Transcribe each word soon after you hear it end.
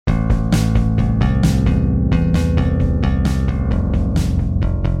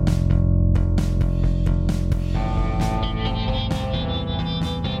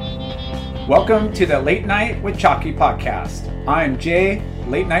Welcome to the Late Night with Chalky podcast. I'm Jay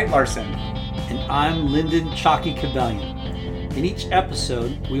Late Night Larson. And I'm Lyndon Chalky Cabellion. In each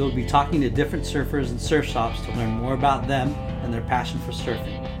episode, we will be talking to different surfers and surf shops to learn more about them and their passion for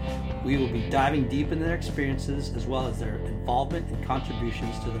surfing. We will be diving deep into their experiences as well as their involvement and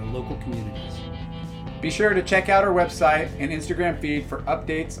contributions to their local communities. Be sure to check out our website and Instagram feed for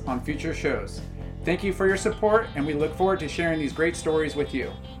updates on future shows. Thank you for your support, and we look forward to sharing these great stories with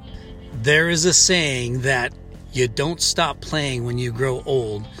you. There is a saying that you don't stop playing when you grow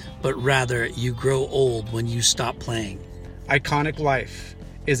old, but rather you grow old when you stop playing. Iconic Life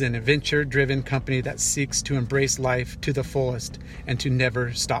is an adventure-driven company that seeks to embrace life to the fullest and to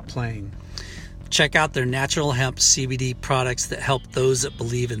never stop playing. Check out their natural hemp CBD products that help those that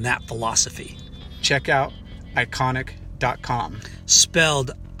believe in that philosophy. Check out iconic.com.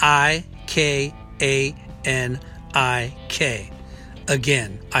 Spelled IKANIK.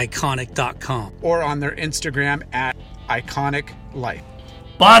 Again, iconic.com. Or on their Instagram at Iconic Life.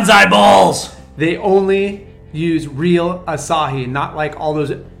 Bonsai bowls! They only use real acai, not like all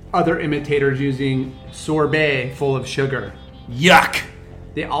those other imitators using sorbet full of sugar. Yuck!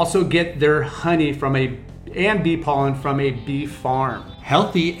 They also get their honey and bee pollen from a bee farm.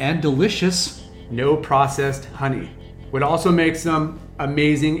 Healthy and delicious. No processed honey. What also makes them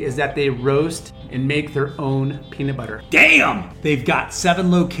amazing is that they roast and make their own peanut butter. Damn! They've got 7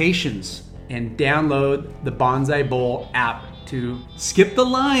 locations. And download the Bonsai Bowl app to Skip the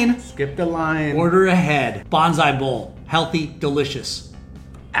line. Order ahead. Bonsai Bowl. Healthy, delicious.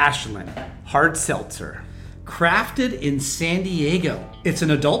 Ashland Hard Seltzer. Crafted in San Diego. It's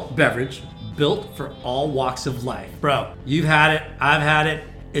an adult beverage built for all walks of life. Bro, you've had it. I've had it.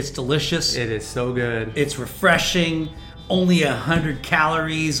 It's delicious. It is so good. It's refreshing. Only 100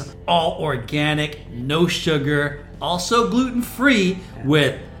 calories. All organic. No sugar. Also gluten-free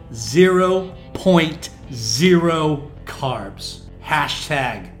with 0.0 carbs.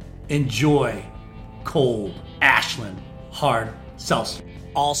 Hashtag enjoy cold Ashland Hard Seltzer.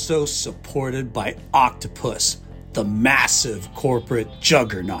 Also supported by Octopus, the massive corporate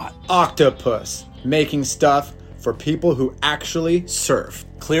juggernaut. Octopus, making stuff for people who actually surf.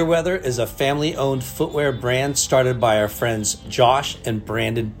 Clearweather is a family-owned footwear brand started by our friends Josh and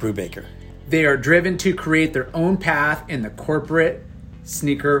Brandon Brubaker. They are driven to create their own path in the corporate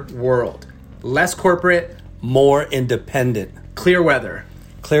sneaker world. Less corporate, more independent. Clearweather.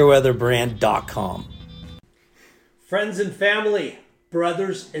 Clearweatherbrand.com. Friends and family,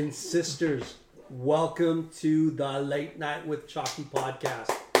 brothers and sisters, welcome to the Late Night with Chalky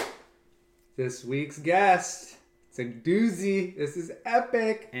podcast. This week's guest, it's a doozy. This is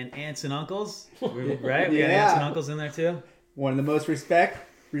epic. And aunts and uncles, right? We got Yeah. aunts and uncles in there too. One of the most respected.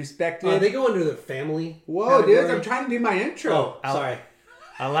 They go under the family. Whoa, category. dude! I'm trying to do my intro. Oh, sorry.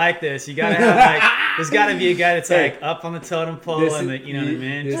 I like this. You gotta have there's gotta be a guy that's Hey, like up on the totem pole this and is- you know what I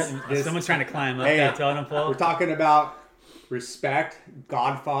mean? this- Someone's trying to climb up Hey, that totem pole. We're talking about respect.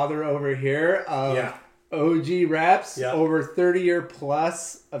 Godfather over here of Yeah. OG reps. Yeah. Over 30-year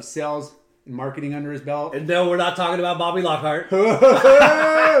plus of sales and marketing under his belt. And no, we're not talking about Bobby Lockhart.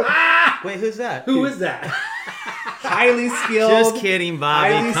 Wait, who's that? Who is that? Highly skilled. Just kidding,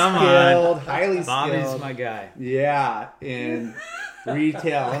 Bobby. Highly Come skilled. on. Highly Bobby's skilled. my guy. Yeah, in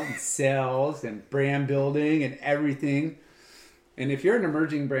retail and sales and brand building and everything. And if you're an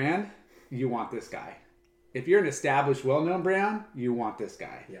emerging brand, you want this guy. If you're an established, well-known brand, you want this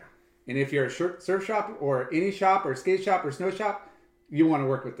guy. Yeah. And if you're a surf shop or any shop or skate shop or snow shop, you want to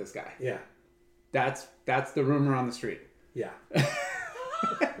work with this guy. Yeah. That's the rumor on the street. Yeah.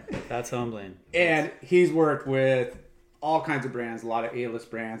 That's humbling. And he's worked with all kinds of brands, a lot of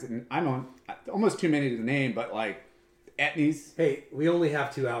A-list brands, and I'm on almost too many to name, but like Etnies, Hey, we only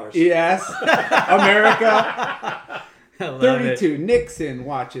have 2 hours. ES, America, I love 32, Nixon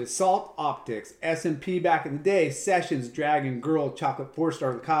watches, Salt Optics, S&P back in the day, Sessions, Dragon, Girl, Chocolate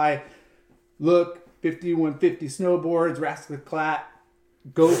 4-Star Kai, Look, 5150 Snowboards, Rascal Clat,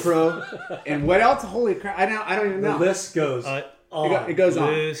 GoPro, and what else? Holy crap! I don't even The know. list goes on. It goes on.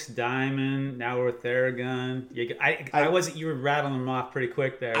 Loose, Diamond, now we're with Theragun. I wasn't. You were rattling them off pretty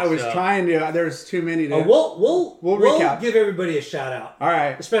quick there. I was trying to. There's too many to. We'll recap. give everybody a shout out. All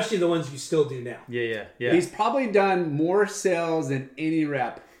right. Especially the ones you still do now. Yeah. He's probably done more sales than any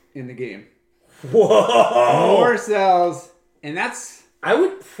rep in the game. Whoa! More sales, and that's. I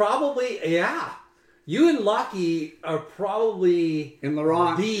would probably, yeah. You and Lockie are probably in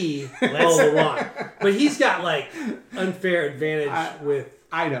Laurent. Laurent. But he's got like unfair advantage with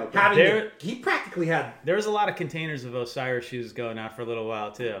I know. He practically had. There was a lot of containers of Osiris shoes going out for a little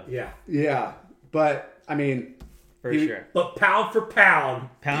while too. Yeah. Yeah, but I mean, For sure. But pound for pound.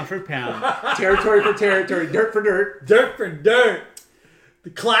 Pound for pound. Territory for territory. Dirt for dirt. Dirt for dirt. The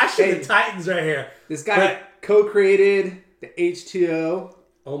clash of the Titans right here. This guy co-created the H2O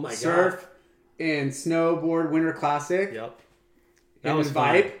surf and snowboard winter classic. Yep. That was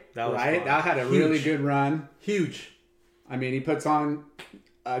Vibe. That was fun. That had a really good run. Huge. I mean, he puts on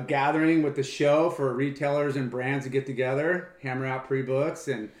a gathering with the show for retailers and brands to get together, hammer out pre-books,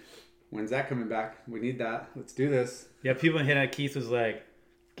 and when's that coming back? We need that. Let's do this. Yeah, people hit up. Keith was like,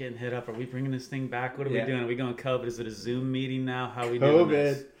 getting hit up. Are we bringing this thing back? What are we doing? Are we going COVID? Is it a Zoom meeting now? How are we doing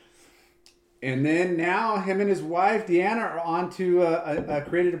this? And then now him and his wife, Deanna, are on to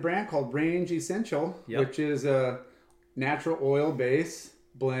created a brand called Range Essential, which is a natural oil base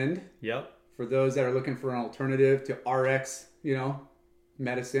blend. Yep. For those that are looking for an alternative to RX,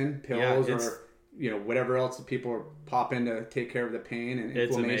 medicine, pills, or whatever else that people pop in to take care of the pain and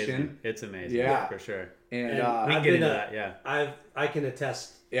inflammation. It's amazing. Yeah, for sure. And we can get into that. Yeah, I can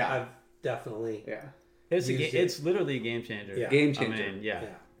attest. Yeah, I've definitely. Yeah, it's literally a game changer. Yeah. Game changer. I mean, yeah.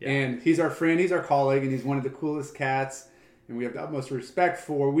 And he's our friend. He's our colleague, and he's one of the coolest cats. And we have the utmost respect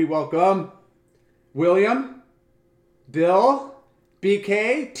for. We welcome William, Bill,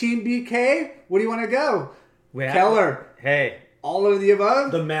 BK, Team BK. What do you want to go? Keller. Hey. All of the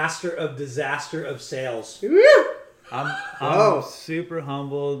above. The master of disaster of sales. Woo! I'm super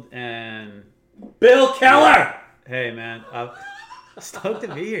humbled and Bill Keller. Hey man, I'm stoked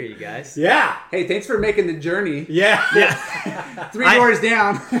to be here, you guys. Yeah. Hey, thanks for making the journey. Yeah. 3 doors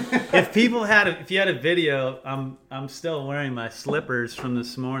down. If you had a video, I'm still wearing my slippers from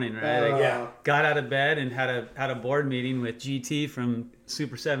this morning, right? I got out of bed and had a board meeting with GT from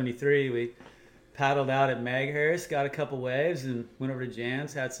Super 73. We paddled out at Maghurst, got a couple waves, and went over to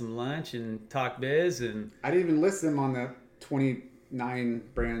Jan's, had some lunch, and talked biz. And I didn't even list them on the 29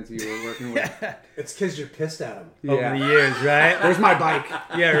 brands you were working with. It's because you're pissed at them. Over the years, right? Where's my bike?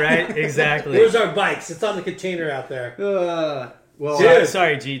 Yeah, right? Exactly. Where's our bikes? It's on the container out there.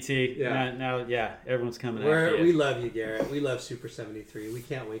 Sorry, GT. Yeah. Now, everyone's coming after you. We love you, Garrett. We love Super 73. We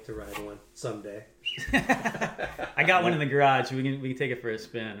can't wait to ride one someday. I got one in the garage. We can take it for a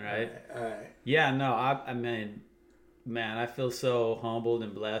spin, right? All right. Yeah, no, I mean, man, I feel so humbled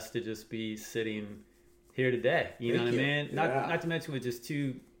and blessed to just be sitting here today. You know what I mean? Not to mention with just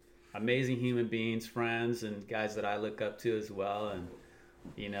two amazing human beings, friends, and guys that I look up to as well. And,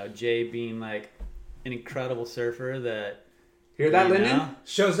 Jay being like an incredible surfer that... Hear that, Lyndon?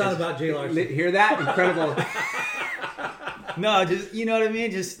 Show's not about Jay Larson. Hear that? Incredible. No, just, you know what I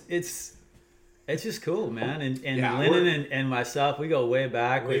mean? Just, it's just cool, man. And Lyndon and myself, we go way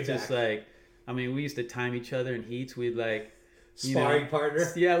back. It's just like, I mean, we used to time each other in heats. We'd like... Sparring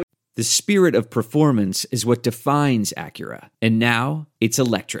partner? Yeah. The spirit of performance is what defines Acura. And now, it's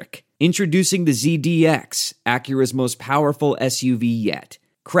electric. Introducing the ZDX, Acura's most powerful SUV yet.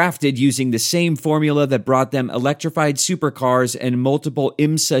 Crafted using the same formula that brought them electrified supercars and multiple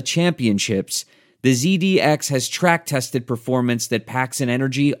IMSA championships, the ZDX has track-tested performance that packs an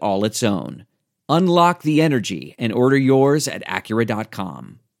energy all its own. Unlock the energy and order yours at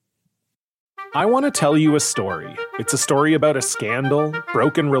Acura.com. I want to tell you a story. It's a story about a scandal,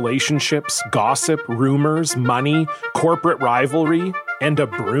 broken relationships, gossip, rumors, money, corporate rivalry, and a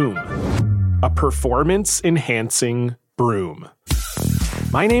broom. A performance-enhancing broom.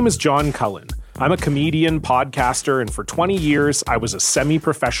 My name is John Cullen. I'm a comedian, podcaster, and for 20 years, I was a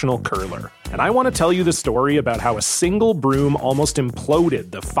semi-professional curler. And I want to tell you the story about how a single broom almost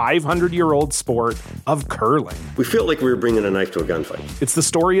imploded the 500-year-old sport of curling. We felt like we were bringing a knife to a gunfight. It's the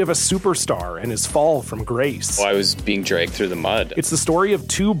story of a superstar and his fall from grace. I was being dragged through the mud. It's the story of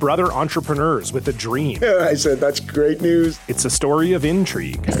two brother entrepreneurs with a dream. I said, that's great news. It's a story of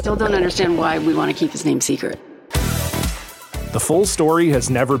intrigue. I still don't understand why we want to keep his name secret. The full story has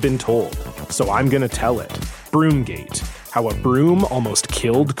never been told, so I'm going to tell it. Broomgate, how a broom almost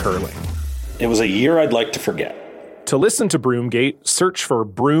killed curling. It was a year I'd like to forget. To listen to Broomgate, search for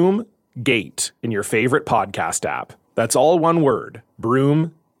Broomgate in your favorite podcast app. That's all one word,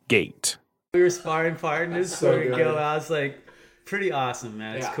 Broomgate. We were sparring partners, so we go. I was like, pretty awesome,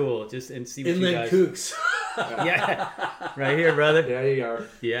 man. It's cool. Just and see what Inland you guys... Kooks. Yeah, right here, brother. Yeah, you are.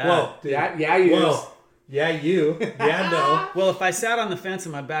 Yeah. Whoa. Yeah, you. Whoa. Yeah, you. Yeah, no. Well, if I sat on the fence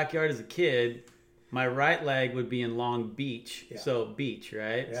in my backyard as a kid, my right leg would be in Long Beach. Yeah. So beach,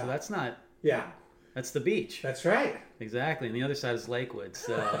 right? Yeah. So that's not... Yeah. That's the beach. That's right. Exactly. And the other side is Lakewood.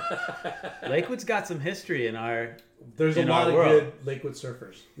 So Lakewood's got some history in our There's a lot of good Lakewood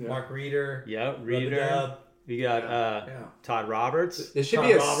surfers. Yeah. Mark Reeder. Yeah, Reeder. We got Todd Roberts. It should Todd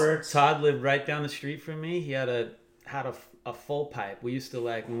be Roberts. Todd lived right down the street from me. He had a full pipe. We used to,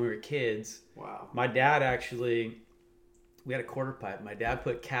 like, when we were kids. Wow. My dad actually we had a quarter pipe. My dad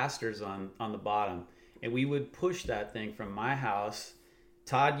put casters on the bottom, and we would push that thing from my house.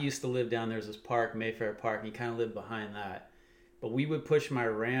 Todd used to live down there's this park, Mayfair Park, and he kind of lived behind that. But we would push my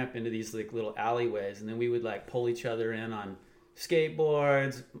ramp into these like little alleyways, and then we would like pull each other in on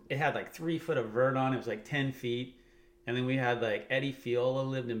skateboards. It had like 3 foot of vert on. It was like 10 feet. And then we had like Eddie Fiola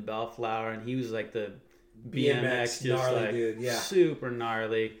lived in Bellflower, and he was like the BMX just gnarly like dude, yeah. super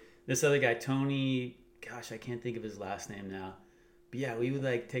gnarly. This other guy, Tony, gosh, I can't think of his last name now. But yeah, we would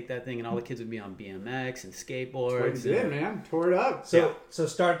like take that thing, and all the kids would be on BMX and skateboards. That's what you did, man. Tore it up. So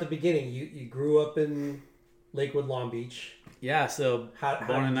start at the beginning. You grew up in Lakewood, Long Beach. Yeah, so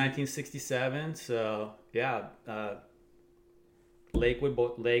born in 1967. So yeah,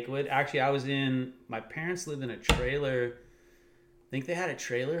 Lakewood. Actually, my parents lived in a trailer. I think they had a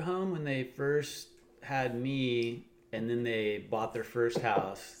trailer home when they first had me, and then they bought their first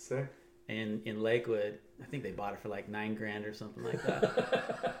house. Sick. In Lakewood. I think they bought it for like $9,000 or something like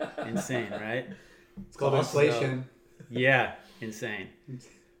that. Insane, right? It's called inflation. Yeah, insane.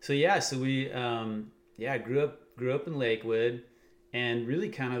 So we grew up in Lakewood, and really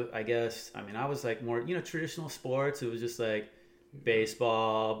kind of, I guess, I mean, I was like more, traditional sports. It was just like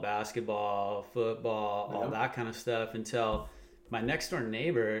baseball, basketball, football, all that kind of stuff, until my next door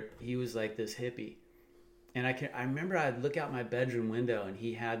neighbor, he was like this hippie. And I remember I'd look out my bedroom window, and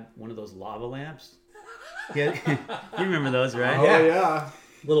he had one of those lava lamps. You remember those, right? Oh yeah.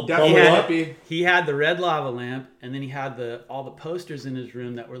 Little he had the red lava lamp, and then he had all the posters in his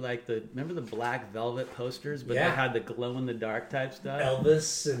room that were like remember the black velvet posters, but they had the glow in the dark type stuff.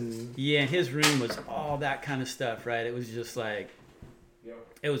 Elvis and and his room was all that kind of stuff, right? It was just like,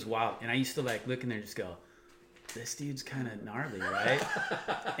 it was wild. And I used to like look in there and just go, this dude's kind of gnarly, right?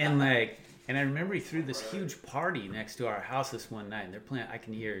 And I remember he threw this huge party next to our house this one night, and they're playing. I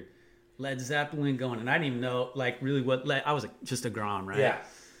can hear Led Zeppelin going, and I didn't even know like really what. I was just a grom, right? Yeah.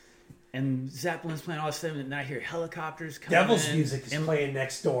 And Zeppelin's playing all of a sudden, and I hear helicopters coming. Devil's music is playing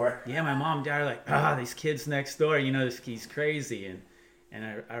next door. Yeah, my mom and dad are like, these kids next door, he's crazy.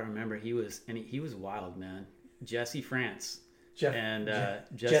 And I remember he was wild, man. Jesse France.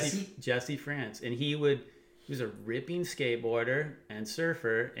 Jesse France, and he was a ripping skateboarder and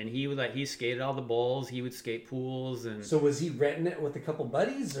surfer, and he skated all the bowls. He would skate pools. And so was he renting it with a couple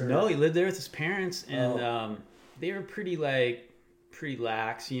buddies? Or? No, he lived there with his parents, and they were pretty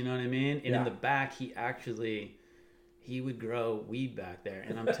lax, you know what I mean? And in the back, he would grow weed back there,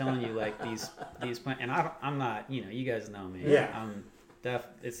 and I'm telling you, like these plants. And I'm not, you guys know me. Yeah.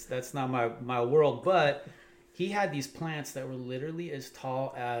 That's not my world, but he had these plants that were literally as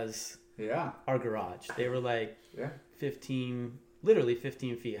tall as our garage. They were like 15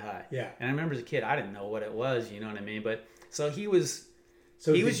 feet high. Yeah. And I remember as a kid, I didn't know what it was, you know what I mean? But so he was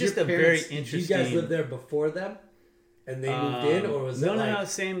just a very interesting. Did you guys live there before them? And they moved in, or was it no,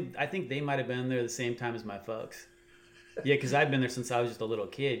 same. I think they might have been there the same time as my folks. Yeah, because I've been there since I was just a little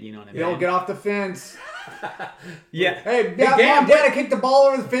kid. You know what I mean? Don't get off the fence. Yeah. Hey, Mom, Dad, I kicked the ball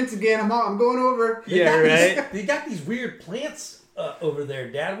over the fence again. I'm going over. They got these weird plants over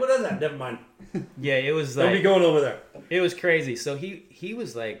there, Dad. What is that? Never mind. Yeah, it was Don't be going over there. It was crazy. So he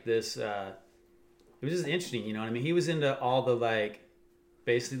was like this. It was just interesting. You know what I mean? He was into all the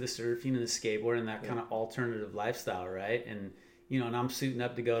basically the surfing and the skateboard and that kind of alternative lifestyle, right? And and I'm suiting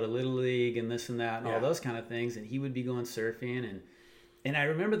up to go to Little League and this and that and all those kind of things, and he would be going surfing. And I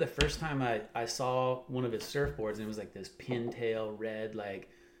remember the first time I saw one of his surfboards, and it was like this pintail red,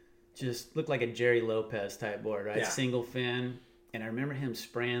 just looked like a Jerry Lopez type board, right? Single fin. And I remember him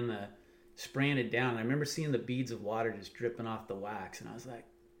spraying it down. And I remember seeing the beads of water just dripping off the wax, and I was like,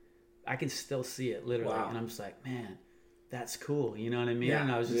 I can still see it literally. Wow. And I'm just like, man, that's cool. You know what I mean? Yeah.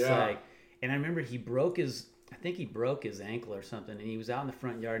 And I was just and I remember he broke his ankle or something, and he was out in the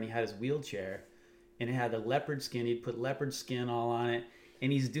front yard, and he had his wheelchair, and it had the leopard skin. He'd put leopard skin all on it,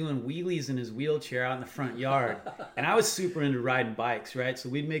 and he's doing wheelies in his wheelchair out in the front yard. And I was super into riding bikes, right? So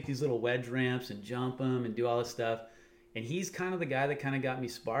we'd make these little wedge ramps and jump them and do all this stuff. And he's kind of the guy that kind of got me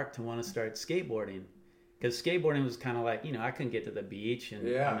sparked to want to start skateboarding. Because skateboarding was kind of like, I couldn't get to the beach, and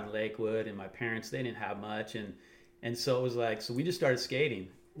I'm in Lakewood, and my parents, they didn't have much. And so it was like, so we just started skating.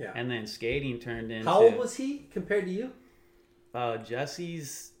 Yeah. And then skating turned into... How old was he compared to you?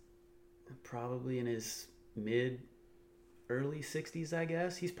 Jesse's probably in his early 60s, I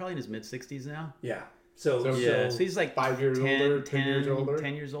guess. He's probably in his mid-60s now. Yeah. So he's like 5 years older, 10 years older.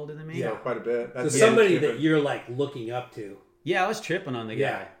 10 years older than me. Yeah, quite a bit. That's somebody that you're like looking up to. Yeah, I was tripping on the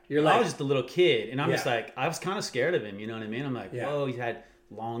guy. You're like, I was just a little kid, and I'm just like, I was kind of scared of him, you know what I mean? I'm like, whoa, he had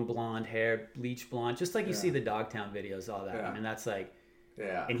long blonde hair, bleach blonde, just like you see the Dogtown videos, all that. I mean, that's like...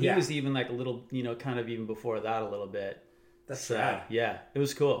 Yeah. And he was even like a little, kind of even before that a little bit. That's so, right. Yeah, it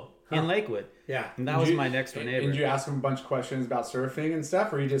was cool. In Lakewood. Yeah. And that was my next door neighbor. And you ask him a bunch of questions about surfing and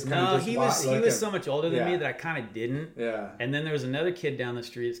stuff, or you just kind of he was so much older than me that I kind of didn't. Yeah. And then there was another kid down the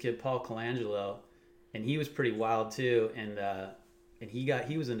street, this kid Paul Colangelo, and he was pretty wild too. And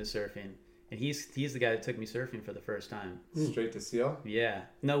he was into surfing, and he's the guy that took me surfing for the first time. Straight to Seal. Yeah.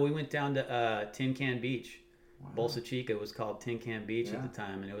 No, we went down to Tin Can Beach. Wow. Bolsa Chica was called Tin Can Beach at the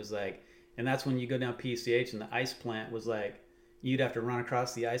time, and it was like, and that's when you go down PCH, and the ice plant was like. You'd have to run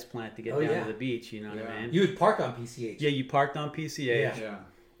across the ice plant to get down to the beach, you know what I mean? You would park on PCH. Yeah, you parked on PCH. Yeah.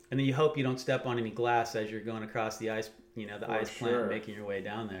 And then you hope you don't step on any glass as you're going across the ice, ice plant, making your way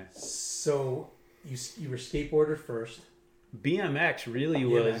down there. So you were skateboarder first. BMX really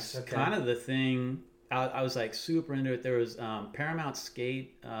was kind of the thing. I was like super into it. There was Paramount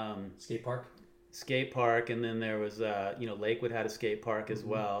Skate Park, and then there was Lakewood had a skate park as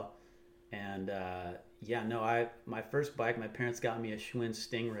well, and my first bike, my parents got me a Schwinn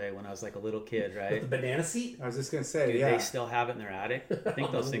Stingray when I was like a little kid, right? With the banana seat? I was just going to say, Dude, they still have it in their attic. I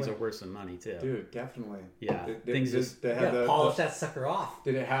think those things are worth some money too. Dude, definitely. Yeah. Polish that sucker off.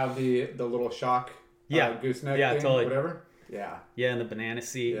 Did it have the little shock gooseneck thing, totally. whatever? Yeah. Yeah, and the banana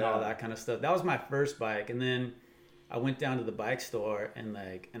seat and all that kind of stuff. That was my first bike. And then I went down to the bike store and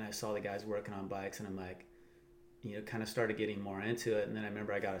I saw the guys working on bikes, and I'm like, kind of started getting more into it. And then I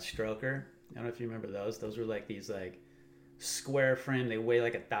remember I got a stroker. I don't know if you remember those. Those were like these like square frame. They weigh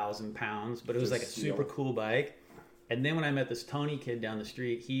like 1,000 pounds, but it was like a super cool bike. And then when I met this Tony kid down the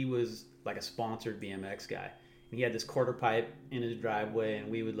street, he was like a sponsored BMX guy. And he had this quarter pipe in his driveway,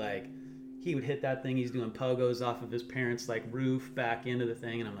 and he would hit that thing. He's doing pogos off of his parents' like roof back into the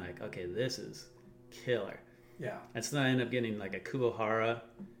thing. And I'm like, okay, this is killer. Yeah. And so then I ended up getting like a Kuwahara,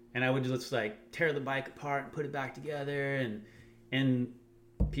 and I would just like tear the bike apart and put it back together. And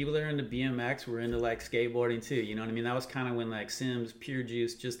people that are into BMX were into like skateboarding too. You know what I mean? That was kind of when like Sims Pure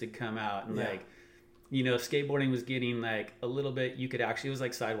Juice just had come out, and like, skateboarding was getting like a little bit, it was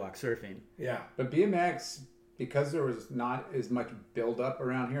like sidewalk surfing. Yeah. But BMX, because there was not as much build up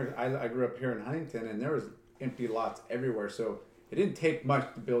around here, I grew up here in Huntington, and there was empty lots everywhere. So it didn't take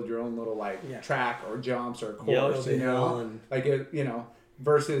much to build your own little track or jumps or course,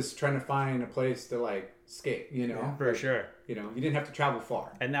 versus trying to find a place to like skate, For sure. You didn't have to travel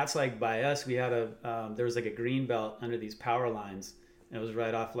far. And that's like by us, we had there was like a green belt under these power lines, and it was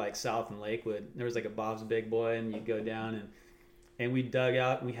right off like South and Lakewood. There was like a Bob's Big Boy, and you'd go down and we dug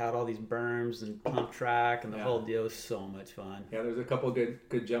out, and we had all these berms and pump track, and the whole deal was so much fun. Yeah, there's a couple of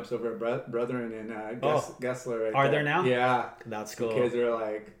good jumps over at Brethren and Gessler. Right Are there now? Yeah. That's cool. The kids are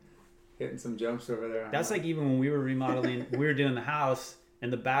like hitting some jumps over there. That's like even when we were remodeling, we were doing the house,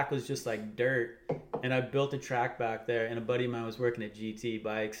 and the back was just like dirt, and I built a track back there, and a buddy of mine was working at GT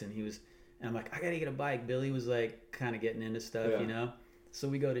Bikes, and I'm like, I gotta get a bike. Billy was like kind of getting into stuff, so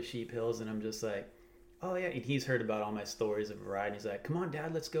we go to Sheep Hills, and I'm just like, oh yeah, and he's heard about all my stories of riding. He's like, come on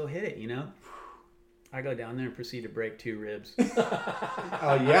Dad, let's go hit it, I go down there and proceed to break 2 ribs.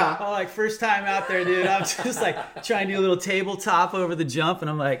 Oh yeah. Oh, like first time out there, dude. I'm just like trying to do a little tabletop over the jump, and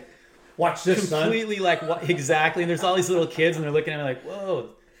I'm like, watch this, completely son. Like what exactly? And there's all these little kids, and they're looking at me like,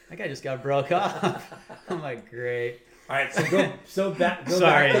 whoa, that guy just got broke off. I'm like, great. All right, so back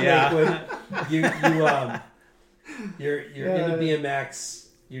to yeah. Lakewood. You're into BMX.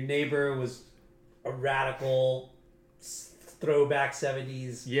 Your neighbor was a radical throwback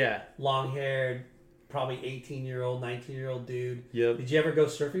 70s. Yeah. Long-haired, probably 18-year-old, 19-year-old dude. Yep. Did you ever go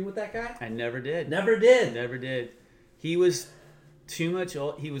surfing with that guy? I never did. Never did? Never did. He was too much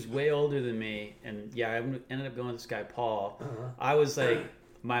old. He was way older than me. And yeah, I ended up going with this guy, Paul. Uh-huh. I was like,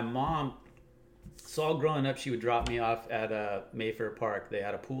 my mom, so all growing up, she would drop me off at Mayfair Park. They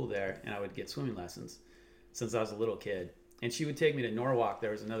had a pool there, and I would get swimming lessons since I was a little kid. And she would take me to Norwalk. There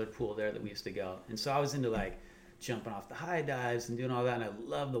was another pool there that we used to go. And so I was into like jumping off the high dives and doing all that. And I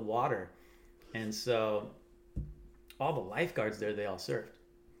loved the water. And so all the lifeguards there, they all surfed.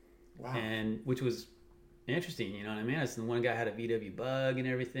 Wow. And which was interesting, you know what I mean? It's the one guy had a VW Bug and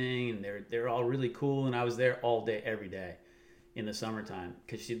everything. And they're all really cool. And I was there all day, every day in the summertime.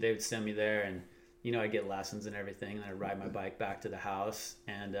 Because they would send me there, and, I'd get lessons and everything. And I'd ride my bike back to the house.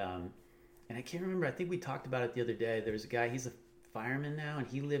 And I can't remember. I think we talked about it the other day. There was a guy. He's a fireman now, and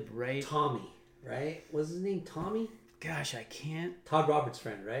he lived right. Tommy, right? Was his name Tommy? Gosh, I can't. Todd Roberts'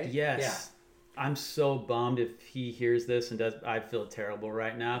 friend, right? Yes. Yeah. I'm so bummed if he hears this and does. I feel terrible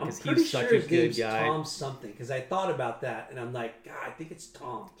right now because he's such a good guy. Tom something, because I thought about that, and I'm like, God, I think it's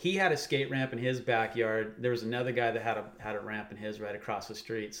Tom. He had a skate ramp in his backyard. There was another guy that had a ramp in his right across the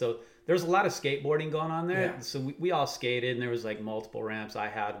street. So there was a lot of skateboarding going on there. Yeah. So we all skated, and there was like multiple ramps. I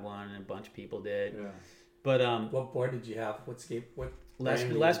had one, and a bunch of people did. But what board did you have? What skate? What?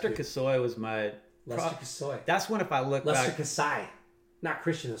 Lester Kasoy was my Lester Kasoy. That's when, if I look Lester back, Kasai, not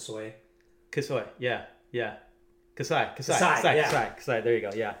Christian Kasoy. Kasoy, yeah. Kasai. There you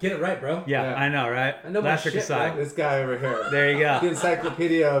go. Yeah. Get it right, bro. Yeah. I know, right? I know Lester shit, Kasai. bro. This guy over here. There you go. The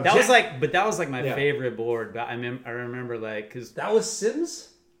encyclopedia of that was like my favorite board. But I remember like because that was Sims.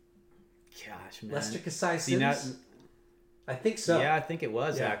 Gosh, man. Lester Kasai Sims. I think so. Yeah, I think it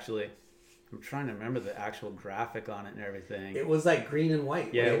was actually. I'm trying to remember the actual graphic on it and everything. It was like green and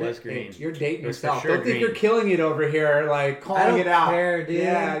white. Yeah, it was green. Hey, you're dating yourself. Sure Don't think you're killing it over here, like calling it out. Care, dude.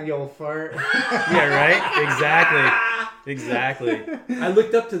 Yeah, you'll fart. Yeah, right? Exactly. I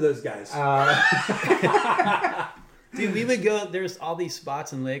looked up to those guys. Dude, we would go, there's all these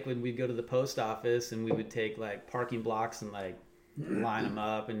spots in Lakewood. We'd go to the post office and we would take like parking blocks and like line them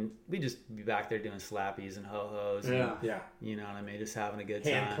up, and we'd just be back there doing slappies and ho-hos. Yeah. You know what I mean? Just having a good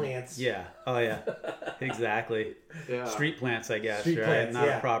time. Hand plants. Yeah. Oh, yeah. Exactly. Yeah. Street plants, I guess, Street right? plants, Not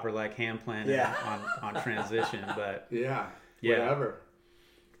a proper like hand plant on transition, but yeah. Whatever.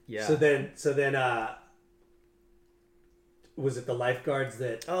 Yeah. So then, was it the lifeguards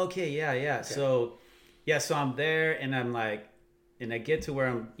that? Okay. Yeah. Okay. So I'm there, and I'm like, and I get to where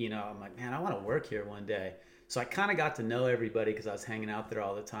I'm like, man, I want to work here one day. So I kind of got to know everybody because I was hanging out there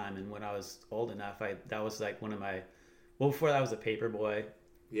all the time. And when I was old enough, that was like one of my, before that was a paper boy.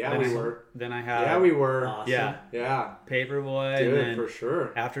 Yeah, we were. Then I had. Yeah, we were. Awesome. Yeah. Paper boy. Dude, and then for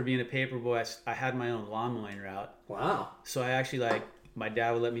sure. After being a paper boy, I had my own lawn mowing route. Wow. So I actually my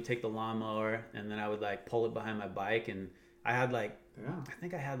dad would let me take the lawnmower, and then I would like pull it behind my bike. And I had I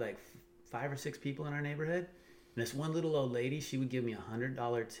think I had like 5 or 6 people in our neighborhood. And this one little old lady, she would give me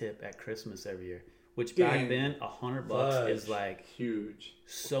 $100 tip at Christmas every year. Which back then, $100 is like huge,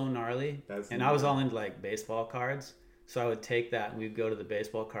 so gnarly. And I was all into like baseball cards, so I would take that and we'd go to the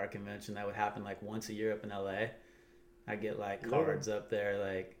baseball card convention that would happen like once a year up in LA. I get like cards up there,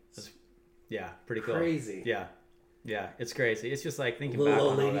 like pretty cool. Crazy. Yeah, it's crazy. It's just like thinking little back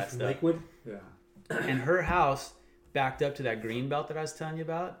old on lady all that from stuff. Lakewood. Yeah. And her house backed up to that green belt that I was telling you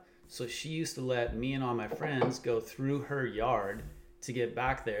about. So she used to let me and all my friends go through her yard to get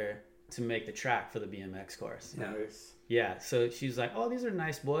back there to make the track for the BMX course. Nice. Yeah, so she's like, oh, these are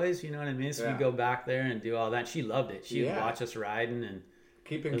nice boys, you know what I mean? So we go back there and do all that. She loved it. She would watch us riding and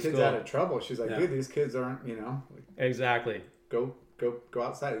keeping kids out of trouble. She's like, dude, these kids aren't, exactly. Go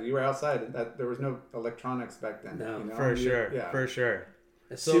outside. You were outside. There was no electronics back then. No, for sure.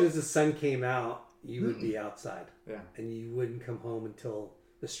 As soon as the sun came out, you would be outside. Yeah. And you wouldn't come home until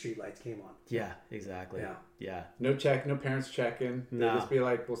the street lights came on. Yeah, exactly. Yeah. No parents checking. No. They'd just be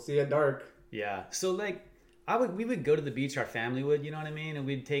like, we'll see you at dark. Yeah. So like we would go to the beach, our family would, you know what I mean? And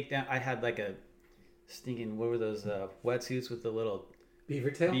we'd take down, I had like a stinking, what were those wetsuits with the little beaver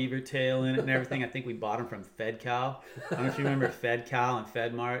tail in it and everything. I think we bought them from FedCal. I don't know if you remember FedCal and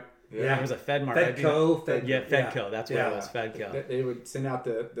FedMart. Yeah. It was a FedMart. Fedco. FedCo. That's what it was, FedCo. They would send out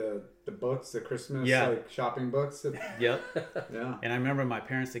the books, the Christmas like shopping books. Yep. Yeah. And I remember my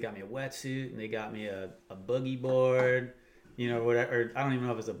parents, they got me a wetsuit and they got me a boogie board, whatever. Or I don't even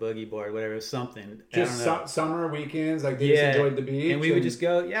know if it was a boogie board, whatever, it was something. Just summer weekends, like they just enjoyed the beach. And we would just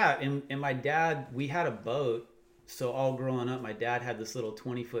go, and my dad, we had a boat. So all growing up, my dad had this little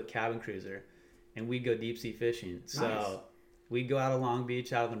 20-foot cabin cruiser and we'd go deep sea fishing. So we'd go out of Long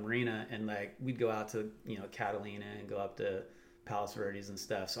Beach, out of the marina, and like we'd go out to, Catalina and go up to Palos Verdes and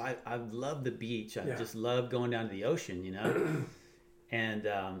stuff. So I love the beach. I just love going down to the ocean, And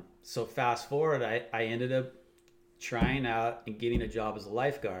so fast forward, I ended up trying out and getting a job as a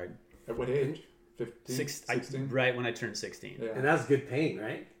lifeguard. At what age? 15? 16? Right when I turned 16. Yeah. And that's good paying,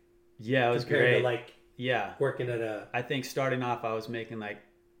 right? Yeah, it was Compared great. to working at a... I think starting off I was making like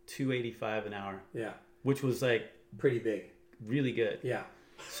 $285 an hour. Yeah. Which was like... pretty big. Really good. Yeah.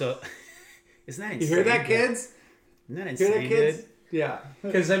 So, isn't that insane? You hear that, kids? Isn't that insane, kids? Yeah.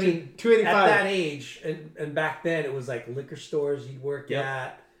 Because, I mean, $285. at that age, and back then, it was like liquor stores you'd work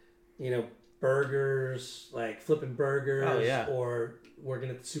at, burgers, like flipping burgers, or working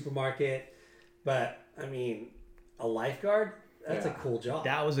at the supermarket. But, I mean, a lifeguard, that's a cool job.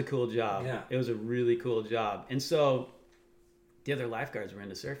 That was a cool job. Yeah. It was a really cool job. And so, the other lifeguards were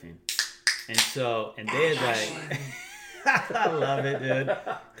into surfing. And they had like... I love it, dude.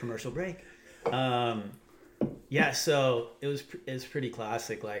 Commercial break. So it was pretty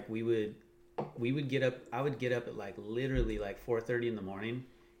classic. Like we would get up. I would get up at like literally like 4:30 in the morning,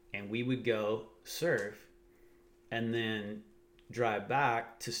 and we would go surf, and then drive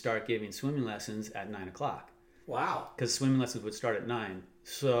back to start giving swimming lessons at 9 o'clock. Wow. Because swimming lessons would start at 9.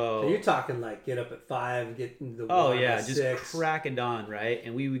 So you're talking like get up at 5, get into the water at just 6. crack of dawn, right?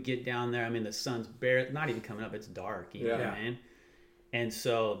 And we would get down there. I mean, the sun's barely, not even coming up. It's dark, you know what I mean? And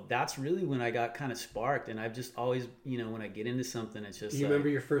so that's really when I got kind of sparked. And I've just always, when I get into something, it's just. Do you remember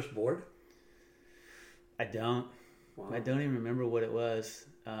your first board? I don't. Wow. I don't even remember what it was.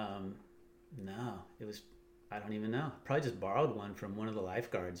 No, it was. I don't even know. Probably just borrowed one from one of the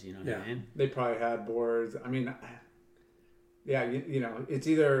lifeguards. You know what I mean? They probably had boards. I mean, yeah, it's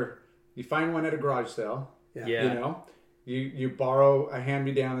either you find one at a garage sale. Yeah. You borrow a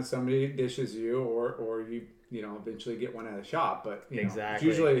hand-me-down that somebody dishes you, or you eventually get one at a shop. But exactly,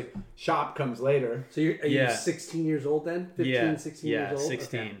 usually shop comes later. So are you 16 years old then? 15, 16 years old?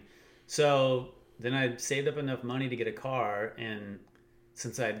 16. Okay. So then I saved up enough money to get a car, and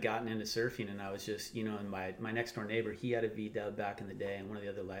since I had gotten into surfing, and I was just, and my next door neighbor, he had a V-dub back in the day, and one of the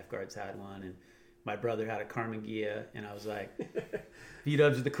other lifeguards had one, and my brother had a Carmen Ghia, and I was like,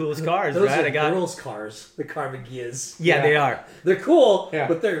 V-dubs are the coolest cars, Those right? Are girls' cars, the Carmen Ghias. Yeah, they are. They're cool,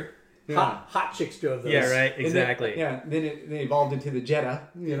 but they're hot chicks drove those. Yeah, right, exactly. Then it evolved into the Jetta,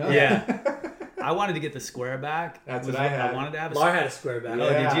 Yeah. I wanted to get the square back. That's what I had. I wanted to have Lar had a square back. Oh,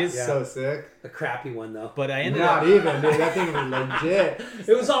 did you? Yeah. So sick. A crappy one, though. But I ended Not even, dude. That thing was legit.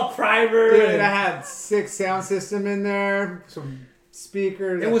 It was all primer. Dude, I had 6 sound system in there, some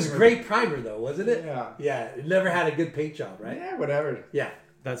speakers. It was great primer, though, wasn't it? Yeah. Yeah. It never had a good paint job, right? Yeah, whatever. Yeah.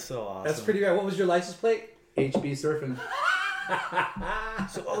 That's so awesome. That's pretty rad. What was your license plate? HB Surfing.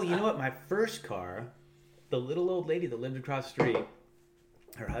 So, you know what? My first car, the little old lady that lived across the street,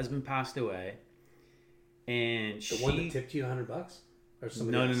 her husband passed away. And the one that tipped you $100, or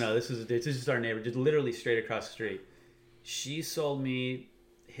somebody else? No. This is just our neighbor, just literally straight across the street. She sold me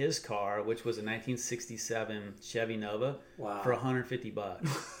his car, which was a 1967 Chevy Nova, for $150.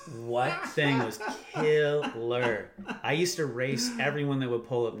 What? Thing was killer. I used to race everyone that would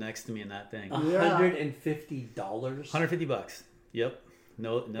pull up next to me in that thing. $150. $150. Yep.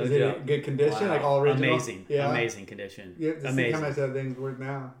 No Is joke. it in good condition? Like all original? Amazing condition. Yeah, amazing. How much that thing's worth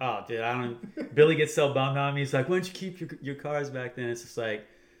now? Oh, dude, Billy gets so bummed on me. He's like, "Why don't you keep your cars back then?" It's just like,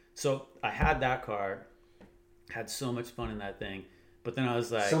 so I had that car, had so much fun in that thing, but then I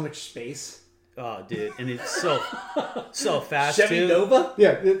was like, so much space. Oh, dude, and it's so fast Chevy too. Nova?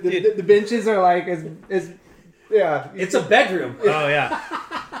 Yeah, the benches are like as yeah. It's a bedroom. Oh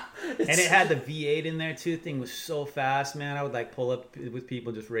yeah. And it had the V8 in there too. Thing was so fast, man. I would like pull up with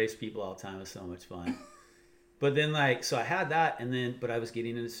people, just race people all the time. It was so much fun. But then so I had that, and then but I was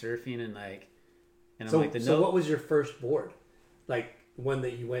getting into surfing and So what was your first board? Like one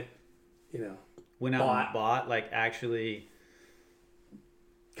that you went, went out and bought, like actually.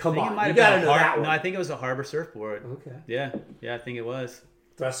 Come on, you gotta know that one. No, I think it was a Harbor surfboard. Okay. Yeah, I think it was.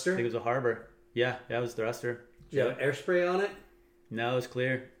 Thruster? I think it was a Harbor. Yeah, it was thruster. Did you have air spray on it? No, it was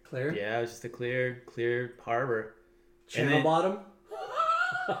clear. Clear? Yeah, it was just a clear Harbor. Channel bottom?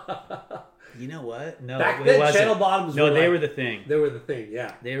 You know what? No, back then, it wasn't. channel bottoms. No, they were the thing. They were the thing.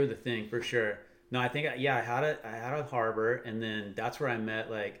 Yeah, they were the thing for sure. No, I think I had a Harbor, and then that's where I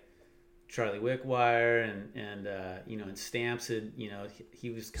met like Charlie Wickwire and Stamps had he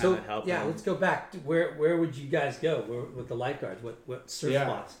was kind of helping. Yeah, let's go back. Where would you guys go with the lifeguards? What surf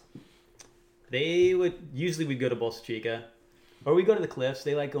spots? They would usually we'd go to Bolsa Chica, or we go to the cliffs.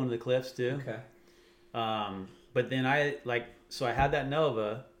 They like going to the cliffs too. Okay. But then I had that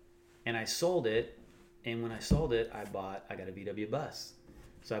Nova, and I sold it, and when I sold it, I got a VW bus.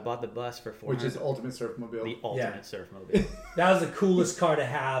 So I bought the bus for $400. Which is Ultimate Surfmobile. The Ultimate Surfmobile. That was the coolest car to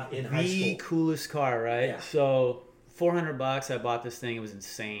have in high school. The coolest car, right? Yeah. So $400, I bought this thing. It was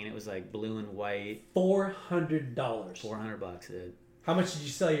insane. It was like blue and white. $400. $400, dude. How much did you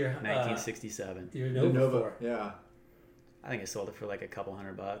sell your 1967? Your Nova for? Yeah. I think I sold it for like a couple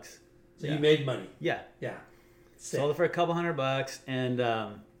 $100. So you made money. Yeah. Yeah. Sick. Sold it for a couple $100, and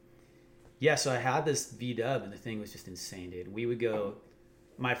so I had this V-dub, and the thing was just insane, dude. We would go.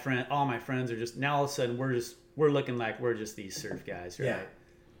 All my friends are just now. All of a sudden, we're looking like we're just these surf guys, right? Yeah.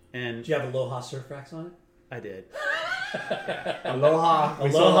 And did you have Aloha surf racks on it? I did. Aloha.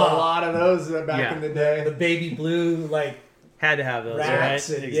 We sold a lot of those back in the day. The baby blue, had to have those, racks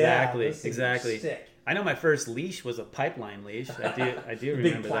right? And, exactly. Sick. I know my first leash was a pipeline leash. I do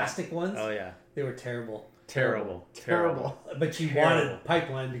remember big plastic that. ones. Oh yeah, they were terrible. Terrible. But you wanted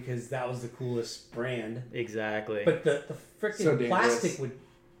pipeline because that was the coolest brand. Exactly. But the freaking plastic would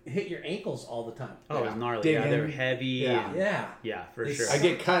hit your ankles all the time. Oh, it was gnarly. Yeah, they were heavy. Yeah, for sure. I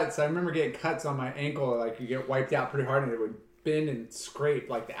get cuts. I remember getting cuts on my ankle. Like you get wiped out pretty hard, and it would bend and scrape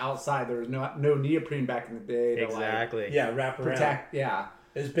like the outside. There was no neoprene back in the day. Exactly. Wrap around. Protect. Yeah.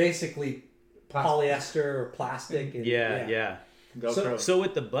 It was basically polyester or plastic. And, yeah. GoPro. So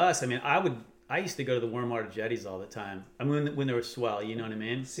with the bus, I mean, I used to go to the warm water jetties all the time. I mean, when there was swell, you know what I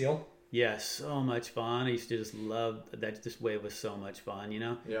mean? Seal? Yeah, so much fun. I used to just love that. This wave was so much fun, you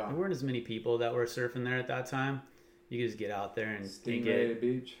know? Yeah. There weren't as many people that were surfing there at that time. You could just get out there and Stingray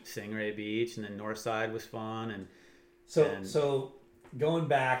Beach, and then Northside was fun. And so going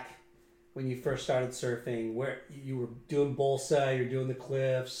back when you first started surfing, where you were doing Bolsa, you're doing the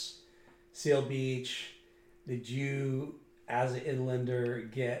cliffs, Seal Beach, did you, as an inlander,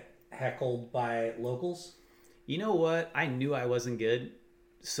 get heckled by locals? You know what? I knew I wasn't good.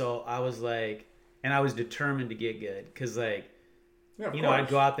 So I was like, and I was determined to get good because I'd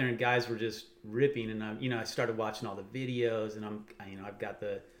go out there and guys were just ripping, and I started watching all the videos, and I've got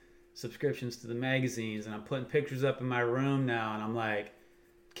the subscriptions to the magazines, and I'm putting pictures up in my room now, and I'm like,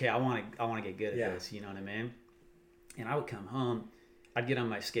 okay, I want to get good at this, you know what I mean? And I would come home, I'd get on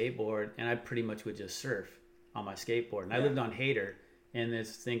my skateboard, and I pretty much would just surf on my skateboard, and I lived on Hayter, in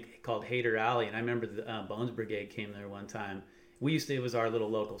this thing called Hayter Alley, and I remember the Bones Brigade came there one time. It was our little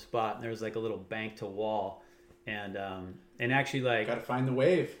local spot, and there was like a little bank to wall, and actually like gotta find the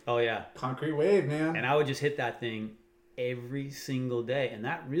wave. Oh yeah, concrete wave, man. And I would just hit that thing every single day, and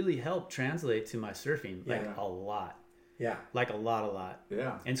that really helped translate to my surfing a lot. Yeah, like a lot.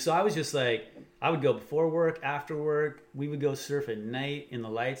 Yeah. And so I was just like, I would go before work, after work. We would go surf at night in the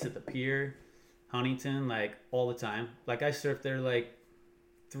lights at the pier, Huntington, like all the time. Like I surfed there like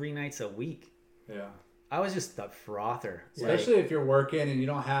 3 nights a week. Yeah. I was just a frother. Especially if you're working and you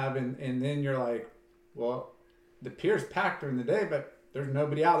don't have, and then you're like, well, the pier's packed during the day, but there's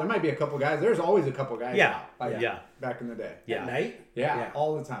nobody out. There might be a couple guys. There's always a couple guys out. Back in the day. At night? Yeah,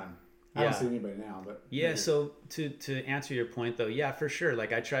 all the time. I don't see anybody now, but. Yeah, maybe. So to answer your point though, yeah, for sure.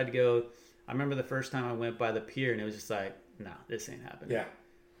 Like I tried to go, I remember the first time I went by the pier and it was just like, no, this ain't happening. Yeah.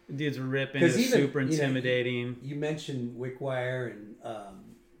 Dudes were ripping. It was super intimidating. You mentioned Wickwire and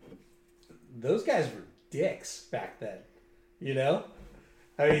those guys were dicks back then, you know?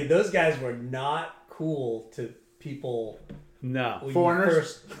 I mean, those guys were not cool to people. No.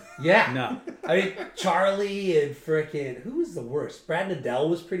 Foreigners? No. I mean, Charlie and frickin' who was the worst? Brad Nadell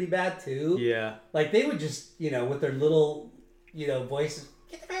was pretty bad too. Yeah. Like they would just, with their little, voices,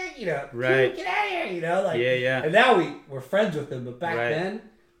 get the bag, right. Get out of here, like. Yeah. And now we're friends with them, but back then,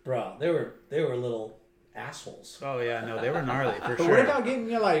 bro, they were little assholes. Oh yeah, no, they were gnarly for but sure. What about getting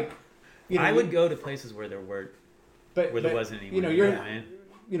you like? I would go to places where there wasn't anyone.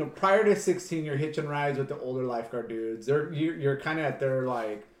 Prior to 16, you're hitching rides with the older lifeguard dudes. You're kind of at their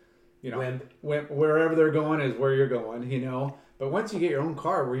like, wherever they're going is where you're going, But once you get your own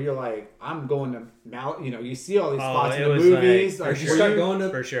car, where you're like, I'm going to you see all these spots in the movies. Like you start going to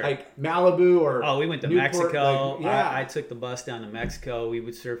for sure, like Malibu or we went to Newport, Mexico. Like, yeah. I took the bus down to Mexico. We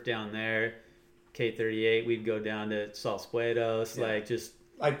would surf down there. K38. We'd go down to Salcedos.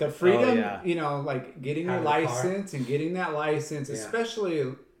 Like the freedom, like getting your license and getting that license,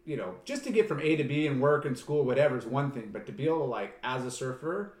 especially, just to get from A to B and work and school, whatever is one thing. But to be able to, like, as a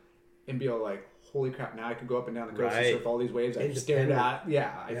surfer and be able to, like, holy crap, now I could go up and down the coast and surf all these waves I've stared at.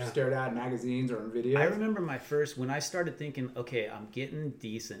 I've stared at in magazines or in videos. I remember when I started thinking, okay, I'm getting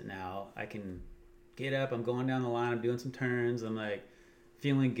decent now. I can get up, I'm going down the line, I'm doing some turns. I'm, like,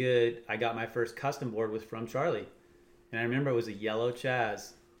 feeling good. I got my first custom board was from Charlie. And I remember it was a yellow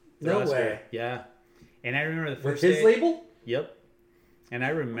Chaz. No way. Yeah. And I remember the first With his label? Yep. And I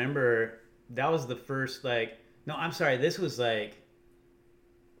remember that was the first, no, I'm sorry. This was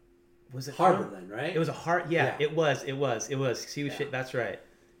was it Harbor then, right? It was a Harbor. Yeah, it was. See, shit, that's right.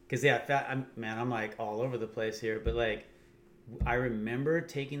 Because, I'm like all over the place here. But, I remember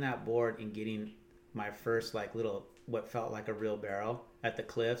taking that board and getting my first, little, what felt like a real barrel at the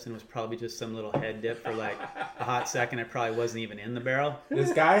cliffs, and it was probably just some little head dip for a hot second. I probably wasn't even in the barrel.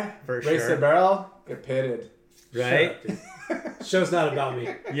 This guy for race sure. the barrel, get pitted. Right? Show's not about me.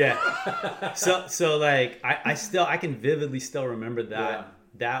 Yeah. So I can vividly still remember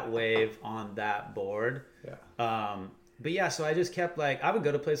that wave on that board. Yeah. But yeah, so I just kept I would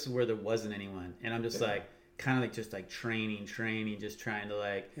go to places where there wasn't anyone, and I'm just kind of just training, just trying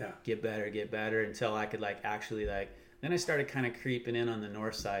to get better until I could actually then I started kind of creeping in on the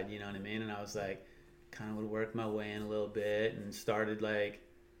north side, you know what I mean? And I was kind of would work my way in a little bit and started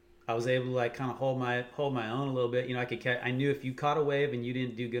I was able to kind of hold my own a little bit. I could catch. I knew if you caught a wave and you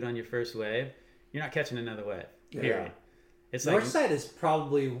didn't do good on your first wave, you're not catching another wave. Period. Yeah. It's Northside is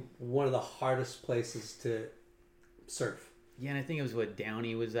probably one of the hardest places to surf. Yeah, and I think it was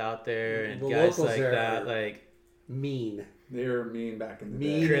Downey was out there and the guys locals like that, mean. They were mean back in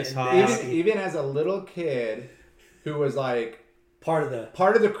the day. Chris Haas. Even as a little kid, who was part of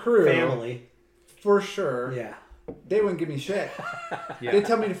the crew, family. for sure. Yeah. They wouldn't give me shit. Yeah. They'd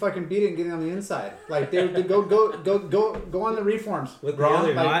tell me to fucking beat it and get it on the inside. Like they would go on the reforms. With bro. the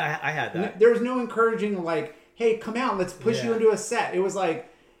other, No, Like, I had that. there was no encouraging like, hey, come out, let's push you into a set. It was like,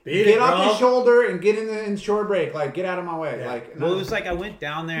 Beat get it, off bro. the shoulder and get in short break. Like, get out of my way. Yeah. Like, Well, it was like I went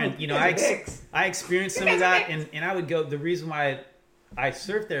down there and, you know, I experienced some of that. And I would go, the reason why I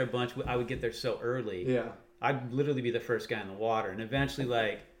surfed there a bunch, I would get there so early. Yeah. I'd literally be the first guy in the water. And eventually,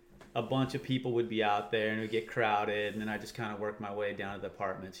 like, a bunch of people would be out there and it would get crowded. And then I just kind of work my way down to the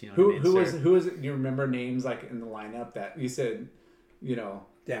apartments. You know what I mean? Who was it? You remember names like in the lineup that you said, you know,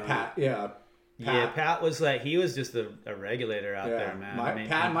 Down. Pat? Yeah. Yeah, Pat was like, he was just a regulator out there, man.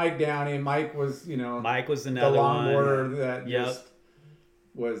 Pat and Mike Downey. Mike was, you know, Mike was the another longboarder that just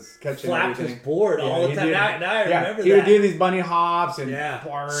was catching flapped everything. his board all the time. Now I remember that. He would do these bunny hops and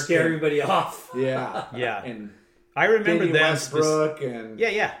bark. Scare everybody off. Yeah. Yeah. And I remember Danny them. Westbrook and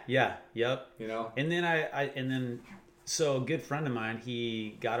yep. You know, And then so a good friend of mine,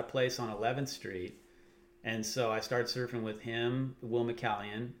 he got a place on 11th Street, and so I started surfing with him, Will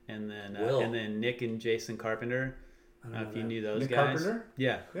McCallion, and then Nick and Jason Carpenter. I don't know if you knew those Nick guys. Carpenter?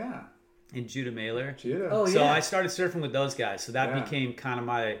 Yeah. Yeah. And Judah Mailer. Judah. Oh, So yeah. I started surfing with those guys. So that became kind of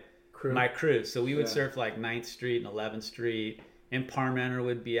my crew. So we would surf like 9th Street and 11th Street, and Parmenter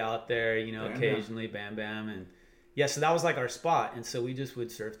would be out there, you know, occasionally, Bam Bam, and so that was like our spot. And so we just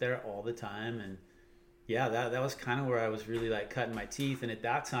would surf there all the time, and that was kind of where I was really like cutting my teeth. And at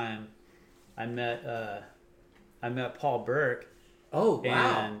that time, I met Paul Burke. Oh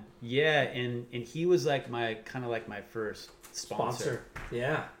wow! And he was like my first sponsor.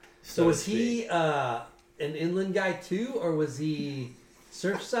 Yeah. So was he an inland guy too, or was he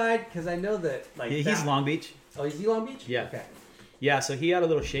Surfside? Because I know that like he's Long Beach. Oh, is he Long Beach? Yeah. Okay. Yeah. So he had a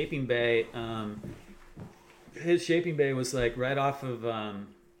little shaping bay. His shaping bay was like right off of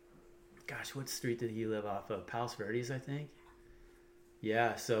what street did he live off of? Palos Verdes, I think.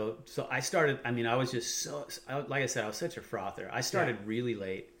 Yeah, so I started. I mean, I was just like I said, I was such a frother. I started really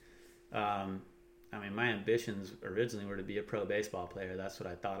late. I mean, my ambitions originally were to be a pro baseball player. That's what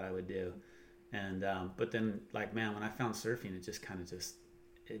I thought I would do. And but then, like, man, when I found surfing, it just kind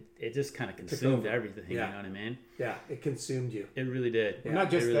of consumed everything. Yeah. You know what I mean? Yeah, it consumed you. It really did. Yeah.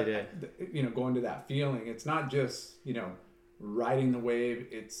 Not just going to that feeling. It's not just, riding the wave.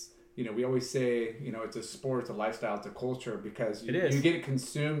 It's, we always say, it's a sport, it's a lifestyle, it's a culture, because you get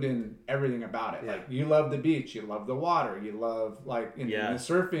consumed in everything about it. Yeah. Like, you love the beach, you love the water, you love, and the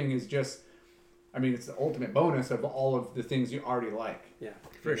surfing is just, I mean, it's the ultimate bonus of all of the things you already like. Yeah,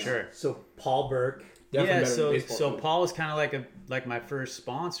 for sure. So Paul Burke. So Paul was kind of like my first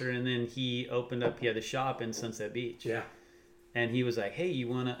sponsor, and then he had the shop in Sunset Beach. Yeah. And he was like, hey, you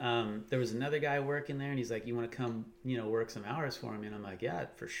want to, there was another guy working there, and he's like, you want to come, work some hours for me? And I'm like, yeah,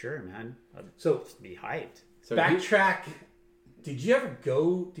 for sure, man. I'd just be hyped. So backtrack. Did you ever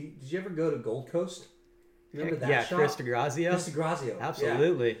go to Gold Coast? Remember that shop? Chris DeGrazio. Chris DeGrazio.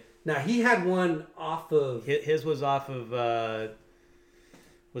 Absolutely. Yeah. Now, he had one off of... His was off of,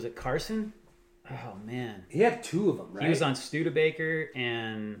 was it Carson? Oh, man. He had two of them, right? He was on Studebaker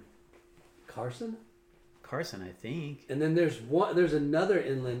and... Carson, I think. And then there's another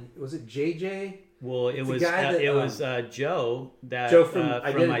inland. Was it JJ? Well, it was Joe from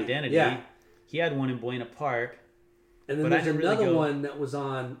Identity. Yeah. He had one in Buena Park. And then there's another one that was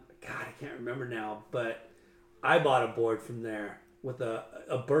on, God, I can't remember now, but I bought a board from there with a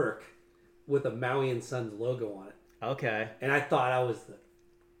Burke with a Maui and Sons logo on it. Okay. And I thought I was the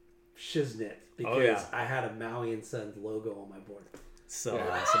shiznit because I had a Maui and Sons logo on my board. So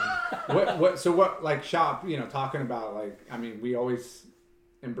awesome. What like shop, talking about, like, I mean, we always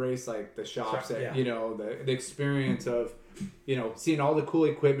embrace like the shops that, the experience of, seeing all the cool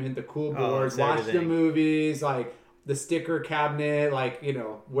equipment, the cool boards, watch the movies, like the sticker cabinet, like,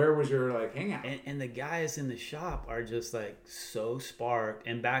 where was your like hangout? And the guys in the shop are just like so sparked.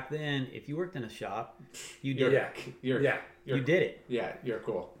 And back then, if you worked in a shop, you did it. You did it. Yeah, you're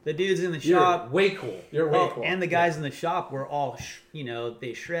cool. The dudes in the shop, way cool. You're way cool. And the guys in the shop were all,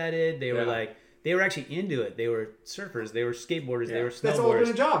 they shredded. They were like, they were actually into it. They were surfers. They were skateboarders. They were snowboarders. That's all in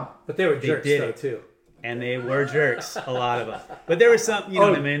a job. But they were jerks though too. And they were jerks, a lot of them. But there was some,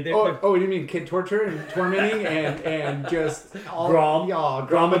 what I mean? You mean kid torture and tormenting and just all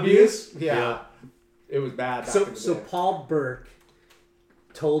Grom abuse? Yeah. It was bad. So Paul Burke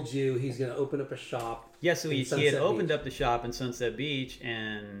told you he's going to open up a shop. Yeah, so he had opened up the shop in Sunset Beach,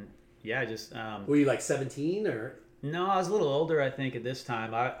 and just... were you like 17 or? No, I was a little older, I think, at this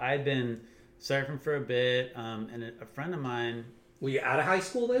time. I'd been surfing for a bit, and a friend of mine... Were you out of high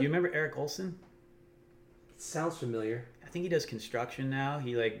school then? Do you remember Eric Olson? Sounds familiar. I think he does construction now.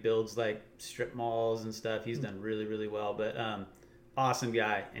 He like builds like strip malls and stuff. He's done really, really well. But awesome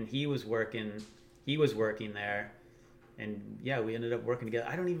guy. And he was working there. And yeah, we ended up working together.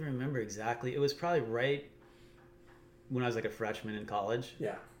 I don't even remember exactly. It was probably right when I was like a freshman in college.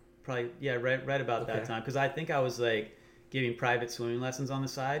 Yeah. Probably, yeah, right about that time. Because I think I was like giving private swimming lessons on the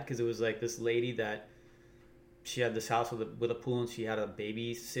side, because it was like this lady that she had this house with a pool, and she had a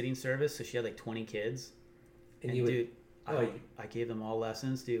babysitting service, so she had like 20 kids. And dude, I gave them all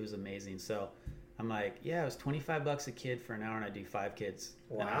lessons. Dude, it was amazing. So I'm like, yeah, it was $25 a kid for an hour, and I do 5 kids.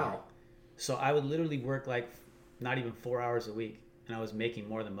 Wow. So I would literally work like not even 4 hours a week, and I was making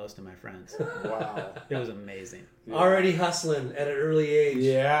more than most of my friends. Wow. It was amazing. Yeah. Already hustling at an early age.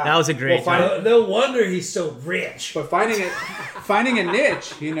 Yeah. That was a great job. No wonder he's so rich. But finding a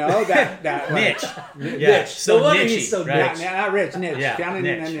niche, you know, that niche. Like, yeah. Niche. So no wonder niche, he's so right? rich. Not rich, niche. Yeah, Found a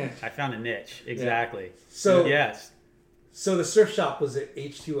niche. I found a niche. Exactly. Yeah. So yes. So the surf shop, was it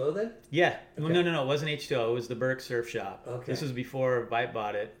H2O then? Yeah. Okay. Well, no. It wasn't H2O. It was the Burke Surf Shop. Okay. This was before Vite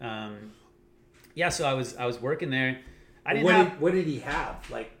bought it. Yeah. So I was working there. I didn't What did he have?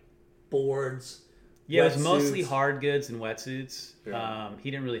 Like boards? Yeah, it was wetsuits? mostly hard goods and wetsuits. Yeah. He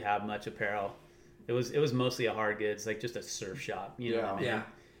didn't really have much apparel. It was mostly a hard goods, like just a surf shop. You know what I mean? Yeah.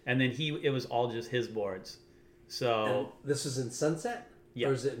 And then it was all just his boards. So And this was in Sunset? Yeah.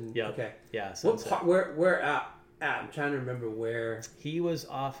 Or is it in? Yeah. Okay. Yeah. What Sunset. part, where at? I'm trying to remember where. He was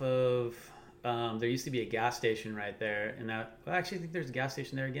off of. There used to be a gas station right there, and I actually think there's a gas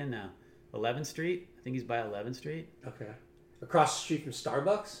station there again now. 11th Street. I think he's by 11th Street. Okay. Across the street from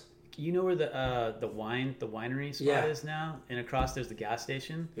Starbucks? You know where the winery spot is now, and across there's the gas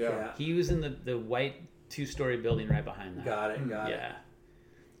station. Yeah. He was in the white 2-story building right behind that. Got it. Yeah.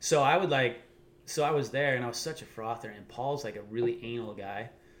 So I was there, and I was such a frother, and Paul's like a really anal guy.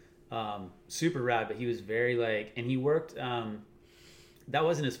 Super rad, but he was very like, and he worked, that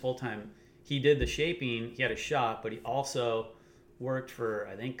wasn't his full-time. He did the shaping, he had a shop, but he also worked for,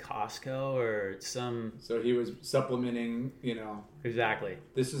 I think, Costco or some. So he was supplementing, you know. Exactly.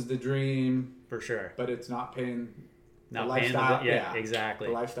 This is the dream. For sure. But it's not paying not the lifestyle. Yeah, exactly.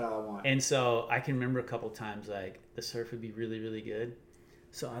 The lifestyle I want. And so I can remember a couple times, like, the surf would be really, really good.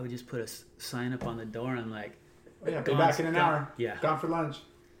 So I would just put a sign up on the door and like, be back in an hour. Yeah. Gone for lunch.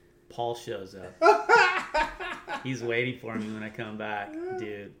 Paul shows up. He's waiting for me when I come back.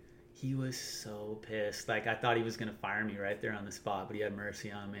 Dude, he was so pissed. Like, I thought he was going to fire me right there on the spot, but he had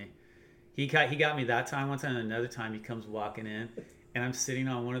mercy on me. He got me that time one time, and another time he comes walking in, and I'm sitting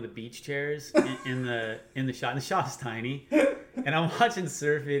on one of the beach chairs in the shop. And the shop's tiny. And I'm watching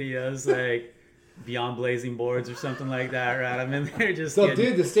surf videos, like Beyond Blazing Boards or something like that, right? I'm in there just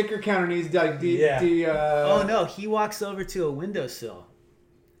dude, the sticker counter needs like Oh, no. He walks over to a windowsill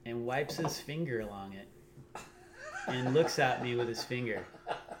and wipes his finger along it and looks at me with his finger.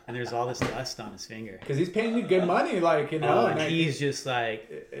 And there's all this dust on his finger. Because he's paying you good money, like, you know. And he's just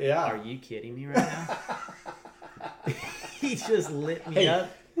like, are you kidding me right now? He just lit me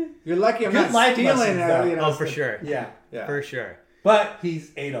up. You're lucky I'm not stealing it. You know, oh, for sure. Yeah. For sure. But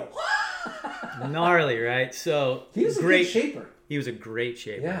he's anal. Gnarly, right? So he was a great shaper. He was a great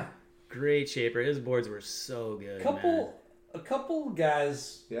shaper. Yeah. Great shaper. His boards were so good. A couple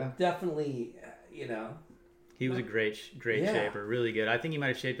guys definitely, you know. He was a great shaper, really good. I think he might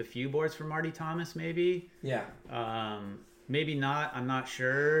have shaped a few boards for Marty Thomas, maybe. Yeah. Maybe not. I'm not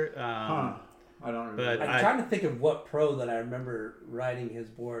sure. I don't remember. But I'm trying to think of what pro that I remember riding his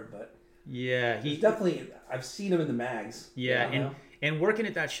board, but yeah, he's definitely. I've seen him in the mags. Yeah, and working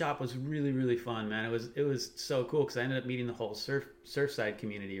at that shop was really, really fun, man. It was so cool because I ended up meeting the whole surfside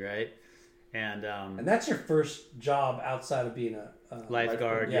community, right? And that's your first job outside of being a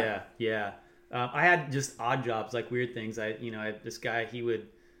lifeguard. Yeah. I had just odd jobs, like weird things. I had this guy, he would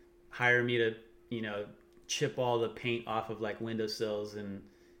hire me to, chip all the paint off of like windowsills and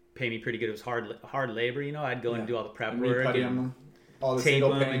pay me pretty good. It was hard labor, I'd go and do all the prep work and all the tape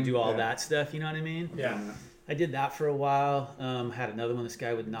them paint. and do all that stuff. You know what I mean? Yeah. I did that for a while. Had another one. This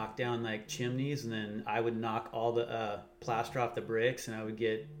guy would knock down like chimneys, and then I would knock all the plaster off the bricks, and I would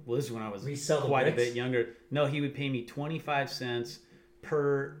get. Well, this is when I was quite a bit younger. No, he would pay me 25 cents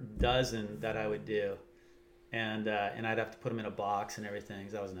per dozen that I would do, and I'd have to put them in a box and everything.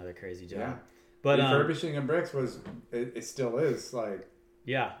 So that was another crazy job. Yeah. But refurbishing of bricks it still is like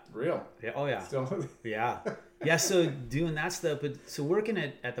real. Yeah. Oh yeah. Still. Yeah. Yeah. So doing that stuff, but so working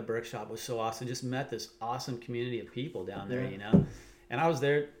at the Burke shop was so awesome. Just met this awesome community of people down there, and I was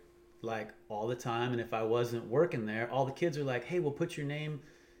there like all the time. And if I wasn't working there, all the kids are like, "Hey, we'll put your name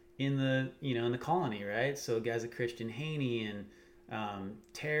in the in the colony, right?" So guys like Christian Haney and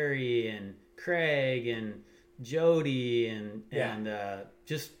Terry and Craig and Jody and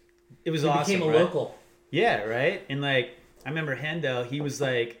just it was awesome. Became a local. Yeah, right. And like I remember Hendo, he was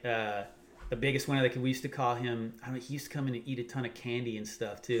like the biggest one. Like we used to call him. I mean, he used to come in and eat a ton of candy and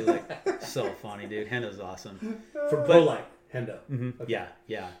stuff too. Like so funny, dude. Hendo's awesome. For Pro-Light, Hendo. Mm-hmm. Okay.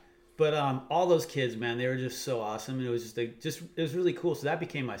 Yeah. But all those kids, man, they were just so awesome, and it was it was really cool. So that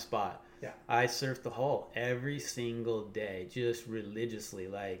became my spot. Yeah. I surfed the hole every single day, just religiously.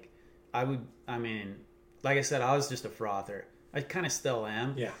 Like like I said, I was just a frother. I kind of still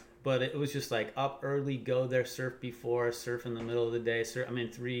am. Yeah. But it was just like up early, go there, surf before, surf in the middle of the day.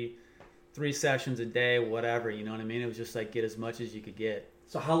 Three sessions a day, whatever. You know what I mean? It was just like get as much as you could get.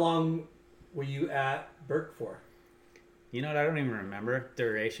 So how long were you at Burke for? You know what? I don't even remember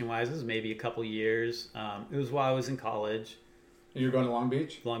duration-wise. It was maybe a couple years. It was while I was in college. You were going to Long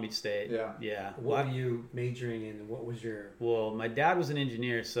Beach? Long Beach State. Yeah. Yeah. What were you majoring in? What was your... Well, my dad was an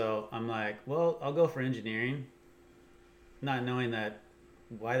engineer, so I'm like, well, I'll go for engineering. Not knowing that,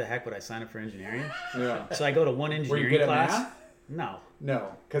 why the heck would I sign up for engineering? Yeah. So I go to one engineering Were you good class. at math? No.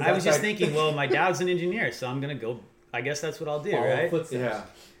 No. I was just thinking, well, my dad's an engineer, so I'm going to go. I guess that's what I'll do, right? Yeah.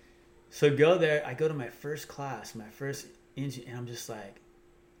 So go there. I go to my first class, and I'm just like...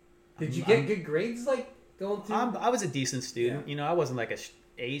 Did you get good grades, like, going through? I was a decent student. Yeah. You know, I wasn't like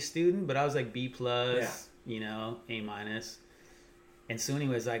A student, but I was like B+, yeah. You know, A-. And so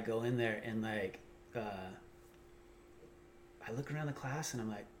anyways, I go in there, and like... I look around the class, and I'm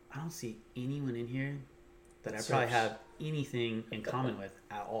like, I don't see anyone in here that I probably have anything in common with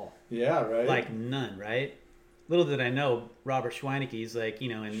at all. Yeah, right. Like none, right? Little did I know, Robert Schweinicke's like, you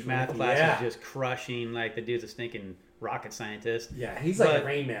know, in math class, was just crushing. Like the dude's a stinking rocket scientist. Yeah, he's like a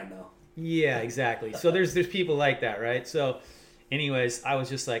Rain Man though. Yeah, exactly. So there's people like that, right? So, anyways, I was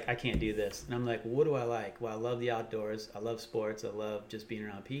just like, I can't do this, and I'm like, what do I like? Well, I love the outdoors. I love sports. I love just being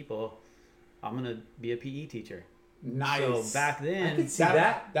around people. I'm gonna be a PE teacher. Nice. So back then, I could see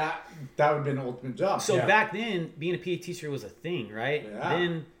that would have been an ultimate job. So back then, being a PE teacher was a thing, right? Yeah.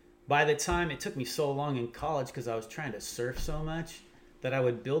 Then by the time it took me so long in college because I was trying to surf so much that I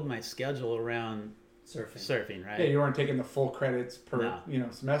would build my schedule around surfing, right? Yeah, you weren't taking the full credits per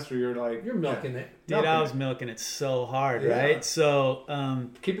semester. You're milking it. Dude, I was milking it so hard, right? So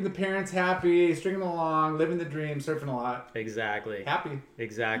keeping the parents happy, stringing them along, living the dream, surfing a lot. Exactly. Happy.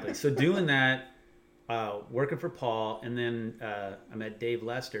 Exactly. So doing that. Working for Paul, and then I met Dave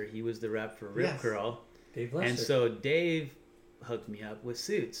Lester. He was the rep for Rip Curl. Dave Lester. And so Dave hooked me up with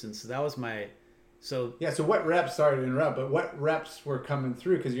suits, and so that was my... So what reps? Sorry to interrupt, but what reps were coming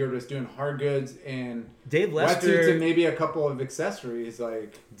through? Because you were just doing hard goods and Dave Lester, wetsuits and maybe a couple of accessories,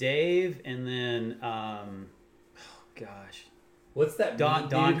 like Dave, and then what's that?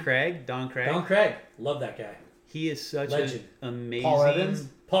 Don Craig. Don Craig, love that guy. He is such an amazing...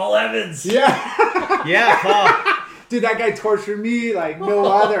 Paul Evans. Yeah. Yeah, Paul. Dude, that guy tortured me like no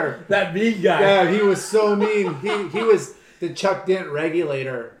other. That mean guy. Yeah, he was so mean. He was the Chuck Dent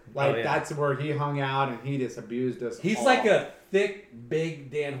regulator. Like, that's where he hung out, and he just abused us. He's like a thick,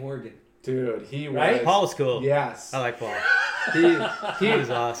 big Dan Horgan. Dude, he was... Right? Paul's cool. Yes. I like Paul. He was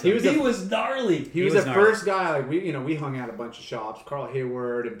awesome. He was gnarly. He was the first guy, like, we hung out a bunch of shops. Carl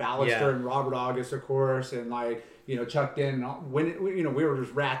Hayward and Ballister and Robert August, of course, and like, Chuck Dent. We were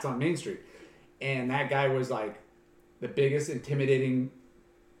just rats on Main Street. And that guy was like the biggest intimidating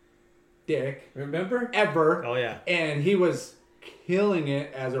dick. Remember? Ever. Oh, yeah. And he was killing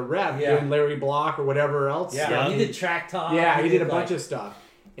it as a rep, doing Larry Block or whatever else. Yeah, he did track talk. Yeah, he did a bunch of stuff.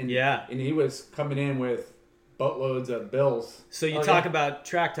 And, and he was coming in with boatloads of bills. So you talk about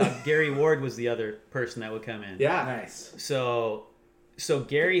track talk. Gary Ward was the other person that would come in. Yeah. Nice. So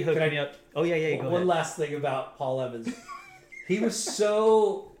Gary hooked me up. Oh, yeah, go ahead. One last thing about Paul Evans. He was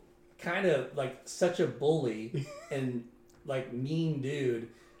so kind of like such a bully and like mean dude.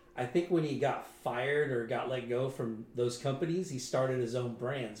 I think when he got fired or got let go from those companies, he started his own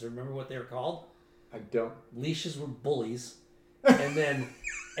brands. Remember what they were called? I don't. Leashes were bullies. And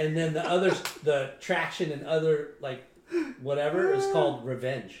then the others, the traction and other like whatever, is called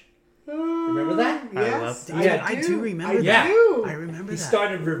Revenge. Remember that? Yes, I do remember that. I remember he that.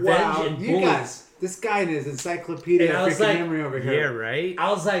 started Revenge and Bullies. This guy and his encyclopedia of freaking memory over here. Yeah, right? I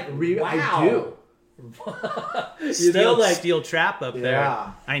was like, wow. I do. Steel trap up there.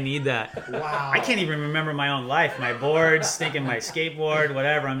 Yeah. I need that. Wow. I can't even remember my own life. My boards, thinking my skateboard,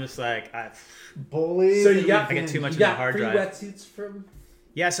 whatever. I'm just like, bullies. So I get too much of the hard drive. You got free wetsuits from?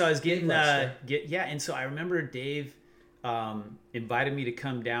 Yeah, so I was getting and so I remember Dave invited me to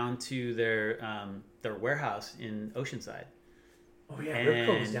come down to their warehouse in Oceanside. Oh yeah,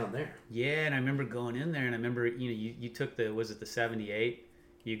 Ripco was down there. Yeah, and I remember going in there, and I remember you took the 78.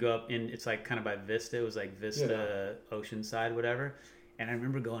 You go up and it's like kind of by Vista. It was like Vista Oceanside, whatever. And I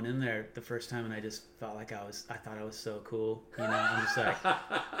remember going in there the first time, and I just felt like I thought I was so cool. You know, I'm just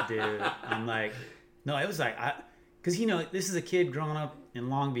like, dude, I'm like, no, it was like, because, you know, this is a kid growing up in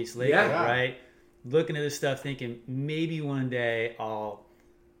Long Beach, Lakewood, right? Looking at this stuff, thinking maybe one day I'll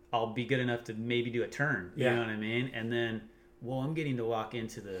be good enough to maybe do a turn. You know what I mean? And then, I'm getting to walk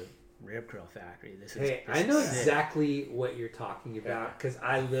into the rib curl factory. This I know exactly what you're talking about because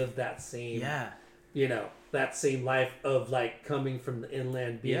I lived that same, you know, that same life of like coming from the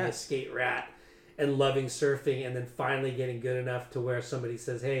inland, being a skate rat and loving surfing, and then finally getting good enough to where somebody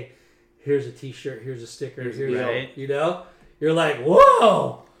says, "Hey, here's a T-shirt, here's a sticker, here's you know," you're like,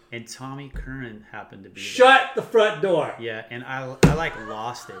 "Whoa!" And Tommy Curran happened to be Shut the front door. Yeah, and I like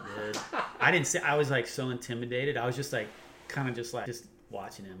lost it, dude. I didn't say I was like so intimidated. I was just like kind of just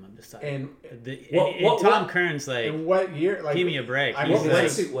watching him. I'm just like, and Tom Curran's like, in what year? Like, give me a break. What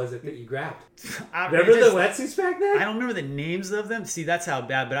wetsuit was it that you grabbed? Remember the wetsuits back then? I don't remember the names of them. See, that's how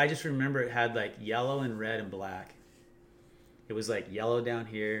bad. But I just remember it had like yellow and red and black. It was like yellow down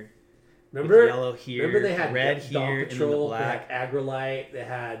here. Remember yellow here. Remember they had red Dawn here Patrol, and then the black. They had Agrolite. They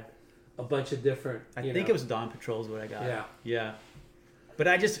had a bunch of different. I think it was Dawn Patrol is what I got. Yeah. But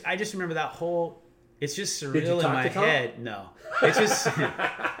I just remember that whole. It's just surreal in my head. No, it's just.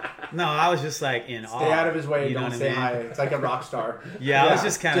 No, I was just like in awe. Stay out of his way. You know don't say hi. It's like a rock star. Yeah, I was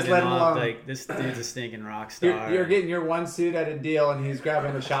just kind of in awe. Like, this dude's a stinking rock star. You're getting your one suit at a deal, and he's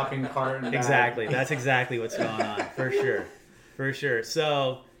grabbing the shopping cart. And exactly. That's exactly what's going on. For sure.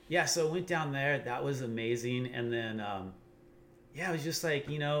 So, so went down there. That was amazing. And then, it was just like,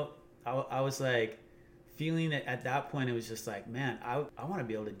 you know, I was like feeling that at that point, it was just like, man, I want to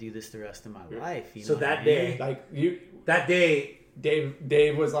be able to do this the rest of my life. You know that day, that day,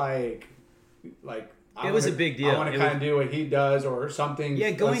 Dave was like it was a big deal. I want to kind of do what he does or something.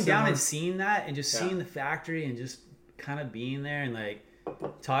 Yeah, going down and seeing that and just seeing the factory and just kind of being there and like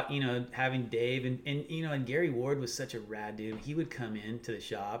talk, you know, having Dave and you know, and Gary Ward was such a rad dude. He would come into the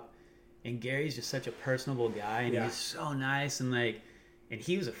shop, and Gary's just such a personable guy, and he's so nice, and like, and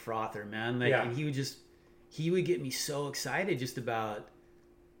he was a frother, man. Like, and he would get me so excited just about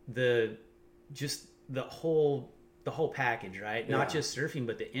the whole package, right? Not just surfing,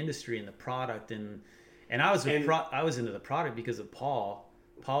 but the industry and the product, and I was into the product because of Paul.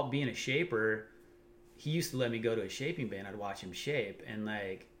 Paul being a shaper, he used to let me go to a shaping bay and I'd watch him shape, and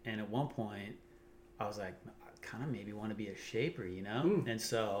at one point I was like, I kind of maybe want to be a shaper, you know? And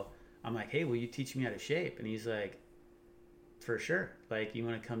so I'm like, hey, will you teach me how to shape? And he's like, for sure. Like, you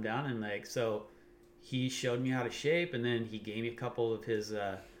want to come down? And like, so he showed me how to shape, and then he gave me a couple of his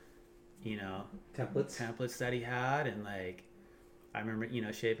you know, templates that he had, and like I remember, you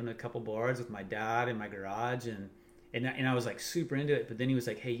know, shaping a couple boards with my dad in my garage, and I was like super into it. But then he was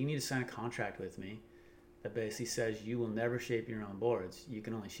like, hey, you need to sign a contract with me that basically says you will never shape your own boards. You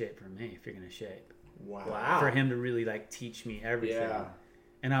can only shape for me if you're gonna shape. Wow. For him to really like teach me everything. Yeah.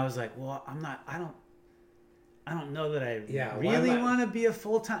 And I was like, well, I don't know that I really want to be a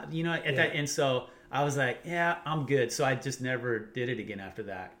full-time, you know, at that. And so I was like, yeah, I'm good. So I just never did it again after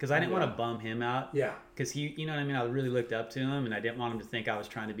that, because I didn't want to bum him out. Yeah. Because he, you know what I mean? I really looked up to him, and I didn't want him to think I was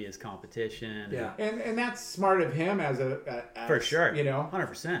trying to be his competition. Yeah. And that's smart of him as for sure. You know?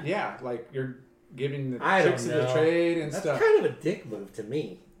 100%. Yeah. Like, you're giving the tricks of the trade and that's stuff. That's kind of a dick move to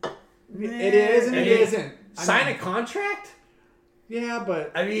me. It is and it isn't. Sign a contract? Yeah,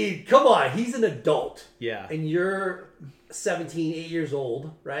 but I mean, come on. He's an adult. Yeah. And you're 17, 8 years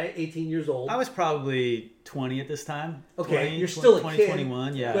old, right? 18 years old. I was probably 20 at this time. Okay, 20, you're still 20, a kid.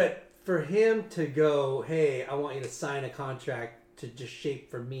 21, yeah. But for him to go, hey, I want you to sign a contract to just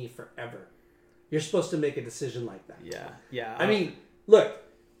shape for me forever. You're supposed to make a decision like that. Yeah, yeah. I mean, look,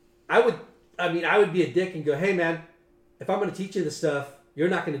 I would be a dick and go, hey, man, if I'm going to teach you this stuff, you're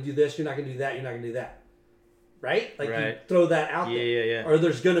not going to do this, you're not going to do that, you're not going to do that. Right? Like, you throw that out there. Yeah. Or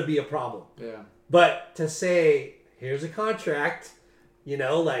there's going to be a problem. Yeah. But to say, here's a contract, you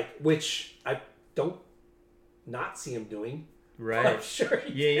know, like, which I don't not see him doing. Right. I'm sure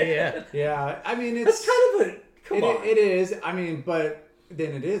he did. Yeah. I mean, it's kind of a, come on. It is. I mean, but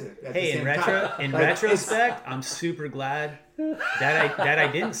then it isn't. Hey, in retrospect, I'm super glad that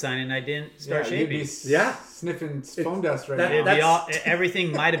I didn't sign it and I didn't start shaping. You'd be sniffing phone dust right now.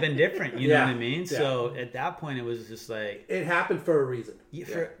 Everything might have been different. You know what I mean? Yeah. So at that point, it was just like, it happened for a reason.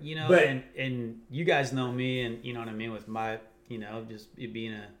 You know, but, and you guys know me, and you know what I mean with my, you know, just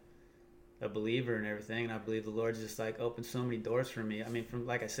being a believer and everything, and I believe the Lord's just like opened so many doors for me. I mean, from,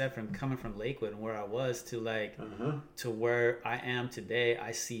 like I said, from coming from Lakewood and where I was to like to where I am today,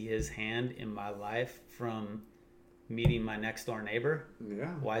 I see His hand in my life from meeting my next door neighbor. Yeah.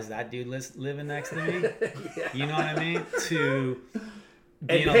 Why is that dude living next to me? You know what I mean? To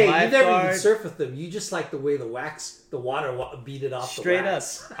being and hey, a lifeguard. you never even surf with them. You just like the way the water beat it off straight the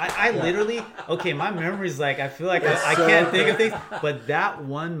wax. up. I literally, okay, my memory's like, I feel like I can't think of things, but that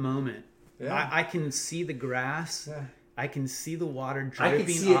one moment, I can see the grass. Yeah. I can see the water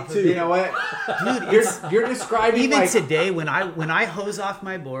dripping off of it. You know what, dude? You're describing even like... today when I hose off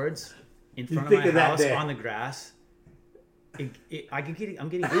my boards in front of my house on the grass. I'm getting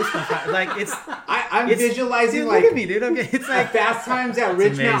goosebumps. Like I'm visualizing, dude, like, look at me, dude. It's like Fast Times at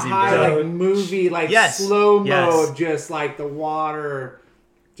Ridgemont High, like movie, like slow mo, just like the water.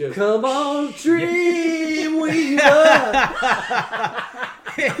 Just come on, dream weaver.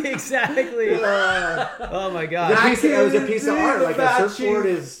 Exactly. Oh my god! It was a piece of art. Like a surfboard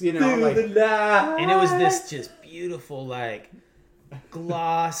is, like, and it was this just beautiful, like,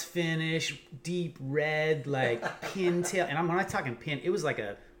 gloss finish, deep red, like pintail. And when I'm talking pin, it was like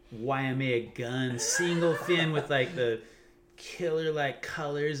a Waimea gun, single fin with like the killer like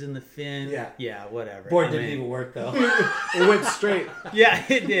colors in the fin. Yeah, whatever. Board didn't even work though. It went straight. Yeah,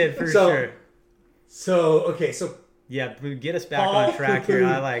 it did for sure. So yeah, get us back on track here.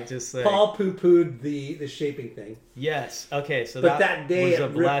 I like just like Paul poo-pooed the shaping thing. Yes. Okay. So but that day was a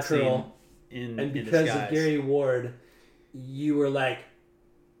at blessing Rip Curl, and because of Gary Ward, you were like,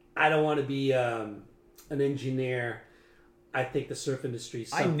 I don't want to be an engineer. I think the surf industry is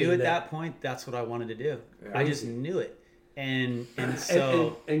something I knew at that point that's what I wanted to do. Yeah. I just knew it. And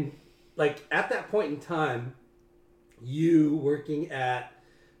so and like at that point in time, you working at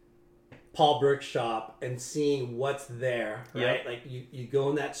Paul Burke's shop and seeing what's there, right? Yep. Like you go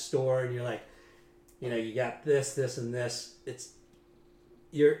in that store and you're like, you got this, and this. It's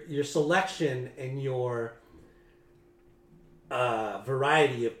your selection and your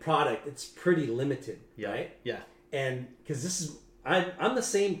variety of product. It's pretty limited, right? Yeah. And because I'm the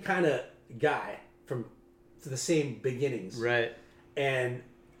same kind of guy from the same beginnings, right? And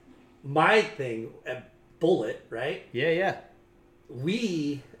my thing at Bullet, right? Yeah.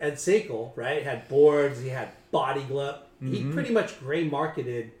 We at Seiko, right, had boards. He had body glove. Mm-hmm. He pretty much gray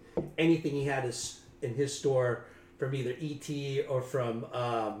marketed anything he had in his store from either ET or from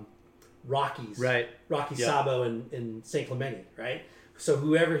Rocky's, right? Rocky Sabo in St. Clemente, right? So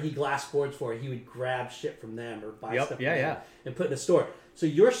whoever he glass boards for, he would grab shit from them or buy stuff from them and put in a store. So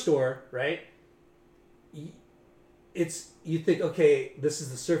your store, right? You think, okay, this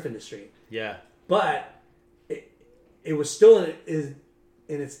is the surf industry. Yeah. But it was still in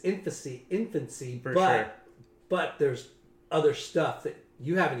its infancy. For sure. But there's other stuff that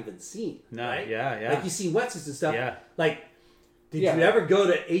you haven't even seen. No, right? Yeah. Like you see wetsuits and stuff. Yeah. Like, did you ever go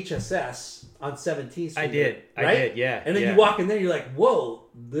to HSS on 17th Street? I did. Right? I did, yeah. And then you walk in there, you're like, whoa,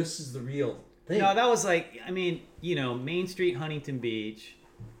 this is the real thing. No, that was like, Main Street, Huntington Beach,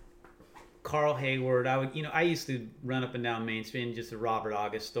 Carl Hayward. I used to run up and down Main Street in just a Robert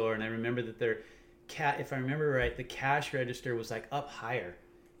August store, and I remember that if I remember right, the cash register was like up higher.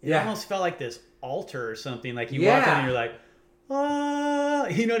 It almost felt like this altar or something. Like you walk in and you're like, ah,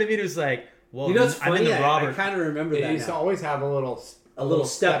 you know what I mean? It was like, well, it's funny. I kind of remember that. It used to always have a little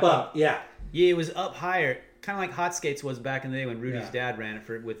step up. Yeah, it was up higher, kind of like Hot Skates was back in the day when Rudy's dad ran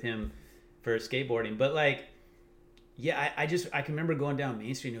it with him for skateboarding. But like, I can remember going down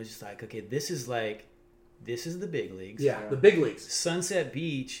Main Street and it was just like, okay, this is the big leagues. Yeah, the big leagues. Sunset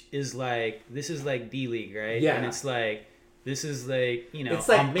Beach is like, this is like D League, right? Yeah. And it's like, this is like, it's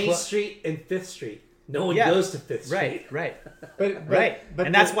like Main Street and 5th Street. No one goes to 5th Street. Right. But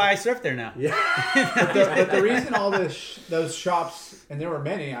and that's why I surf there now. Yeah. but the reason all those shops, and there were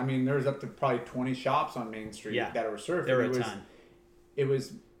many, I mean, there was up to probably 20 shops on Main Street that were surfing. There were a ton. It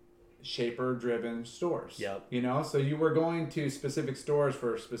was shaper-driven stores. Yep. So you were going to specific stores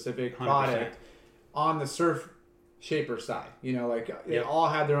for a specific product 100%. On the surf shaper side. They all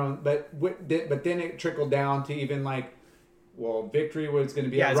had their own, but then it trickled down to even like, well, Victory was going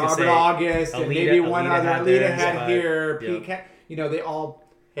to be at Robert August, and maybe one other. Alita had here. PCAT. They all,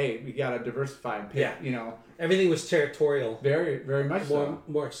 hey, we got to diversify. Everything was territorial. Very, very much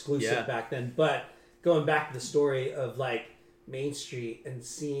more exclusive back then. But going back to the story of like Main Street and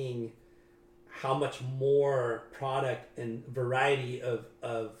seeing how much more product and variety of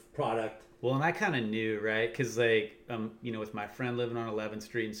product. Well, and I kind of knew, right? Because like, with my friend living on 11th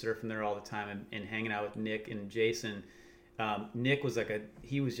Street and surfing there all the time and hanging out with Nick and Jason. Nick was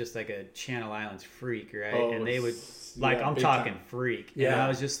he was just like a Channel Islands freak, right? And they would I'm talking time. Freak. Yeah. And I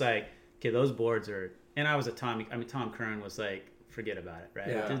was just like, okay, those boards are, and I was Tom Curran was like, forget about it, right?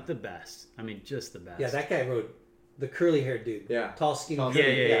 Yeah. Just the best. I mean, just the best. Yeah, that guy rode the curly haired dude. Yeah. Tall, skinny.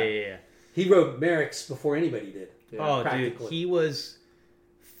 Yeah. He rode Merrick's before anybody did. Oh, dude, he was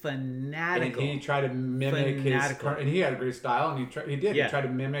fanatical. And he tried to mimic his current, and he had a great style, and he tried to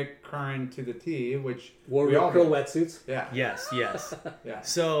mimic Curran to the T, which wore curl wetsuits. Yeah. Yes. Yeah.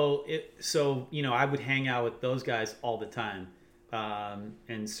 So I would hang out with those guys all the time,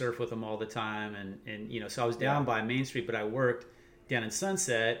 and surf with them all the time, and so I was down by Main Street, but I worked down in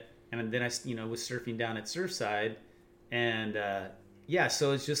Sunset, and then I was surfing down at Surfside, and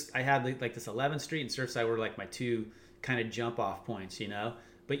so it's just I had like this 11th Street and Surfside were like my two kind of jump off points,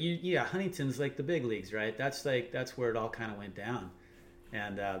 But Huntington's like the big leagues, right? That's where it all kind of went down.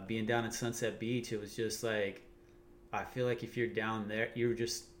 And being down at Sunset Beach, it was just like, I feel like if you're down there, you're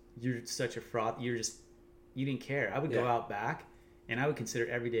such a fraud. You didn't care. I would go out back, and I would consider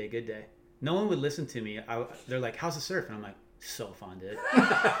every day a good day. No one would listen to me. They're like, "How's the surf?" And I'm like, "So fun, dude."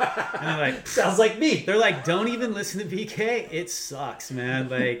 And they're like, "Sounds like me." They're like, "Don't even listen to BK. It sucks, man."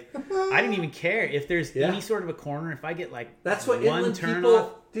 Like, I didn't even care if there's any sort of a corner. If I get like that's what one inland turn people,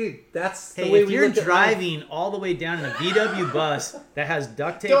 off. dude. That's the Hey, way if we you're look at driving all the way down in a VW bus that has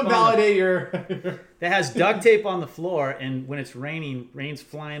duct tape, don't validate that has duct tape on the floor, and when it's raining, rain's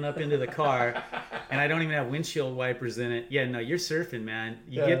flying up into the car, and I don't even have windshield wipers in it. Yeah, no, you're surfing, man.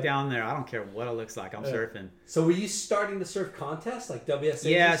 You get down there, I don't care what it looks like. I'm surfing. So were you starting to surf contests like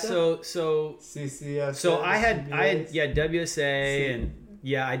WSA? Yeah, and stuff? so CCS. So I had WSA and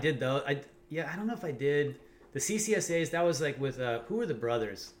I did those. I don't know if I did the CCSAs. That was like with who were the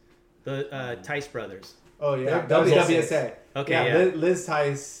brothers? The Tice brothers. Oh yeah, WSA. Okay, Liz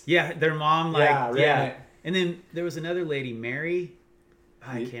Tice. Yeah, their mom ran it. And then there was another lady, Mary.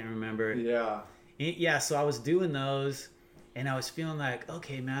 I can't remember. Yeah. So I was doing those, and I was feeling like,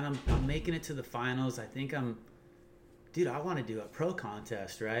 okay, man, I'm making it to the finals. I think I want to do a pro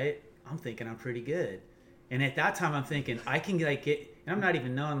contest, right? I'm thinking I'm pretty good. And at that time, I'm thinking I can like get, and I'm not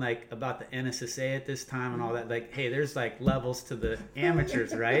even knowing like about the NSSA at this time and all that. Like, hey, there's like levels to the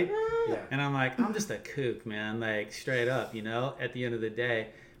amateurs, right? Yeah. And I'm like, I'm just a kook, man, like straight up, at the end of the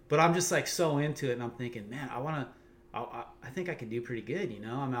day. But I'm just like so into it, and I'm thinking, man, I think I could do pretty good,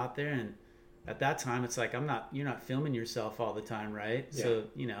 I'm out there, and at that time, it's like you're not filming yourself all the time, right? Yeah. So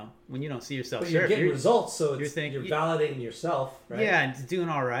when you don't see yourself, but you're getting results, so you're validating yourself, right? Yeah, and doing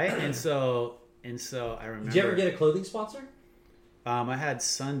all right, and so I remember. Did you ever get a clothing sponsor? I had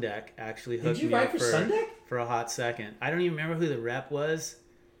Sundeck actually hooked me up. Did you ride for Sundeck? For a hot second. I don't even remember who the rep was,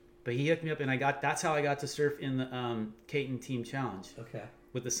 but he hooked me up, and that's how I got to surf in the Caton Team Challenge. Okay.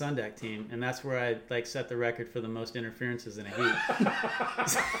 With the Sundeck team, and that's where I like set the record for the most interferences in a heat.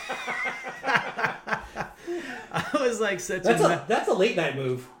 I was like that's a late night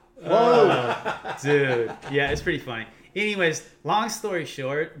move. Whoa, dude. Yeah, it's pretty funny. Anyways, long story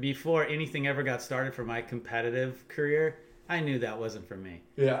short, before anything ever got started for my competitive career, I knew that wasn't for me.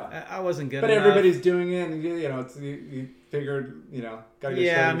 Yeah, I wasn't good. But enough. Everybody's doing it, and you figured, gotta get.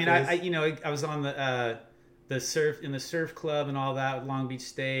 Yeah, I mean, I was on the surf club and all that, Long Beach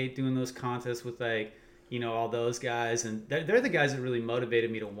State, doing those contests with like, all those guys, and they're the guys that really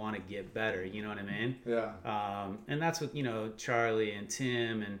motivated me to want to get better. You know what I mean? Yeah. And that's what Charlie and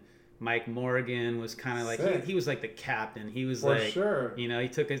Tim and Mike Morgan was kind of like he was like the captain. He was For like, sure. He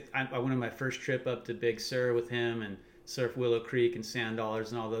took I went on my first trip up to Big Sur with him and surf Willow Creek and Sand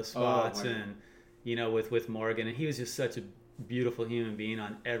Dollars and all those spots, and with Morgan, and he was just such a beautiful human being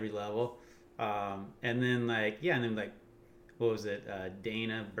on every level. And then what was it?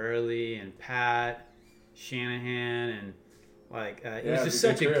 Dana Burley and Pat Shanahan, and it was just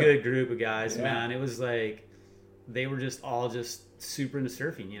such a good group of guys, man. It was like they were just all just super into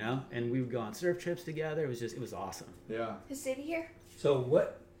surfing, and we would go on surf trips together. It was awesome. Yeah. Is Sadie here? So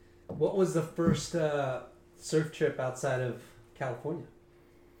what was the first surf trip outside of California?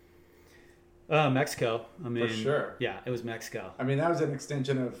 Mexico. I mean, for sure. Yeah, it was Mexico. I mean, that was an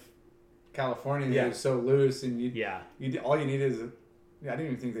extension of California. It was so loose, and all you need is I didn't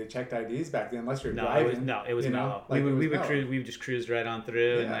even think they checked IDs back then, unless you're driving. It was mellow. We would just cruise right on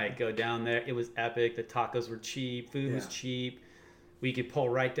through and go down there. It was epic. The tacos were cheap. Food was cheap. We could pull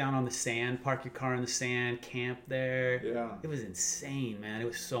right down on the sand, park your car in the sand, camp there. Yeah. It was insane, man. It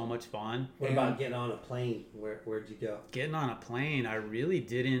was so much fun. What about getting on a plane? Where'd you go? Getting on a plane, I really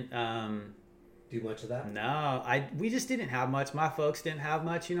didn't do much of that. No, we just didn't have much. My folks didn't have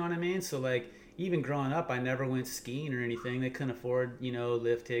much, you know what I mean? So even growing up, I never went skiing or anything. They couldn't afford,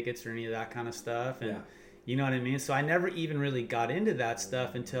 lift tickets or any of that kind of stuff. And you know what I mean? So I never even really got into that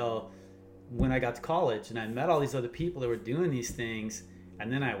stuff until when I got to college, and I met all these other people that were doing these things. And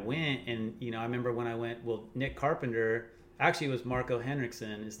then I went, and I remember when I went, Nick Carpenter, actually it was Marco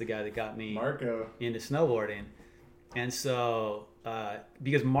Henriksen is the guy that got me into snowboarding. And so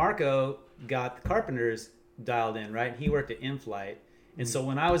because Marco got the Carpenters dialed in, right? He worked at In-Flight. And so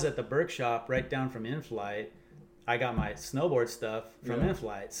when I was at the Burke shop right down from In-Flight, I got my snowboard stuff from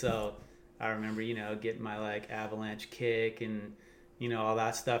In-Flight. So I remember, getting my like avalanche kick and, all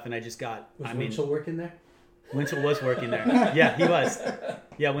that stuff. And I just got, Was Winchell working there? Winchell was working there. Yeah, he was.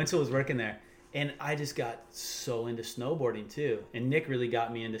 Yeah, Winchell was working there. And I just got so into snowboarding too. And Nick really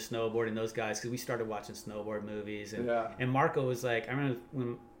got me into snowboarding, those guys, because we started watching snowboard movies. And Marco was like, I remember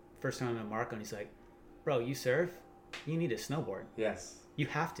when first time I met Marco, and he's like, bro, you surf? You need a snowboard. Yes. You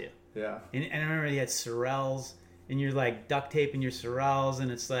have to. Yeah. And I remember he had Sorels, and you're like duct taping your Sorels,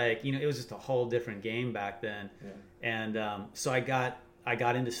 and it's like, it was just a whole different game back then. Yeah. And so I got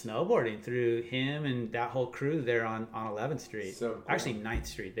into snowboarding through him and that whole crew there on 11th Street. So cool. Actually 9th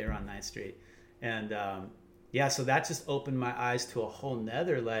Street. They were on 9th Street. And so that just opened my eyes to a whole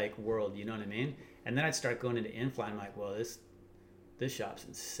nother like world, you know what I mean? And then I'd start going into In-Flight. I'm like, well, this shop's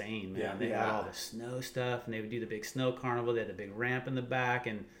insane, man. They had all the snow stuff, and they would do the big snow carnival. They had the big ramp in the back,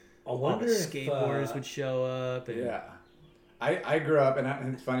 and all the skateboarders would show up. And... Yeah. I grew up,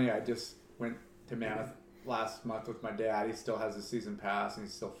 and it's funny, I just went to Mammoth last month with my dad. He still has a season pass, and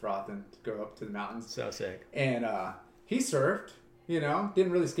he's still frothing to go up to the mountains. So sick. And he surfed,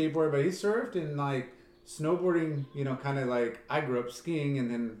 didn't really skateboard, but he surfed, and like snowboarding, kind of like I grew up skiing,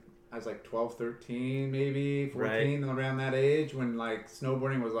 and then I was like 12, 13, maybe 14, around that age when like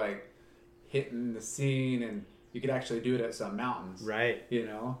snowboarding was like hitting the scene and you could actually do it at some mountains. Right.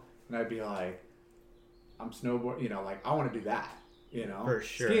 And I'd be like, I'm snowboard, like I want to do that, For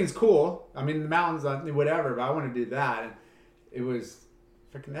sure. Skiing's cool. I mean, the mountains, whatever, but I want to do that. And it was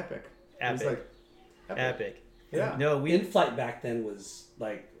freaking epic. It was like epic. Yeah. No, In-Flight back then was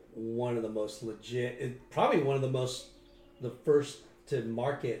like one of the most legit, probably one of the first to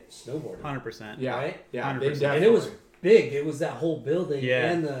market snowboarding. 100%. Yeah. Right? Yeah. 100%. And it was big. It was that whole building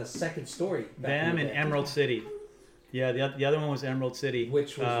Yeah. and the second story. Them and Emerald City. Yeah, the other one was Emerald City.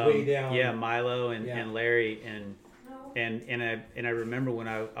 Which was way down. Yeah, Milo and Larry. And I remember when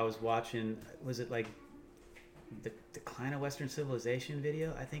I was watching, was it like the Decline of Western Civilization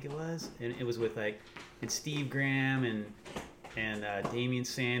video? I think it was. And it was with like, and Steve Graham and Damian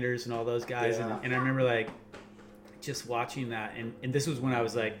Sanders and all those guys. Yeah. And I remember like, just watching that, and this was when I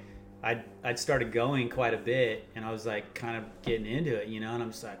was like, I'd started going quite a bit, and I was like kind of getting into it, and I'm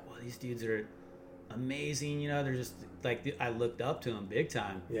just like, well, these dudes are amazing, they're just like, I looked up to them big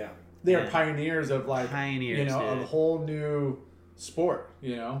time. Yeah, they're pioneers of like dude. A whole new sport,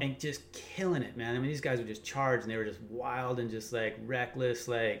 and just killing it, man. I mean, these guys would just charge, and they were just wild and just like reckless,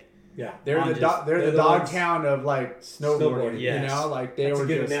 like. Yeah, they're the Dogtown of like snowboarding. Yes. Like they That's were a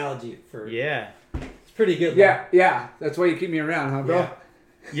good just, analogy for. Yeah. Pretty good. Yeah. That's why you keep me around, huh, bro?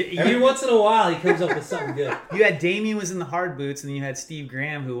 Yeah. Every once in a while, he comes up with something good. You had Damien was in the hard boots, and then you had Steve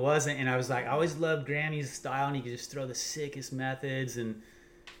Graham who wasn't. And I was like, I always loved Graham's style, and he could just throw the sickest methods, and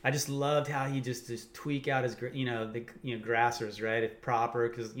I just loved how he just tweak out his grassers, right, if proper,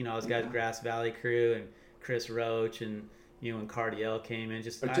 because those guys, Grass Valley crew and Chris Roach and when Cardiel came in,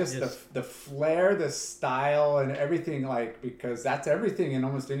 the flair, the style, and everything, like, because that's everything in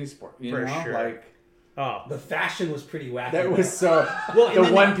almost any sport, For sure. like. Oh, the fashion was pretty wacky. That was so the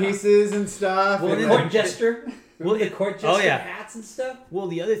one pieces and stuff. Well, the court jester. The court jester hats and stuff. Well,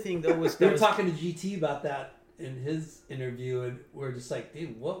 the other thing though was we were talking to GT about that in his interview, and we're just like,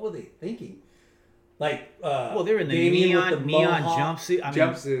 dude, what were they thinking? Like, well, they were in the neon jumpsuit.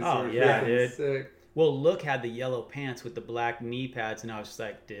 Jumpsuits. Oh yeah, dude. Sick. Well, Look had the yellow pants with the black knee pads, and I was just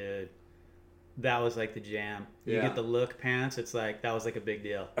like, dude. That was like the jam. You get the Look pants. It's like that was like a big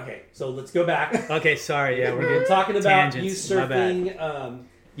deal. Okay, so let's go back. Okay, sorry. Yeah, we're talking about tangents. you surfing.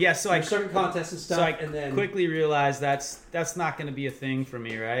 So I surfing contests and stuff. So I and then quickly realized that's not going to be a thing for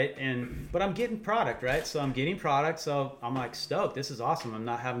me, right? But I'm getting product, right? So I'm getting product. So I'm like stoked. This is awesome. I'm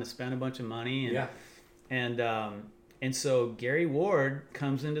not having to spend a bunch of money. And so Gary Ward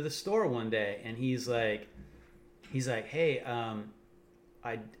comes into the store one day, and he's like, hey.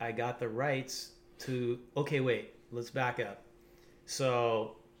 I got the rights to... Okay, wait. Let's back up.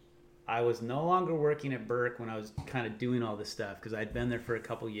 So I was no longer working at Burke when I was kind of doing all this stuff because I'd been there for a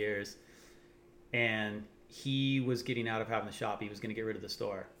couple years. And he was getting out of having the shop. He was going to get rid of the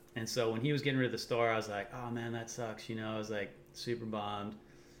store. And so when he was getting rid of the store, I was like, oh, man, that sucks. I was like super bummed.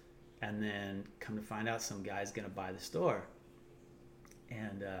 And then come to find out some guy's going to buy the store.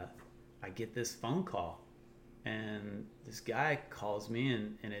 And I get this phone call. And this guy calls me,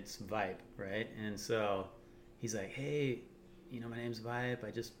 and it's Vipe, right? And so he's like, hey, my name's Vipe. I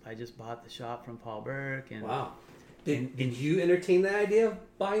just bought the shop from Paul Burke. And wow. Did you entertain the idea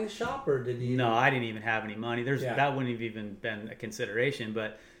of buying the shop, or did you? No, I didn't even have any money. That wouldn't have even been a consideration.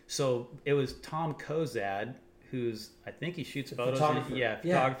 But so it was Tom Kozad, who's, I think he shoots photos.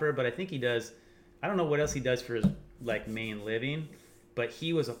 Photographer. But I think he does, I don't know what else he does for his like main living, but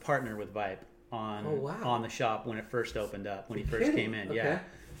he was a partner with Vipe on the shop when it first opened up, when he first came in. Okay. Yeah.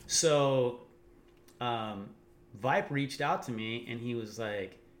 So Vipe reached out to me and he was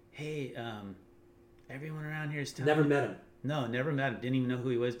like, hey, everyone around here is telling Never me. met him. No, never met him. Didn't even know who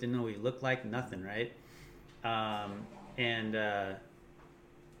he was. Didn't know what he looked like. Nothing, right?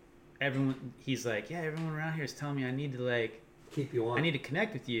 Everyone, he's like, yeah, everyone around here is telling me I need to like keep you on. I need to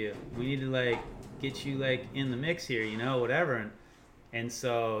connect with you. We need to like get you like in the mix here, you know, whatever. And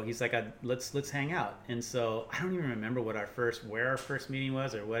so he's like, let's hang out. And so I don't even remember where our first meeting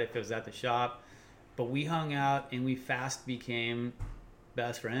was, or what, if it was at the shop, but we hung out and we fast became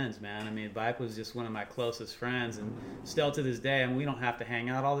best friends, man. I mean, Vipe was just one of my closest friends, and still to this day. I mean, we don't have to hang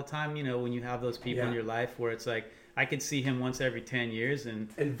out all the time, you know, when you have those people in your life where it's like I could see him once every 10 years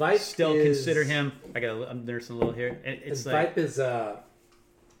and Vipe still consider him. I'm nursing a little here. It's like Vipe is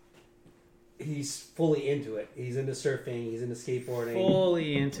he's fully into it. He's into surfing. He's into skateboarding.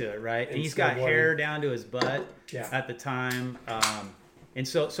 Fully into it, right? And he's got hair down to his butt at the time. And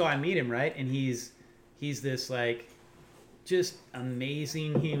so I meet him, right? And he's this like just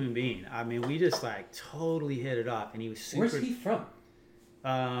amazing human being. I mean, we just like totally hit it off, and he was super. Where's he from?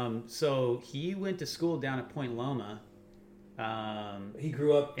 So he went to school down at Point Loma. He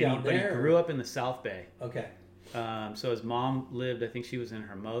grew up down there. But he grew up in the South Bay. Okay. So his mom lived, I think she was in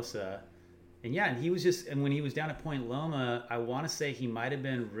Hermosa. And he was and when he was down at Point Loma, I want to say he might have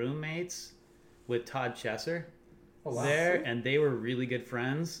been roommates with Todd Chesser there, and they were really good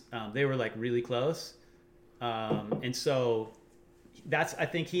friends. They were like really close. And so I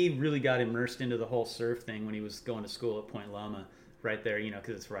think he really got immersed into the whole surf thing when he was going to school at Point Loma right there, you know,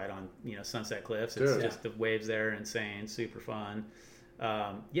 because it's right on, you know, Sunset Cliffs. It's just the waves there are insane, super fun.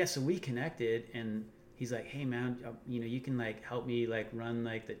 So we connected, and he's like, hey man, you know, you can like help me like run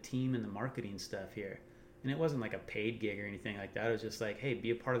like the team and the marketing stuff here. And it wasn't like a paid gig or anything like that. It was just like, hey,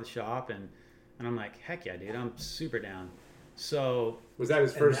 be a part of the shop. And I'm like, heck yeah, dude, I'm super down. So was that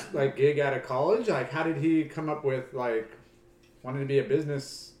his first like gig out of college? Like, how did he come up with like wanting to be a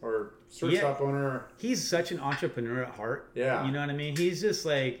business or surf shop owner? He's such an entrepreneur at heart. Yeah. You know what I mean? He's just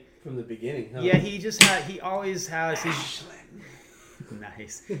like from the beginning. Huh? Yeah, he always has.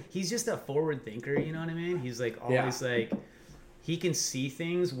 Nice. He's just a forward thinker, you know what I mean? He's like always like, he can see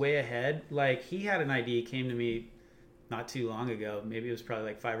things way ahead. Like he had an idea, came to me not too long ago, maybe it was probably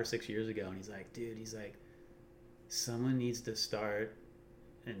like 5 or 6 years ago, and he's like, dude, someone needs to start,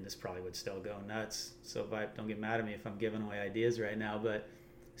 and this probably would still go nuts, so Vipe, don't get mad at me if I'm giving away ideas right now, but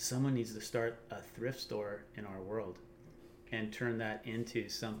someone needs to start a thrift store in our world and turn that into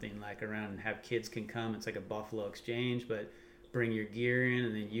something like around, and have kids can come. It's like a Buffalo Exchange, but bring your gear in,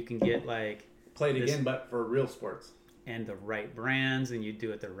 and then you can get like play it again, but for real sports and the right brands, and you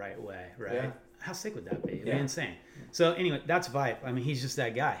do it the right way, right? Yeah. How sick would that be? It'd be insane. So anyway, that's Vipe. I mean, he's just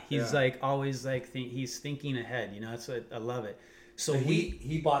that guy. He's like always like he's thinking ahead. You know, that's what I love it. So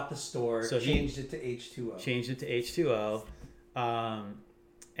he bought the store, so changed it to H2O. Changed it to H2O,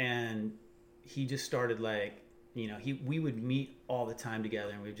 and he just started like, you know, we would meet all the time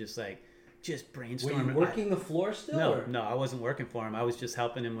together, and we'd just like brainstorm. Were you working the floor still? No, I wasn't working for him. I was just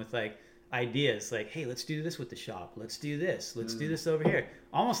helping him with like ideas, like, hey, let's do this with the shop. Let's do this. Let's do this over here.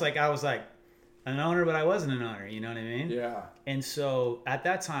 Almost like I was like an owner, but I wasn't an owner. You know what I mean? Yeah. And so at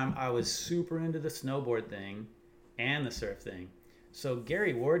that time, I was super into the snowboard thing and the surf thing. So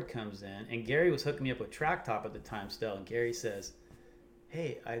Gary Ward comes in, and Gary was hooking me up with Track Top at the time still. And Gary says,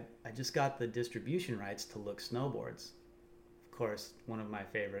 hey, I just got the distribution rights to Look Snowboards. Of course, one of my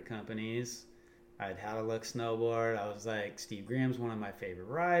favorite companies. I'd had a Look snowboard. I was like, Steve Graham's one of my favorite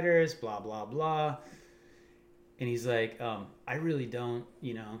riders, blah, blah, blah. And he's like, I really don't,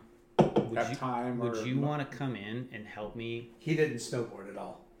 you know, would you want to come in and help me? He didn't snowboard at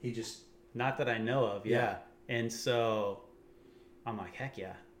all. He just... Not that I know of, yeah. And so I'm like, heck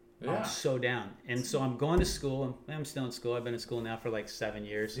yeah. I'm so down. And so I'm going to school. I'm still in school. I've been in school now for like 7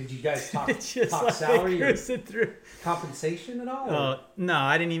 years. Did you guys talk salary or compensation at all? No,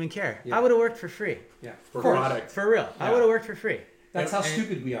 I didn't even care. Yeah. I would have worked for free. Yeah, for real. Yeah. I would have worked for free. That's how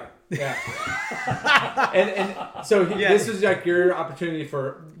stupid we are. Yeah. and so this is like your opportunity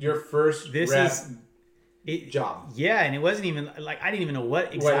for your first job. Yeah, and it wasn't even like I didn't even know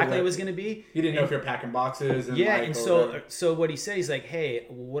what exactly it was going to be. You didn't know if you're packing boxes. And and so what he said, he's like, hey,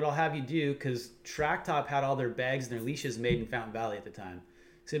 what I'll have you do, because Track Top had all their bags and their leashes made in Fountain Valley at the time.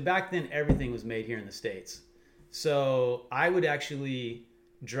 So back then, everything was made here in the States. So I would actually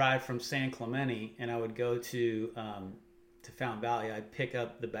drive from San Clemente, and I would go to Fountain Valley. I'd pick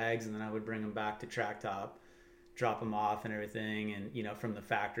up the bags, and then I would bring them back to Track Top, drop them off and everything, and from the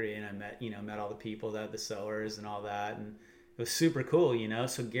factory. And I met all the people, the sewers and all that, and it was super cool.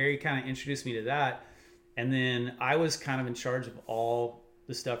 So Gary kind of introduced me to that, and then I was kind of in charge of all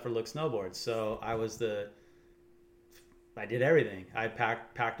the stuff for Look Snowboards. So I did everything. I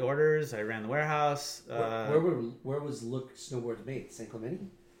packed orders. I ran the warehouse. Where was Look Snowboards made? San Clemente?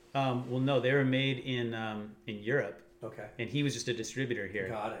 Well, no, they were made in Europe. Okay. And he was just a distributor here.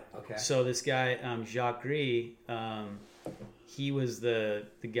 Got it. Okay. So this guy, Jacques Gris, he was the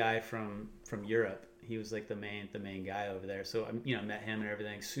guy from Europe. He was like the main guy over there. So met him and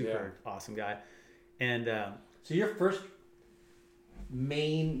everything. Super awesome guy. And so your first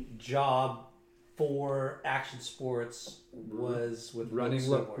main job for action sports was with running.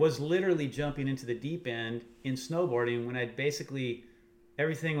 Was literally jumping into the deep end in snowboarding when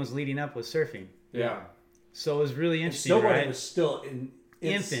everything was leading up with surfing. Yeah. So it was really interesting. Snowboarding right? was still in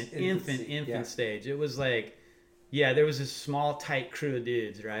infant stage. It was like, there was this small tight crew of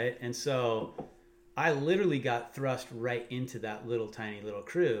dudes, right? And so I literally got thrust right into that tiny little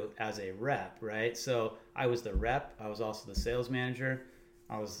crew as a rep, right? So I was the rep. I was also the sales manager.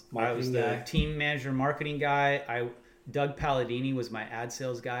 I was the team manager, marketing guy. Doug Palladini was my ad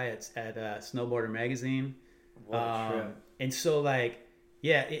sales guy at Snowboarder Magazine. What a trip. And so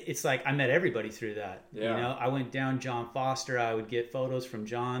it's like I met everybody through that. Yeah. I went down John Foster. I would get photos from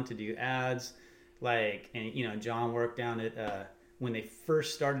John to do ads. John worked down at when they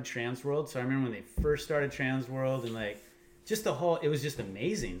first started Transworld. So I remember when they first started Transworld, and it was just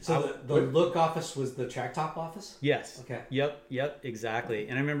amazing. So the Look office was the Track Top office? Yes. Okay. Yep, exactly.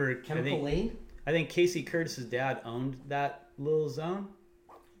 And I remember Chemical Lane? I think Casey Curtis's dad owned that little zone.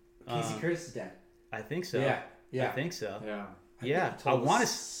 Casey Curtis's dad? I think so. Yeah. I think so. Yeah. Yeah, I want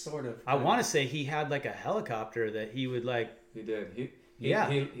to say he had like a helicopter that he would like. He did.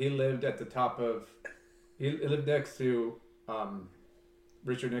 He lived at the top of. He lived next to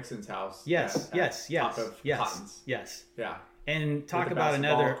Richard Nixon's house. Yes. Top of Cottons. Yes. Yeah. And talk about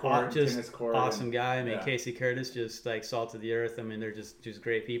another just awesome and, guy. I mean, Casey Curtis, just like salt of the earth. I mean, they're just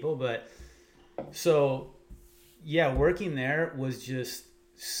great people. But so, working there was just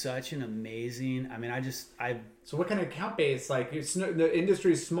such an amazing. I mean, So what kind of account base? Like, the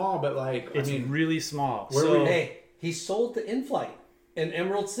industry's small, but it's really small. He sold to InFlight in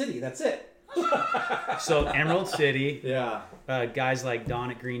Emerald City. That's it. So Emerald City. Yeah. Guys like Don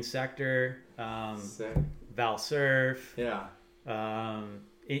at Green Sector, Val Surf. Yeah.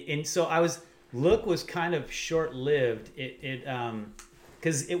 And so Look was kind of short lived.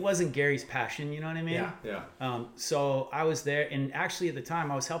 Because it wasn't Gary's passion, you know what I mean? Yeah. So I was there, and actually at the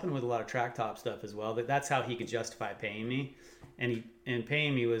time I was helping with a lot of Track Top stuff as well. That's how he could justify paying me, and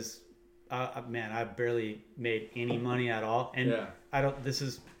paying me was, I barely made any money at all. And this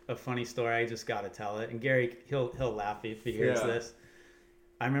is a funny story. I just got to tell it. And Gary, he'll laugh if he hears this.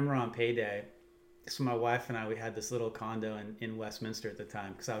 I remember on payday. So my wife and I, we had this little condo in Westminster at the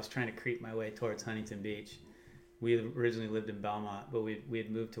time because I was trying to creep my way towards Huntington Beach. We originally lived in Belmont, but we had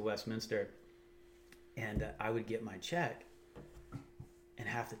moved to Westminster, and I would get my check, and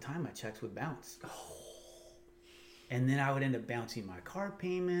half the time my checks would bounce. And then I would end up bouncing my car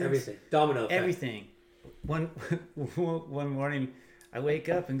payments. Everything. Domino effect. Everything. One morning, I wake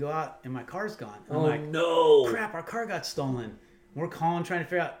up and go out, and my car's gone. I'm like, no. Crap, our car got stolen. We're calling, trying to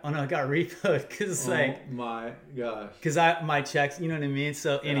figure out, I got repoed. Because my gosh. Because my checks, you know what I mean?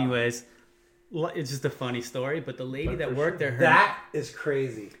 So anyways... It's just a funny story, but the lady that worked there... That is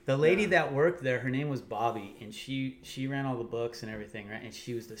crazy. The lady that worked there, her name was Bobby, and she ran all the books and everything, right? And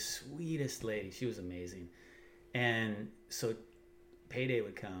she was the sweetest lady. She was amazing. And so payday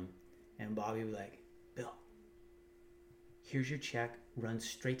would come, and Bobby would be like, Bill, here's your check. Run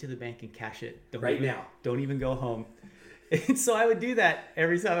straight to the bank and cash it. Now. Don't even go home. And so I would do that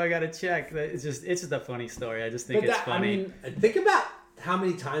every time I got a check. It's just a funny story. I just think it's funny. I mean, think about how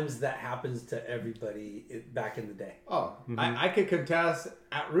many times that happens to everybody back in the day. Oh, I could contest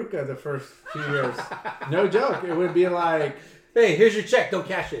at Ruka the first few years. No joke. It would be like, hey, here's your check. Don't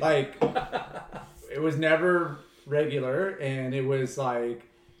cash it. Like, it was never regular, and it was like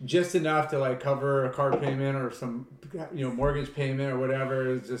just enough to like cover a car payment or some, mortgage payment or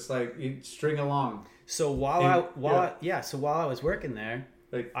whatever. It's just like you'd string along. So while I was working there,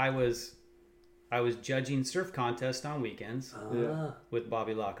 I was judging surf contests on weekends with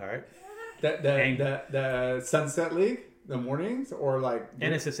Bobby Lockhart. The Sunset League, the mornings, or like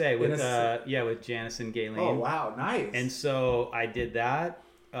NSSA with Janice and Galen. Oh wow, nice! And so I did that.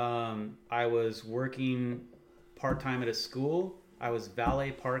 I was working part-time at a school. I was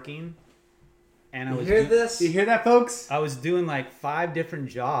valet parking. And I was this? You hear that, folks? I was doing like 5 different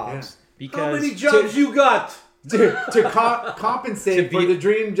jobs. Because how many jobs you got? To compensate for the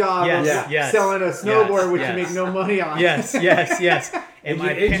dream job of selling a snowboard, which you make no money on. Yes. And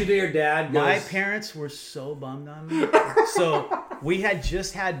my engineer dad goes, my parents were so bummed on me. So we had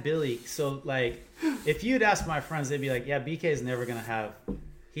just had Billy. So like, if you'd ask my friends, they'd be like, "Yeah, BK is never gonna have.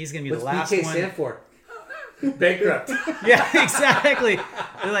 He's gonna be the last BK one." stand for? Bankrupt. Yeah, exactly.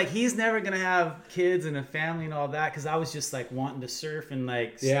 They're like, he's never gonna have kids and a family and all that, because I was just like wanting to surf and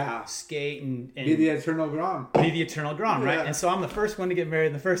like skate and be the eternal Grom. Right? And so I'm the first one to get married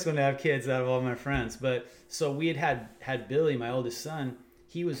and the first one to have kids out of all my friends. But so we had Billy, my oldest son.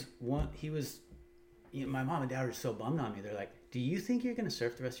 He was my mom and dad were so bummed on me. They're like, "Do you think you're gonna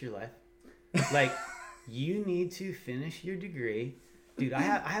surf the rest of your life? Like, you need to finish your degree." Dude, I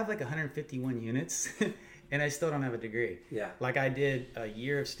have like 151 units. And I still don't have a degree. Yeah. Like I did a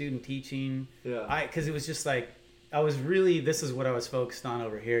year of student teaching. Yeah. Because it was just like, this is what I was focused on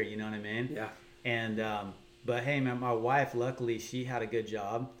over here. You know what I mean? Yeah. And, but hey, man, my wife, luckily she had a good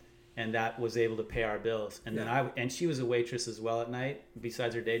job and that was able to pay our bills. And then and she was a waitress as well at night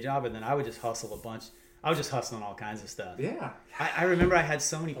besides her day job. And then I would just hustle a bunch. I was just hustling all kinds of stuff. Yeah. I remember I had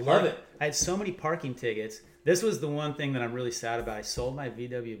so many. I had so many parking tickets. This was the one thing that I'm really sad about. I sold my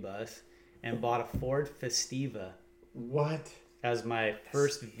VW bus and bought a Ford Festiva. What? As my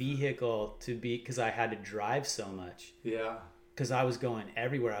first vehicle because I had to drive so much. Yeah. Because I was going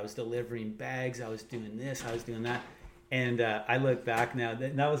everywhere. I was delivering bags. I was doing this. I was doing that. And I look back now.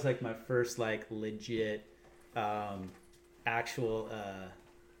 That was like my first like legit, actual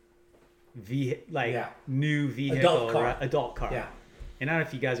new vehicle. Adult car. Yeah. And I don't know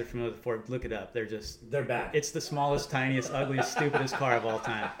if you guys are familiar with the Ford. Look it up. They're bad. It's the smallest, tiniest, ugliest, stupidest car of all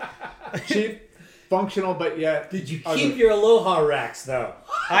time. Cheap, functional, but yet. Did you keep your Aloha racks though?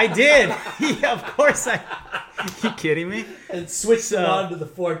 I did. Yeah, of course. You kidding me? And switched them on to the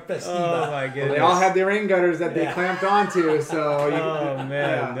Ford Festiva. Oh my goodness. Well, they all had their rain gutters that they clamped onto. So.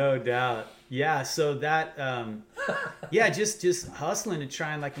 No doubt. Yeah. So that. Just hustling to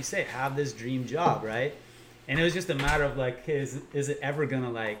try and, like you say, have this dream job, right? And it was just a matter of like, is it ever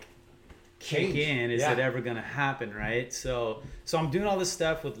gonna like kick in? Is it ever gonna happen, right? So I'm doing all this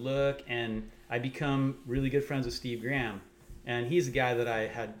stuff with Look, and I become really good friends with Steve Graham, and he's a guy that I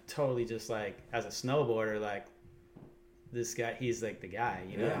had totally just like as a snowboarder, like this guy, he's like the guy,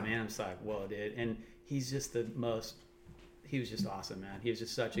 you know what I mean? I'm just like, whoa, dude, and he's just he was just awesome, man. He was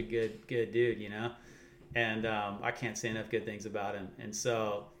just such a good dude, you know, and I can't say enough good things about him, and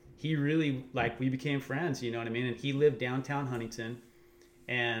so. He really, like, we became friends, you know what I mean? And he lived downtown Huntington,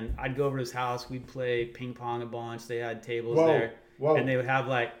 and I'd go over to his house. We'd play ping pong a bunch. They had tables there. And they would have,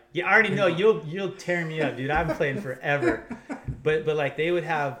 like, I already know, you'll tear me up, dude. I've been playing forever. But like, they would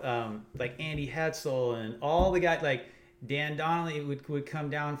have, like, Andy Hetzel and all the guys, like, Dan Donnelly would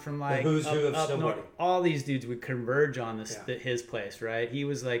come down from, like, up north. All these dudes would converge on his place, right? He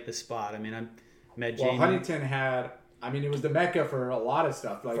was, like, the spot. I mean, I met Jamie. Huntington had... I mean, it was the mecca for a lot of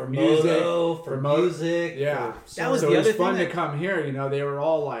stuff, like for music, music. Yeah, that was the other thing. It was fun to come here. You know, they were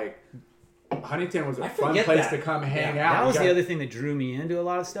all like, Huntington was a fun place to come hang out. That was the other thing that drew me into a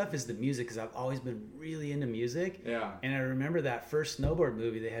lot of stuff is the music, because I've always been really into music. Yeah. And I remember that first snowboard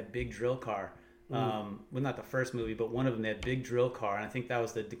movie, they had Big Drill Car. Well, not the first movie, but one of them, they had Big Drill Car, and I think that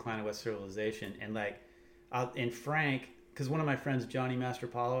was the Decline of West Civilization. And like, and Frank, because one of my friends, Johnny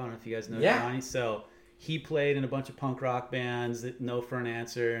Mastropalo, I don't know if you guys know Johnny, so. He played in a bunch of punk rock bands, No for an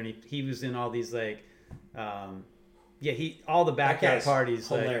Answer, and he was in all these like, all the backyard parties.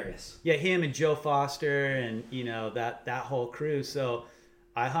 Hilarious. Like, him and Joe Foster and you know that whole crew. So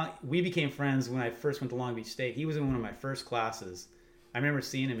we became friends when I first went to Long Beach State. He was in one of my first classes. I remember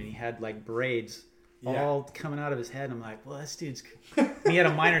seeing him and he had like braids all coming out of his head. I'm like, well, this dude's. He had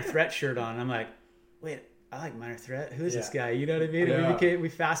a Minor Threat shirt on. I'm like, wait. I like Minor Threat. Who is this guy? You know what I mean? Yeah. We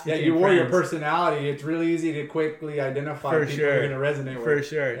fast became you wore friends. Your personality. It's really easy to quickly identify people you're going to resonate with. For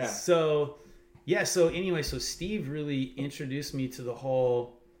sure. Yeah. So anyway, so Steve really introduced me to the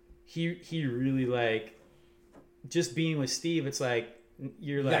whole, he really like, just being with Steve, it's like,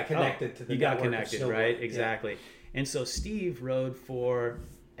 you got connected to the you got connected, right? Exactly. Yeah. And so Steve rode for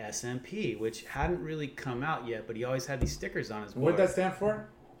SMP, which hadn't really come out yet, but he always had these stickers on his board. What'd that stand for?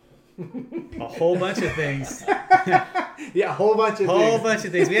 A whole bunch of things. A whole bunch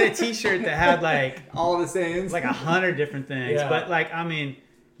of things. We had a T-shirt that had like all the sayings, like 100 different things. Yeah. But like, I mean,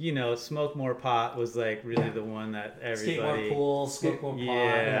 you know, Smoke More Pot was like really the one that everybody. Skate More Pool, Smoke More Pot.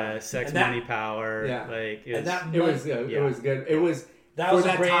 Yeah, Sex, Money, Power. Yeah. Like it was good. It was good. It was that for was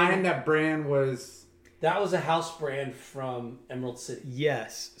that time that brand was. That was a house brand from Emerald City.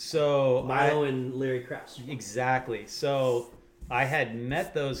 Yes. So Milo and Larry Krause. Exactly. So I had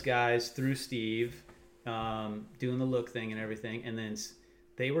met those guys through Steve, doing the look thing and everything, and then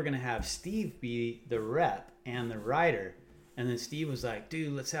they were going to have Steve be the rep and the writer. And then Steve was like,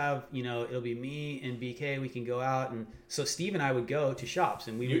 dude, let's have, it'll be me and BK. We can go out. And so Steve and I would go to shops.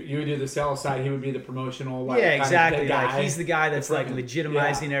 And you would do the sales side. He would be the promotional. Yeah, exactly. Like, he's the guy that's like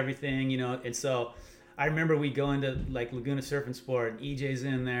legitimizing everything, And so I remember we go into like Laguna Surf and Sport. And EJ's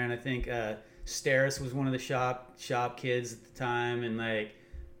in there. And I think Steris was one of the shop kids at the time. And like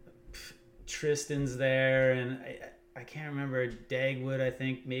Tristan's there. And I can't remember. Dagwood, I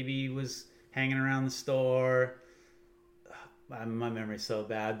think, maybe was hanging around the store. My memory's so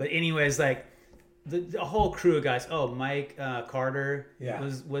bad, but anyways, like the whole crew of guys. Oh, Mike Carter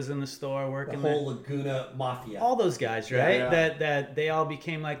was in the store working. The whole Laguna Mafia. All those guys, right? Yeah. That they all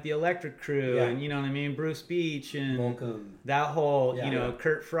became like the Electric Crew, and you know what I mean. Bruce Beach and Vulcan. That whole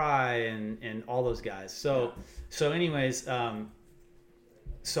Kurt Fry and all those guys. So anyways,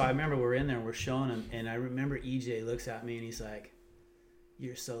 so I remember we're in there and we're showing him, and I remember EJ looks at me and he's like,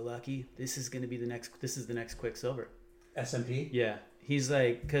 "You're so lucky. This is the next Quicksilver." SMP? Yeah. He's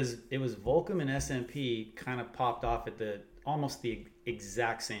like, because it was Volcom and SMP kind of popped off at almost the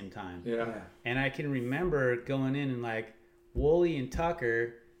exact same time. Yeah. And I can remember going in and like Wooly and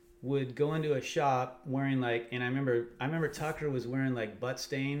Tucker would go into a shop wearing like, and I remember Tucker was wearing like Butt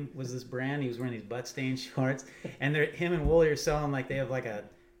Stain was this brand. He was wearing these Butt Stain shorts, and him and Wooly are selling like they have like a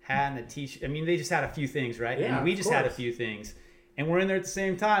hat and a t-shirt. I mean, they just had a few things, right? Yeah, and we just had a few things. And we're in there at the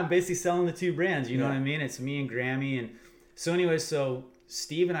same time, basically selling the two brands. You know what I mean? It's me and Grammy. And so anyway, so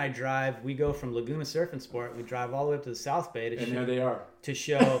Steve and I drive. We go from Laguna Surf and Sport. We drive all the way up to the South Bay there they are. To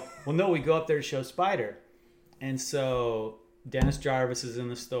show. Well, no, we go up there to show Spider. And so Dennis Jarvis is in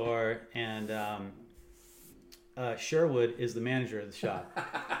the store, and Sherwood is the manager of the shop.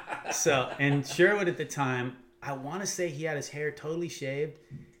 And Sherwood at the time, I want to say he had his hair totally shaved,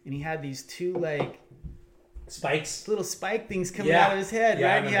 and he had these two like spikes, little spike things coming out of his head,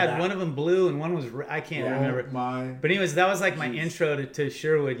 right? He had one of them blue and one was I can't remember. But anyways, that was like my intro to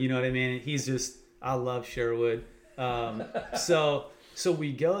Sherwood. You know what I mean? He's just, I love Sherwood. So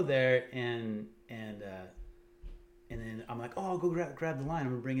we go there and then I'm like, oh, I'll go grab the line.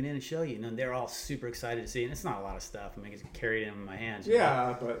 I'm gonna bring it in and show you. And then they're all super excited to see it. And it's not a lot of stuff. I mean, I can carry it in my hands.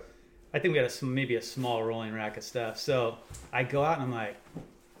 Yeah, but I think we had maybe a small rolling rack of stuff. So I go out and I'm like,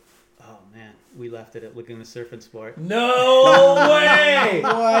 oh man, we left it at Laguna Surf and Sport. No way!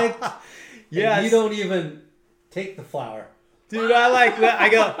 What? Yeah, you don't even take the flower. Dude, I like that.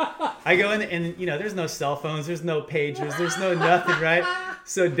 I go in and there's no cell phones, there's no pagers, there's no nothing, right?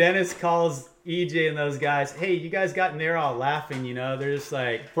 So Dennis calls EJ and those guys, hey, you guys got in there all laughing, they're just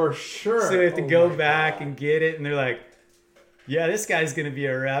like, for sure. So we have to go back and get it, and they're like, yeah, this guy's gonna be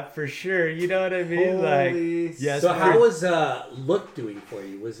a rep for sure. You know what I mean? Holy yes. So how was Look doing for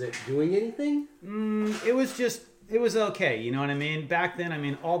you? Was it doing anything? It was okay. You know what I mean? Back then, I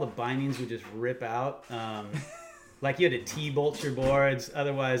mean, all the bindings would just rip out. Like you had to T-bolt your boards.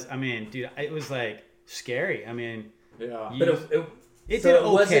 Otherwise, I mean, dude, it was like scary. I mean, yeah. But it did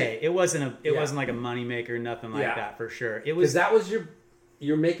okay. It wasn't like a money maker, nothing like that for sure. It was. That was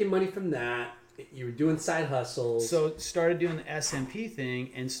you're making money from that. You were doing side hustles. So started doing the SMP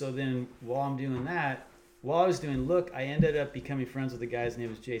thing, and so then while I'm doing that, while I was doing Look, I ended up becoming friends with a guy's name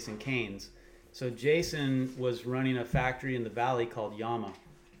was Jason Keynes. So Jason was running a factory in the valley called Yama,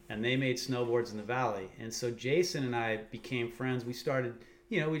 and they made snowboards in the valley. And so Jason and I became friends. We started,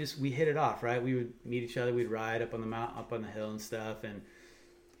 we hit it off, right? We would meet each other. We'd ride up on the mountain, up on the hill and stuff. And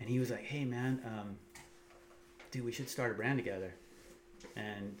he was like, hey man, dude, we should start a brand together.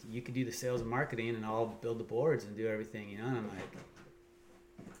 And you could do the sales and marketing, and I'll build the boards and do everything, And I'm like,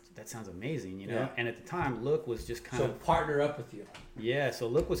 that sounds amazing, Yeah. And at the time, Look was just kind of partner up with you. Yeah. So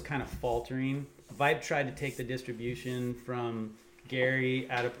Look was kind of faltering. Vibe tried to take the distribution from Gary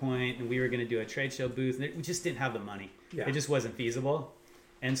at a point, and we were going to do a trade show booth, and we just didn't have the money. Yeah. It just wasn't feasible.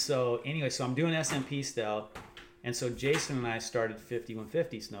 And so anyway, so I'm doing SMP still, and so Jason and I started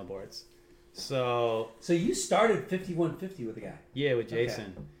 5150 snowboards. So you started 5150 with a guy? Yeah, with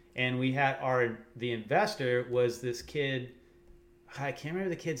Jason. Okay. And we had the investor was this kid, I can't remember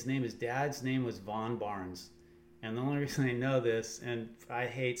the kid's name. His dad's name was Vaughn Barnes. And the only reason I know this, and I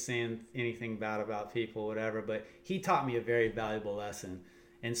hate saying anything bad about people, whatever, but he taught me a very valuable lesson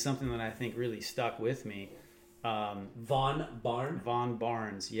and something that I think really stuck with me. Vaughn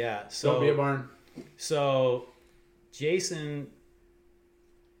Barnes, yeah. So don't be a barn. So Jason,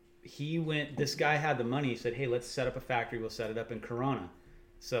 this guy had the money. He said, hey, let's set up a factory. We'll set it up in Corona.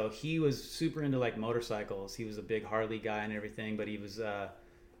 So he was super into like motorcycles. He was a big Harley guy and everything, but he was,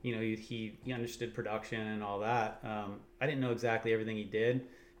 he understood production and all that. I didn't know exactly everything he did.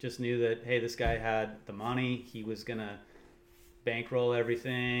 Just knew that, hey, this guy had the money. He was going to bankroll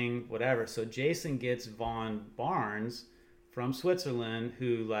everything, whatever. So Jason gets Von Barnes from Switzerland,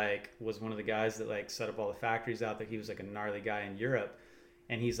 who like was one of the guys that like set up all the factories out there. He was like a gnarly guy in Europe.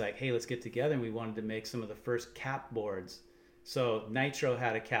 And he's like, hey, let's get together. And we wanted to make some of the first cap boards. So Nitro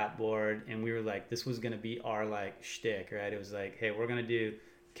had a cap board, and we were like, this was going to be our like shtick, right? It was like, hey, we're going to do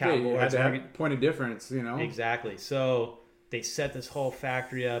cap boards. You had to have point of difference, you know? Exactly. So they set this whole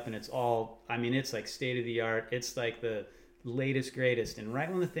factory up, and it's all, I mean, it's like state of the art. It's like the latest, greatest. And right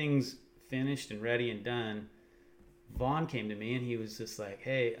when the thing's finished and ready and done, Vaughn came to me, and he was just like,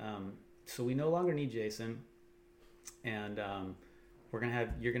 hey, so we no longer need Jason, and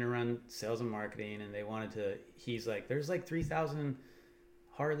you're gonna run sales and marketing. And they wanted to, he's like, there's like 3,000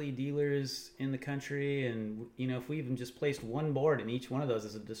 Harley dealers in the country, and you know, if we even just placed one board in each one of those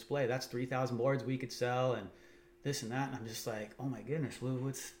as a display, that's 3,000 boards we could sell, and this and that. And I'm just like, oh my goodness,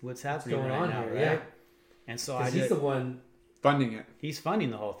 what's happening going right on now, here? right? Yeah. And so he's the one funding it. He's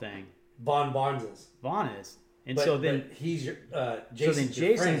funding the whole thing. Von Barnes is. Vaughn is. And but, so then he's your Jason's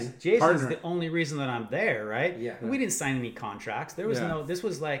the only reason that I'm there, right? Yeah. We didn't sign any contracts. There was this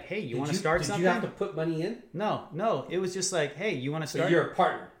was like, hey, you want to start something? Did you have to put money in? No. It was just like, hey, you want to start? So you're a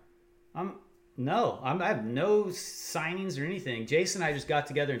partner. I have no signings or anything. Jason and I just got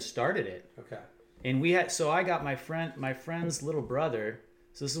together and started it. Okay. And I got my friend's little brother.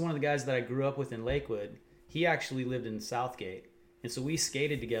 So this is one of the guys that I grew up with in Lakewood. He actually lived in Southgate. And so we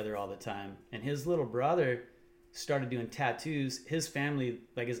skated together all the time. And his little brother started doing tattoos. His family,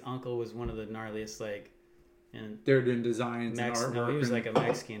 like his uncle was one of the gnarliest, like, and they're doing designs and artwork. No, he was like a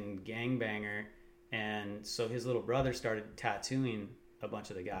Mexican gangbanger. And so his little brother started tattooing a bunch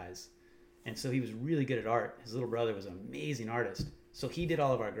of the guys. And so he was really good at art. His little brother was an amazing artist. So he did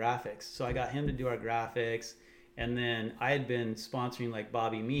all of our graphics. So I got him to do our graphics. And then I had been sponsoring like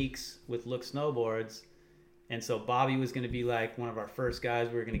Bobby Meeks with Look Snowboards. And so Bobby was going to be like one of our first guys.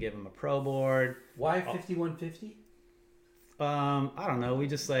 We were going to give him a pro board. Why 5150? I don't know. We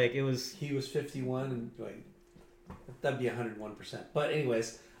just like, it was... He was 51 and like, that'd be 101%. But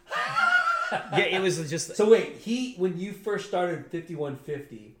anyways. Yeah, it was just... So wait, when you first started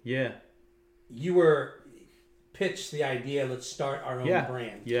 5150. Yeah. You were pitched the idea, let's start our own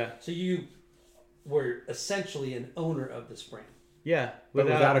brand. Yeah. So you were essentially an owner of this brand. Yeah,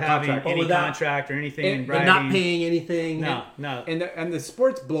 without a contract, any contract or anything, and not paying anything. No. And the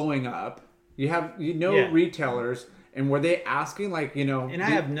sport's blowing up. You have retailers, and were they asking like And I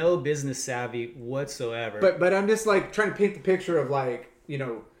have no business savvy whatsoever. But I'm just like trying to paint the picture of like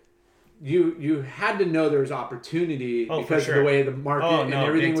you had to know there was opportunity because of the way the market and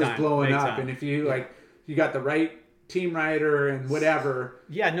everything was blowing up, and if you you got the right team rider and whatever.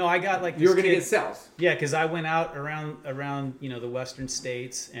 Yeah, no, I got like... You're going to get sales. Yeah, because I went out around the western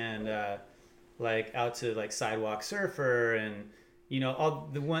states and like out to like Sidewalk Surfer and all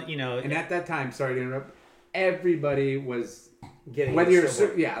the one And at that time, sorry to interrupt, everybody was getting whether you're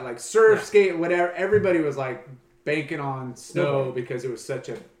surf, skate, whatever. Everybody was like banking on snow because it was such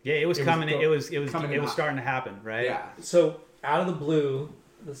a it was coming. It was starting to happen, right? Yeah. So out of the blue,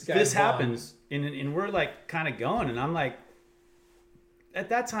 this happens. And we're like kind of going, and I'm like, at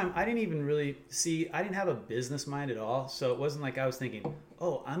that time, I didn't even really I didn't have a business mind at all. So it wasn't like I was thinking,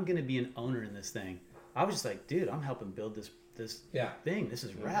 oh, I'm going to be an owner in this thing. I was just like, dude, I'm helping build this thing. This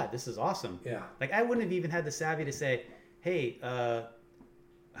is rad. This is awesome. Yeah. Like I wouldn't have even had the savvy to say, hey,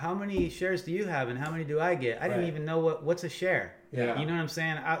 how many shares do you have and how many do I get? I didn't even know what's a share. Yeah. You know what I'm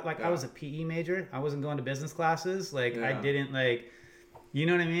saying? I was a PE major. I wasn't going to business classes. Like I didn't you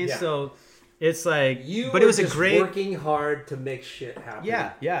know what I mean? Yeah. So it's like, but it was working hard to make shit happen.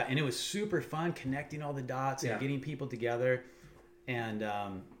 Yeah, and it was super fun connecting all the dots and getting people together, and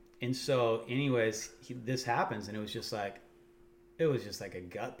so, anyways, this happens, and it was just like a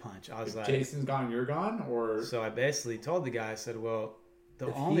gut punch. I was like, Jason's gone, you're gone, or so I basically told the guy, I said, well,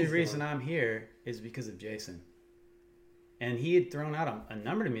 the only reason I'm here is because of Jason. And he had thrown out a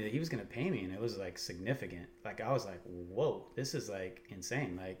number to me that he was going to pay me, and it was like significant. Like I was like, whoa, this is like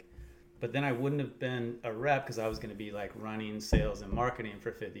insane. Like. But then I wouldn't have been a rep because I was going to be like running sales and marketing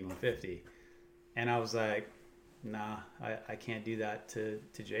for 5150. And I was like, nah, I can't do that to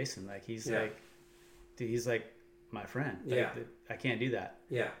Jason. Like he's like, dude, he's like my friend. Like, I can't do that.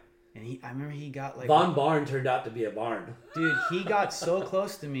 Yeah. And I remember he got like... Von Barn turned out to be a barn. Dude, he got so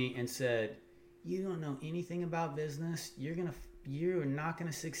close to me and said, you don't know anything about business. You're going to you're not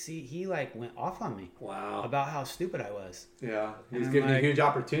going to succeed. He like went off on me. Wow. About how stupid I was. Yeah. He was giving you a huge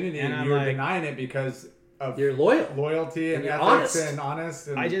opportunity and you were denying it because of your loyalty and ethics and honest.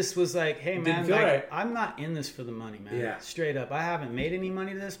 And I just was like, hey man, feel like, right. I'm not in this for the money, man. Yeah. Straight up. I haven't made any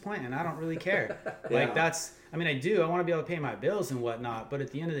money to this point and I don't really care. Like I mean, I do. I want to be able to pay my bills and whatnot, but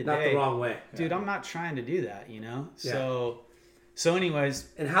at the end of the day, not the wrong way, dude. I'm not trying to do that, you know. So, anyways.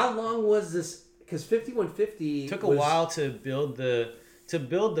 And how long was this? Because 5150 took a while to build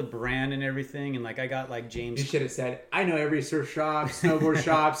the brand and everything, and like I got like James. You should have said, "I know every surf shop, snowboard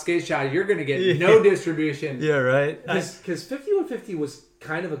shop, skate shop. You're gonna get no distribution." Yeah, right. Because 5150 was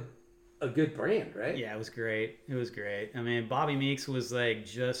kind of a good brand, right? Yeah, it was great. It was great. I mean, Bobby Meeks was like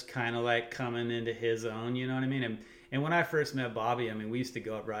just kind of like coming into his own, you know what I mean? And when I first met Bobby, I mean, we used to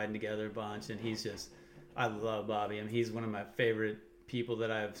go up riding together a bunch, and I love Bobby. I mean, he's one of my favorite people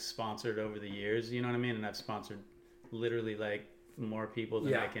that I've sponsored over the years, you know what I mean? And I've sponsored literally like more people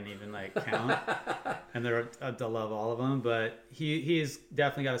than I can even like count. And I love all of them, but he's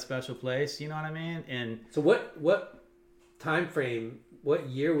definitely got a special place, you know what I mean? And so what time frame, what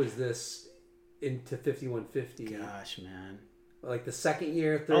year was this into 5150? Gosh, man. Like the second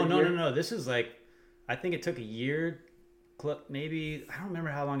year, third year? No. This is like, I think it took a year, maybe, I don't remember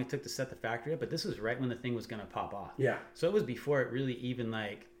how long it took to set the factory up, but this was right when the thing was going to pop off. Yeah. So it was before it really even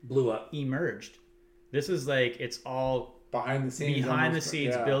like blew up, emerged. This is like, it's all behind the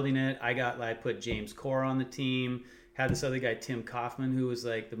scenes, building it. I put James Core on the team, had this other guy, Tim Kaufman, who was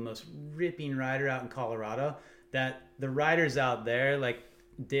like the most ripping rider out in Colorado. That the riders out there, like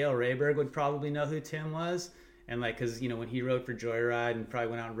Dale Rayberg would probably know who Tim was. And like, cause you know, when he rode for Joyride and probably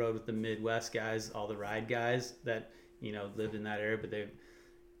went out and rode with the Midwest guys, all the ride guys that, you know, lived in that area, but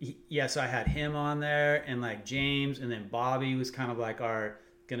so I had him on there and like James, and then Bobby was kind of like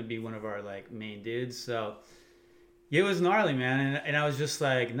gonna be one of our like main dudes. So it was gnarly, man. And I was just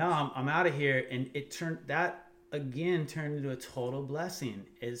like, no, I'm out of here. And it turned into a total blessing.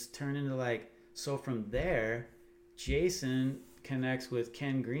 It's turned into like, so from there, Jason connects with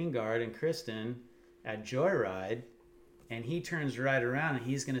Ken Greengard and Kristen at Joyride, and he turns right around and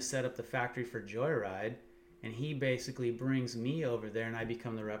he's going to set up the factory for Joyride, and he basically brings me over there and I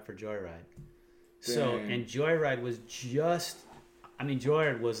become the rep for Joyride. Dang. So, and Joyride was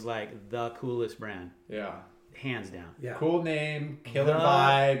Joyride was like the coolest brand. Yeah. Hands down. Yeah. Cool name, killer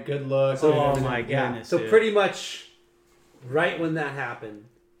vibe, good look. Oh my goodness. So pretty much right when that happened,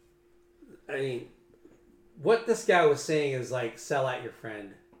 I mean, what this guy was saying is like, sell out your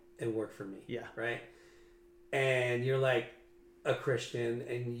friend and work for me. Yeah. Right? And you're like a Christian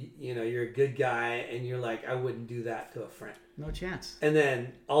and you know, you're a good guy and you're like, I wouldn't do that to a friend. No chance. And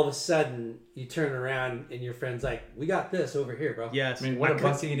then all of a sudden you turn around and your friend's like, we got this over here, bro. Yes. I mean, what a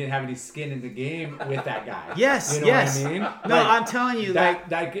blessing you didn't have any skin in the game with that guy. Yes. You know yes. what I mean? No, like, I'm telling you, like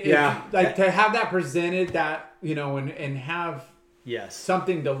to have that presented, that, you know, and have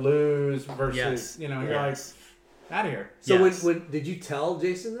something to lose versus, you know, you're like, out of here. So when did you tell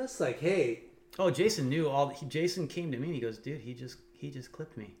Jason this? Like, hey. Oh, Jason knew Jason came to me and he goes, dude, he just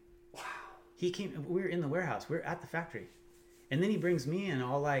clipped me. Wow. He came, we were in the warehouse. We were at the factory. And then he brings me in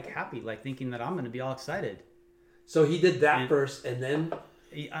all like happy, like thinking that I'm going to be all excited. So he did that first and then?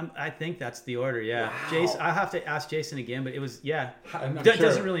 I think that's the order, yeah. Wow. Jason, I'll have to ask Jason again, but it was, Sure.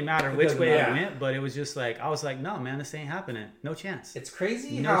 Doesn't really matter which way it went, but it was just like, I was like, no, man, this ain't happening. No chance. It's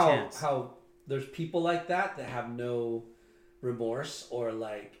crazy chance. how there's people like that have no remorse or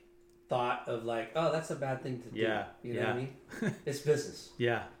like thought of like, oh, that's a bad thing to do. Yeah. You know what I mean? It's business.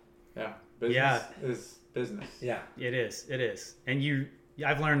 Yeah. Yeah. Business is business. Yeah. It is. And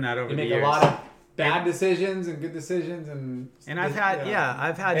I've learned that over the years. You make a lot of bad decisions and good decisions, and I've had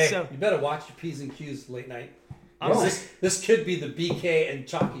Hey, you better watch your P's and Q's late night. This could be the BK and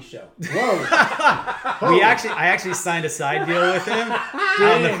Chalky show. Whoa! I actually signed a side deal with him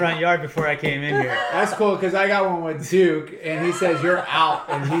out in the front yard before I came in here. That's cool because I got one with Duke, and he says you're out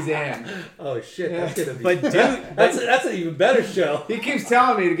and he's in. Oh shit! That's gonna be. But Duke, that's an even better show. He keeps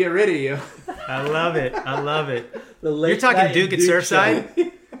telling me to get rid of you. I love it. You're talking Duke at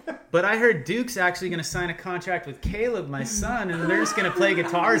Surfside. But I heard Duke's actually going to sign a contract with Caleb, my son, and they're just going to play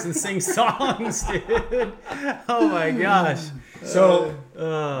guitars and sing songs, dude. Oh my gosh. So,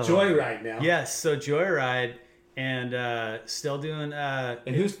 Joyride now. Yes, so Joyride, and still doing...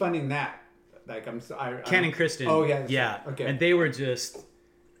 and who's funding that? Like, Ken and Kristen. Oh, yeah. Yeah. Okay. And they were just...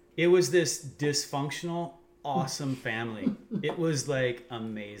 It was this dysfunctional, awesome family. It was, like,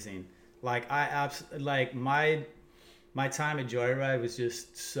 amazing. Like, my time at Joyride was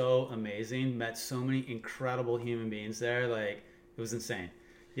just so amazing. Met so many incredible human beings there. Like, it was insane.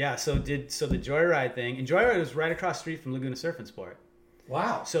 Yeah, so the Joyride thing, and Joyride was right across the street from Laguna Surf and Sport.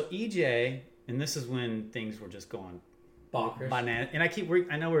 Wow. So EJ, and this is when things were just going bonkers. Banana. And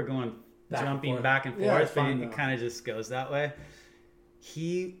I know we're going jumping back and forth, Yeah, it's but fine, it kind of just goes that way.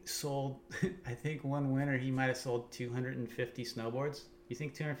 He sold, I think one winter he might have sold 250 snowboards. You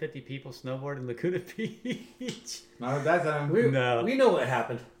think 250 people snowboard in Laguna Beach? Not at that time. We know what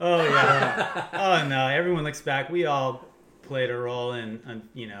happened. Oh yeah. Oh no. Everyone looks back. We all played a role in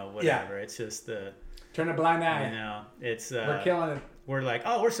whatever. Yeah. It's just turn a blind eye. It's we're killing it. We're like,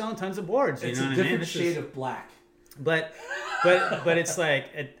 we're selling tons of boards. It's a different shade of black. But it's like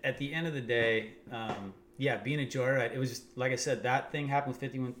at the end of the day, being a Joyride, it was just like I said, that thing happened with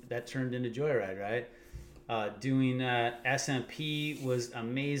 51 that turned into Joyride, right? Doing SMP was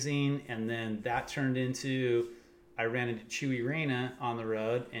amazing, and then that turned into I ran into Chewy Reyna on the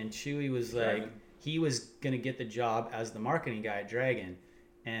road, and Chewy was like he was gonna get the job as the marketing guy at Dragon,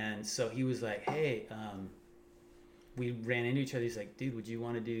 and so he was like, hey, we ran into each other. He's like, dude, would you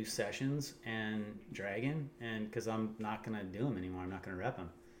want to do sessions and Dragon? And because I'm not gonna do them anymore, I'm not gonna rep them.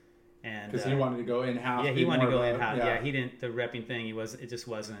 And because he wanted to go in house. Yeah, he wanted to go in house. Yeah, he didn't. The repping thing, it just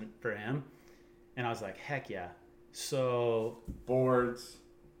wasn't for him. And I was like, heck yeah. So boards.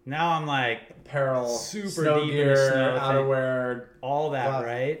 Now I'm like apparel, super snow deep gear, in the snow outerwear, all that,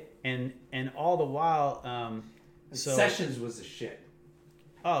 right? And all the while, so Sessions was the shit.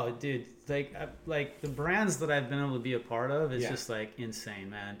 Oh, dude, like the brands that I've been able to be a part of, it's just like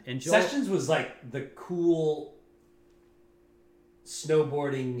insane, man. And Joel, Sessions was like the cool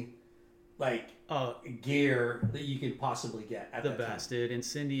snowboarding, like gear that you could possibly get at the that best, time. dude. And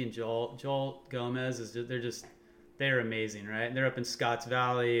Cindy and Joel Gomez they're amazing, right? They're up in Scotts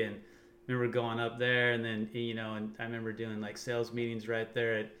Valley, and I remember going up there, and then and I remember doing like sales meetings right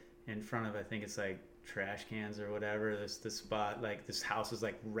there in front of, I think it's like trash cans or whatever. This spot, like this house was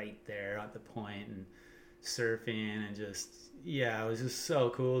like right there at the point, and surfing, and just it was just so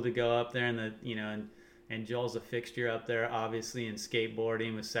cool to go up there, and and Joel's a fixture up there, obviously, in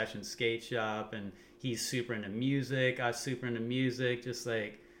skateboarding with Session Skate Shop, and he's super into music. I was super into music, just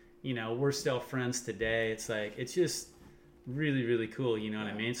like, we're still friends today. It's like, it's just really, really cool, you know what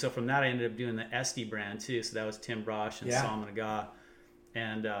I mean? So from that, I ended up doing the Esty brand too. So that was Tim Brosh and Salman Agha.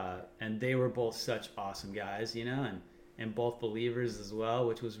 And they were both such awesome guys, and both believers as well,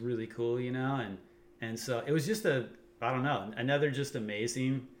 which was really cool, and so it was just another just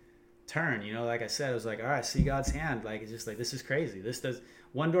amazing turn, like I said. It was like, all right, see God's hand. Like, it's just like, this is crazy. This does,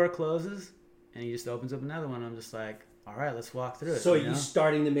 one door closes and he just opens up another one. I'm just like, all right, let's walk through it. So are you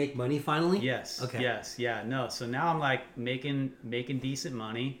starting to make money finally? Yes. Okay. Yes. Yeah. No. So now I'm like making decent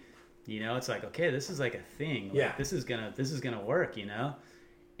money. It's like, okay, this is like a thing. Like, this is gonna work. And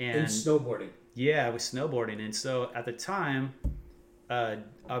in snowboarding. Yeah, with snowboarding. And so at the time,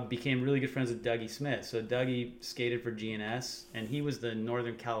 I became really good friends with Dougie Smith. So Dougie skated for GNS, and he was the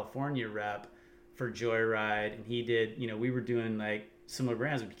Northern California rep for Joyride, and he did. We were doing like similar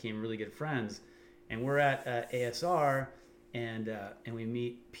brands. We became really good friends. And we're at ASR, and we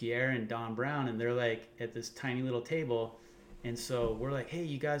meet Pierre and Don Brown, and they're like at this tiny little table. And so we're like, hey,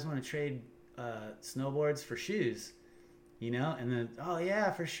 you guys want to trade snowboards for shoes? And then, oh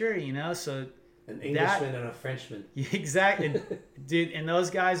yeah, for sure, So an Englishman and a Frenchman. Exactly. Dude, and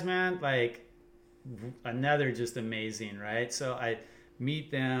those guys, man, like another just amazing, right? So I meet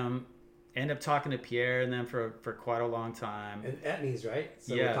them, end up talking to Pierre and them for quite a long time. And Etnies, right?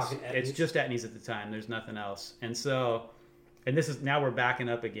 So yes, we're talking Etnies. It's just Etnies at the time. There's nothing else. And so, and this is, now we're backing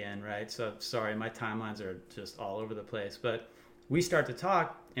up again, right? So sorry, my timelines are just all over the place. But we start to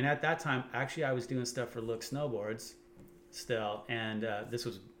talk, and at that time, actually, I was doing stuff for Look Snowboards still. And this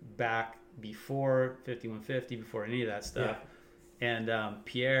was back before 5150, before any of that stuff. Yeah. And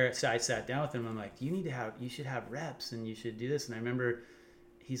Pierre, so I sat down with him. I'm like, you should have reps, and you should do this. And I remember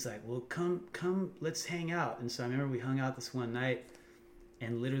he's like, well, come, let's hang out. And so I remember we hung out this one night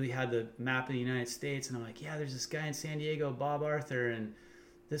and literally had the map of the United States. And I'm like, yeah, there's this guy in San Diego, Bob Arthur, and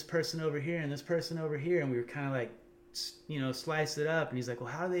this person over here and this person over here. And we were kind of like, slice it up. And he's like, well,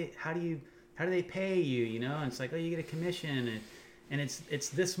 how do they pay you? And it's like, oh, you get a commission, and it's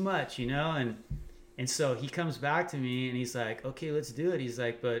this much, and so he comes back to me and he's like, okay, let's do it. He's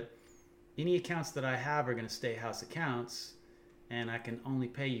like, but any accounts that I have are going to stay house accounts, and I can only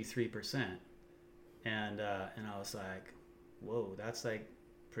pay you 3%. And I was like, whoa, that's like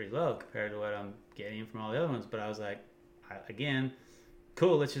pretty low compared to what I'm getting from all the other ones. But I was like, again,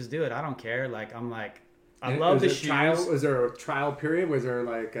 cool, let's just do it. I don't care. Like, I'm like, I love the shoes. Was there a trial period? Was there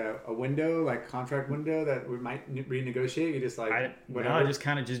like a window, like contract window that we might renegotiate? You just like whatever. I just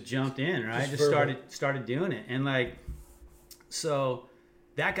kind of just jumped in, right? Just started doing it, and like, so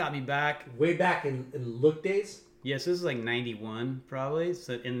that got me back. Way back in Look days? Yes, this is like 91 probably.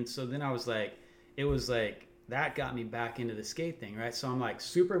 So then I was like, it was like, that got me back into the skate thing, right? So I'm like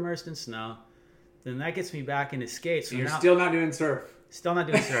super immersed in snow. Then that gets me back into skate. So you're still not doing surf. Still not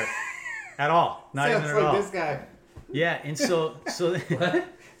doing surf at all. Not even at all. This guy. Yeah, and so what?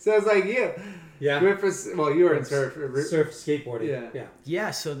 Sounds like you. Yeah. You were in surf skateboarding.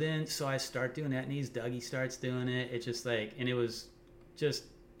 Yeah. So I start doing Etnies. Dougie starts doing it. It's just like, and it was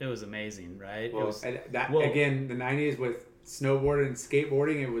amazing, right? Well, again, the 90s with snowboarding and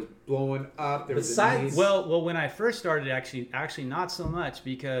skateboarding, it was blowing up. Well, when I first started, actually not so much,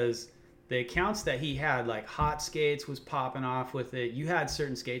 because the accounts that he had, like Hot Skates was popping off with it. You had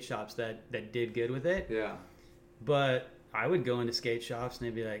certain skate shops that did good with it. Yeah. But I would go into skate shops and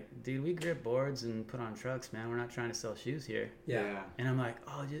they'd be like, dude, we grip boards and put on trucks, man. We're not trying to sell shoes here. Yeah. And I'm like,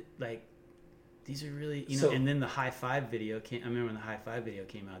 oh, like, these are really, you know, and then the High Five video came. I remember when the High Five video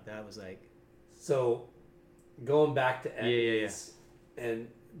came out, that was like. So going back to Etnies, and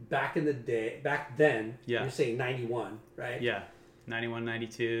back in the day, back then, you're saying 91, right? Yeah. 91,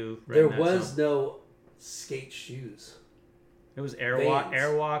 92. Right, there was no skate shoes. It was Airwalk.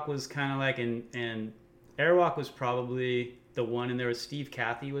 Airwalk was kind of like, and Airwalk was probably the one, and there was Steve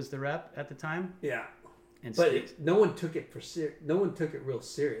Cathy was the rep at the time. Yeah. And but no one took it no one took it real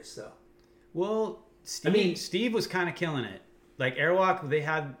serious though. Well, Steve was kind of killing it. Like Airwalk,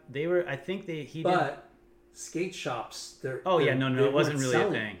 But skate shops, it wasn't really a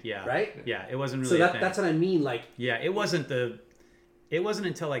thing. Yeah. Right? Yeah, it wasn't really a thing. That's what I mean. Like, yeah, it wasn't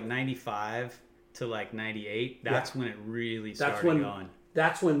until like 95 to like 98. That's when it really started going.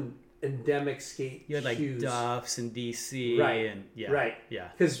 That's when endemic skate you had like shoes. Duffs and DC. Right. And Right. Yeah.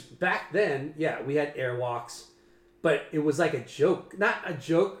 Because back then, we had Airwalks, but it was like a joke. Not a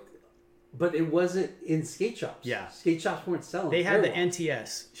joke, but it wasn't in skate shops. Yeah. Skate shops weren't selling. They had Airwalks. the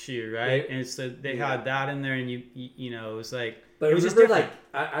NTS shoe, right? And so they had that in there, and you know, it was like. But it was just different.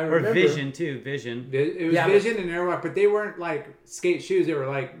 I remember. Or Vision too. Vision. It was Vision and Airwalk, but they weren't like skate shoes. They were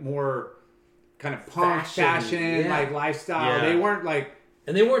like more kind of punk fashion like lifestyle. Yeah. They weren't like.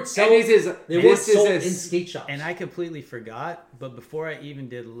 And they weren't sold. They weren't sold in skate shops. And I completely forgot. But before I even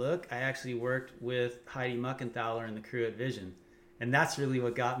did Look, I actually worked with Heidi Muckenthaler and the crew at Vision, and that's really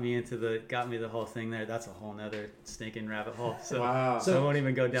what got me the whole thing there. That's a whole nother stinking rabbit hole. So, I won't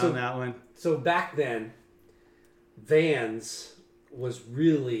even go down that one. So back then, Vans was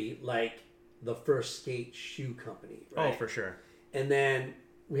really like the first skate shoe company. Right? Oh, for sure. And then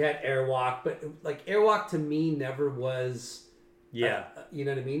we had Airwalk, but like Airwalk to me never was. Yeah. You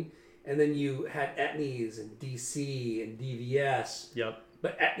know what I mean? And then you had Etnies and DC and DVS. Yep.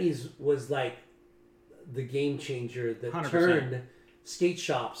 But Etnies was like the game changer that 100%. turned skate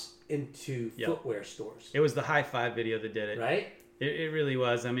shops into footwear stores. It was the High Five video that did it. Right? It really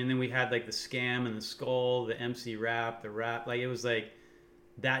was. I mean, then we had like the Scam and the Skull, the MC Rap, the Rap. Like, it was like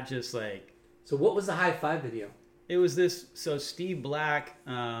that just like... So what was the High Five video? It was this... So Steve Black...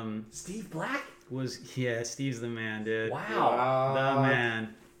 Steve Black? Steve's the man, dude. Wow.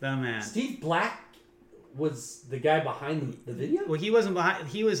 The man. Steve Black was the guy behind the video? Well, he wasn't behind.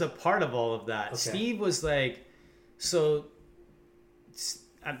 He was a part of all of that. Okay. Steve was like, just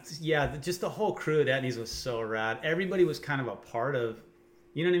the whole crew at Etnies was so rad. Everybody was kind of a part of,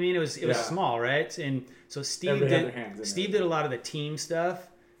 you know what I mean? It was small, right? And so Steve did a lot of the team stuff.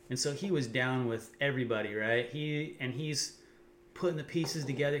 And so he was down with everybody, right? He's putting the pieces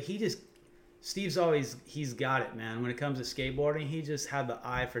together. He's got it, man. When it comes to skateboarding, he just had the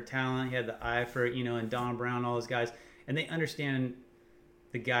eye for talent. He had the eye for, and Don Brown, all those guys. And they understand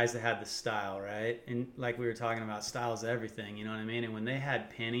the guys that had the style, right? And like we were talking about, style is everything, you know what I mean? And when they had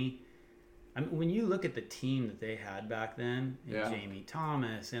Penny, I mean, when you look at the team that they had back then, Jamie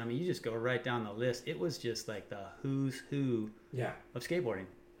Thomas, and I mean, you just go right down the list. It was just like the who's who of skateboarding.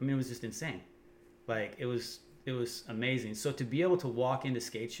 I mean, it was just insane. Like, it was amazing. So to be able to walk into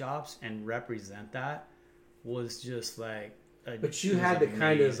skate shops and represent that was just like... But you had the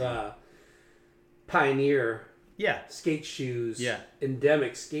kind of pioneer skate shoes,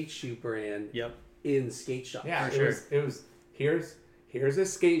 endemic skate shoe brand in skate shops. Yeah, it was here's a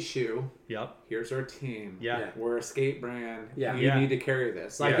skate shoe. Yep. Here's our team. Yeah. We're a skate brand. Yeah. You need to carry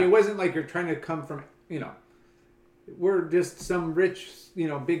this. Like, it wasn't like you're trying to come from, we're just some rich,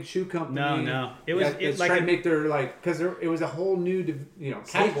 big shoe company. No. It was it's like trying to make their because it was a whole new,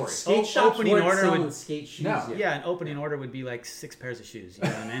 category. Skate shops opening weren't order selling would, skate shoes. No. Yeah, an opening order would be like 6 pairs of shoes. You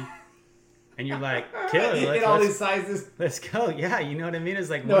know what I mean? And you're like, Keller, you get all these sizes. Let's go. Yeah, you know what I mean? It's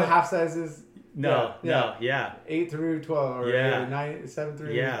like no half sizes. No. 8 through 12 or 7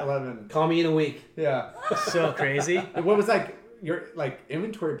 through 11. Call me in a week. Yeah. So crazy. What was like? your like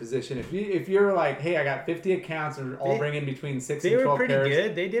inventory position. If you're like, hey, I got 50 accounts and all bringing between 6 and 12 They were pretty pairs.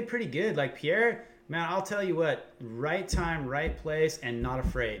 good. They did pretty good. Like Pierre, man, I'll tell you what, right time, right place, and not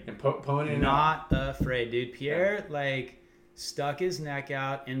afraid. And ponying not afraid, dude. Pierre, like, stuck his neck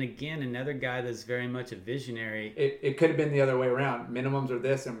out. And again, another guy that's very much a visionary. It could have been the other way around. Minimums are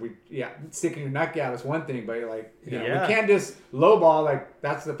this, and sticking your neck out is one thing, but like, we can't just lowball. Like,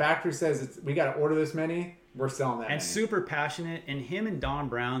 that's the factory says we got to order this many. We're selling that. And many. Super passionate. And him and Don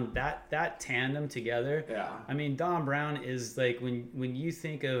Brown, that tandem together. Yeah. I mean, Don Brown is like, when you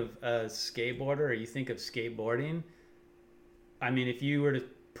think of a skateboarder or you think of skateboarding, I mean, if you were to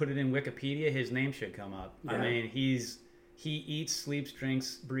put it in Wikipedia, his name should come up. Yeah. I mean, he eats, sleeps,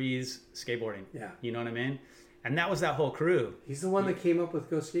 drinks, breathes skateboarding. Yeah. You know what I mean? And that was that whole crew. He's the one that came up with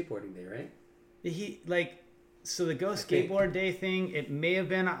Go Skateboarding Day, right? So the Go Skateboard Day thing, it may have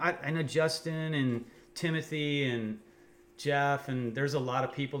been, I know Justin and Timothy and Jeff, and there's a lot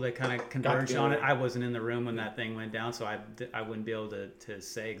of people that kind of converged on it. I wasn't in the room when that thing went down, so I wouldn't be able to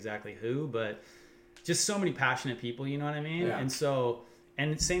say exactly who, but just so many passionate people, you know what I mean? Yeah.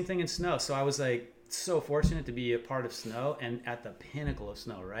 And same thing in snow. So I was like so fortunate to be a part of snow and at the pinnacle of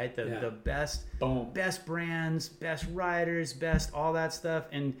snow, right? The best brands, best riders, best all that stuff,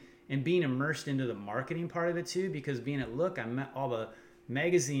 and being immersed into the marketing part of it too, because being at Look, I met all the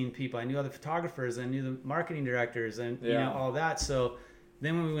magazine people, I knew all the photographers, I knew the marketing directors, and you know, all that. So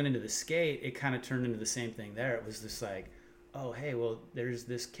then when we went into the skate, it kind of turned into the same thing there. It was just like, oh, hey, well, there's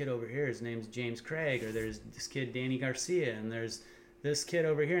this kid over here, his name's James Craig, or there's this kid Danny Garcia, and there's this kid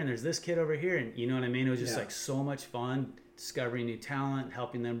over here, and there's this kid over here, and you know what I mean? It was just like so much fun discovering new talent,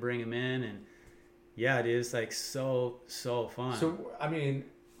 helping them bring them in, and yeah, it is like so fun. So I mean,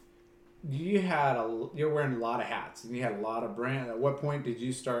 you're wearing a lot of hats, and you had a lot of brands. At what point did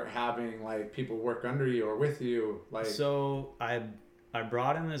you start having like people work under you or with you? Like, so I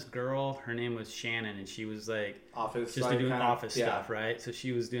brought in this girl. Her name was Shannon, and she was like office, just doing office stuff, right? So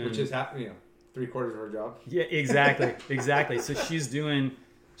she was doing, which is three-quarters of her job. Yeah, exactly. So she's doing,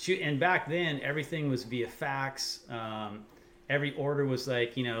 and back then everything was via fax. Every order was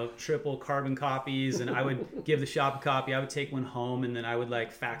like, triple carbon copies, and I would give the shop a copy. I would take one home, and then I would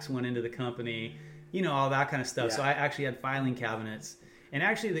like fax one into the company, all that kind of stuff. Yeah. So I actually had filing cabinets. And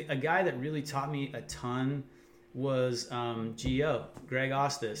actually a guy that really taught me a ton was G.O., Greg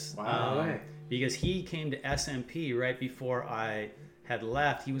Ostis. Wow. Because he came to SMP right before I had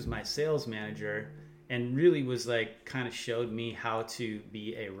left. He was my sales manager and really was like, kind of showed me how to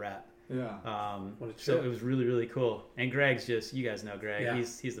be a rep. Yeah. So it was really, really cool. And Greg's just, you guys know Greg. Yeah.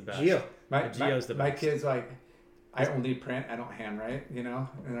 He's the best. Gio. Gio's the best. My kids like, I only print, I don't handwrite, and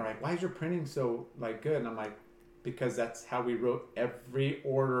they're like, why is your printing so like good? And I'm like, because that's how we wrote every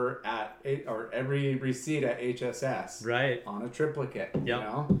order or every receipt at HSS. Right. On a triplicate.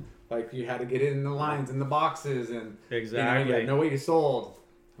 Yep. Like you had to get it in the lines and the boxes, and exactly. You had to know what you sold.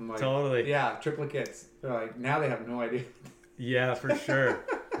 I'm like, totally. Yeah, triplicates. They're like, now they have no idea. Yeah, for sure.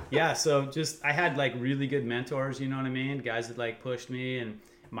 Yeah, so just I had like really good mentors, you know what I mean? Guys that like pushed me, and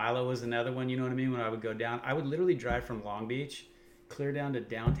Milo was another one, you know what I mean? When I would go down, I would literally drive from Long Beach, clear down to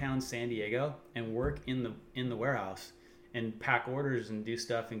downtown San Diego, and work in the warehouse and pack orders and do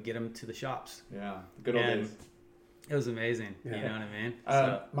stuff and get them to the shops. Yeah, good old days. It was amazing. Yeah. You know what I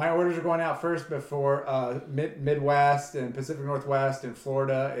mean? My orders are going out first before Midwest and Pacific Northwest and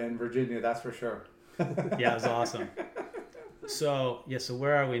Florida and Virginia. That's for sure. Yeah, it was awesome. So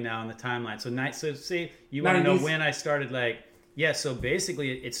where are we now in the timeline? So see, you want to know when I started so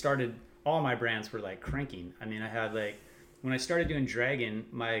basically it started, all my brands were like cranking. I mean, I had like, when I started doing Dragon,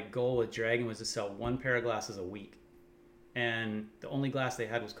 my goal with Dragon was to sell one pair of glasses a week. And the only glass they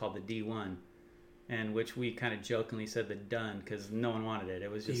had was called the D1, and which we kind of jokingly said the done because no one wanted it.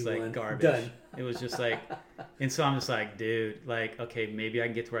 It was just D1. Like garbage. Done. It was just like, and so I'm just like, dude, like, okay, maybe I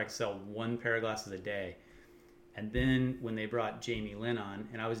can get to where I can sell one pair of glasses a day. And then when they brought Jamie Lynn on,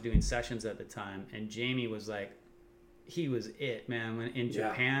 and I was doing sessions at the time, and Jamie was like, he was it, man. When in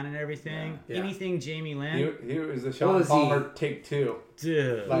Japan and everything, anything Jamie Lynn. He was the Sean Palmer take two.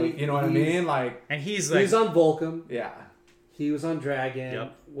 Dude. Like, you know what I mean? Like, and he was on Volcom. Yeah. He was on Dragon.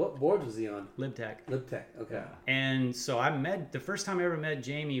 Yep. What board was he on? LibTech. Okay. Yeah. And so the first time I ever met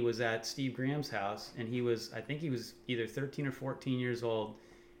Jamie was at Steve Graham's house, and I think he was either 13 or 14 years old,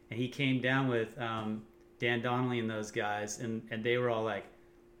 and he came down with Dan Donnelly and those guys, and they were all like,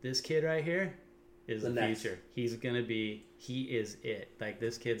 this kid right here is the future. He is it. Like,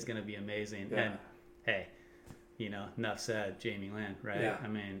 this kid's going to be amazing. Yeah. And hey, enough said, Jamie Lynn, right? Yeah. I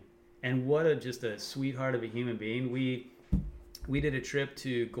mean, and what just a sweetheart of a human being. We did a trip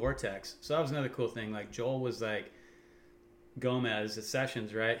to Gore-Tex. So that was another cool thing. Like, Joel was like, Gomez at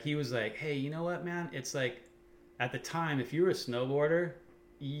Sessions, right? He was like, hey, you know what, man? It's like, at the time, if you were a snowboarder,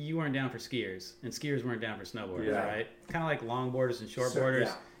 you weren't down for skiers, and skiers weren't down for snowboarders, right? Kind of like longboarders and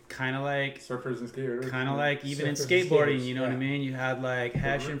shortboarders. Kind of like surfers and skiers. Kind of like even in skateboarding, you know what I mean? You had like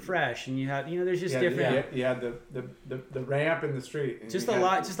Hesh and Fresh, and you had, there's just different. Yeah, you had the ramp in the street. Just a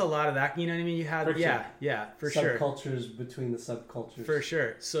lot of that. You know what I mean? You had for sure. Subcultures between the subcultures. For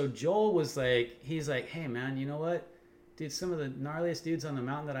sure. So Joel was like, he's like, hey man, you know what, dude? Some of the gnarliest dudes on the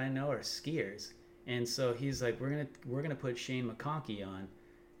mountain that I know are skiers, and so he's like, we're gonna put Shane McConkey on,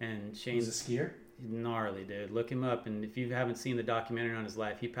 and Shane's a skier. Gnarly, dude. Look him up, and if you haven't seen the documentary on his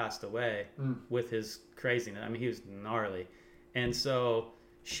life, he passed away with his craziness. I mean, he was gnarly. And so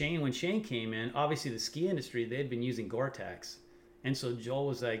when Shane came in, obviously the ski industry, they'd been using Gore-Tex, and so Joel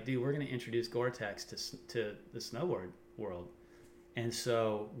was like, dude, we're going to introduce Gore-Tex to the snowboard world. And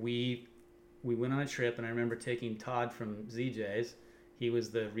so we went on a trip, and I remember taking Todd from ZJ's. He was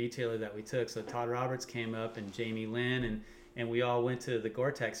the retailer that we took. So Todd Roberts came up, and Jamie Lynn, and we all went to the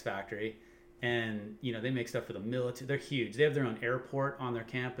Gore-Tex factory. And, they make stuff for the military. They're huge. They have their own airport on their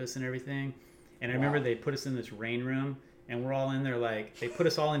campus and everything. And I remember they put us in this rain room, and we're all in there, like, they put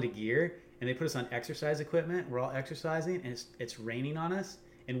us all into gear, and they put us on exercise equipment. We're all exercising, and it's raining on us.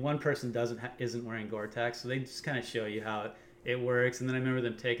 And one person isn't wearing Gore-Tex. So they just kind of show you how it works. And then I remember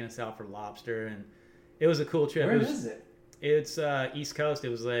them taking us out for lobster, and it was a cool trip. Where is it? It's East Coast. It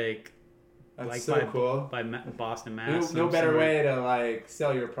was like... That's like so cool. By Boston, Mass. No better way to like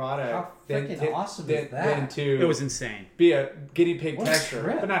sell your product. How freaking awesome is that? Than to it was insane. Be a guinea pig tester,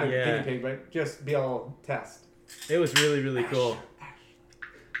 trip. but not a guinea pig, but just be able to test. It was really, really cool.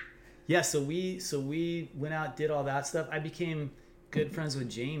 Yeah, so we went out, did all that stuff. I became good friends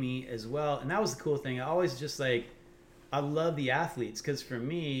with Jamie as well, and that was the cool thing. I always just I love the athletes, because for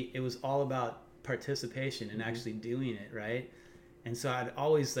me it was all about participation and actually doing it, right? And so I'd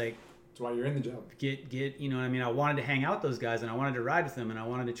always that's why you're in the job. Get you know what I mean? I wanted to hang out with those guys, and I wanted to ride with them, and I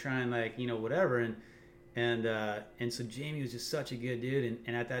wanted to try and whatever. And so Jamie was just such a good dude.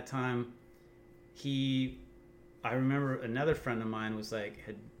 And at that time, I remember another friend of mine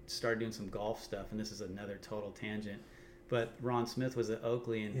had started doing some golf stuff, and this is another total tangent. But Ron Smith was at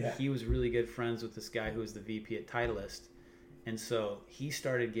Oakley, and he was really good friends with this guy who was the VP at Titleist. And so he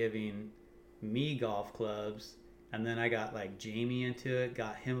started giving me golf clubs. And then I got Jamie into it,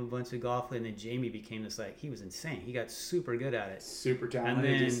 got him a bunch of golf, and then Jamie became this he was insane. He got super good at it. Super talented.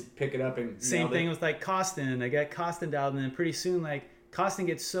 And then just pick it up and same thing with Costin. I got Costin dialed, and then pretty soon Costin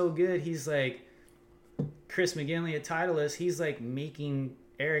gets so good, he's Chris McGinley at Titleist. He's making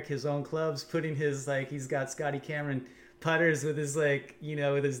Eric his own clubs, putting his he's got Scotty Cameron putters with his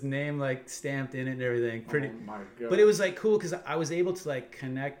with his name stamped in it and everything. Oh my God. But it was cool because I was able to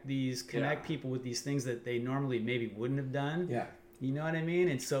connect people with these things that they normally maybe wouldn't have done. Yeah. You know what I mean?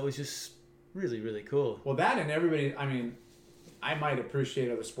 And so it was just really, really cool. Well, that and everybody, I mean, I might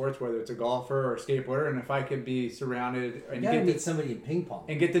appreciate other sports, whether it's a golfer or a skateboarder, and if I could be surrounded and you gotta meet somebody in ping pong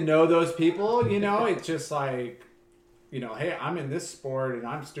and get to know those people, it's just hey, I'm in this sport and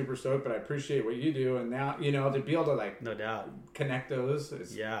I'm super stoked, but I appreciate what you do. And now, to be able to no doubt connect those.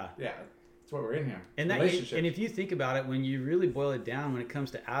 Yeah. That's what we're in here. And if you think about it, when you really boil it down, when it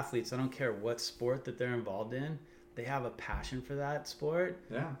comes to athletes, I don't care what sport that they're involved in, they have a passion for that sport.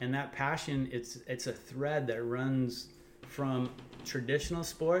 Yeah. And that passion, it's a thread that runs from traditional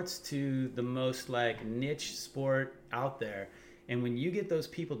sports to the most niche sport out there. And when you get those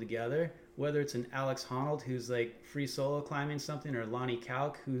people together, whether it's an Alex Honnold who's free solo climbing something, or Lonnie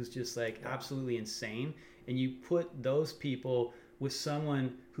Kauk who's just absolutely insane, and you put those people with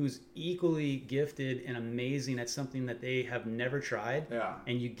someone who's equally gifted and amazing at something that they have never tried,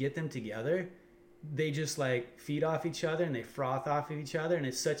 and you get them together, they just feed off each other and they froth off of each other, and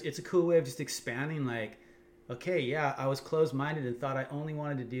it's a cool way of just expanding okay, yeah, I was closed-minded and thought I only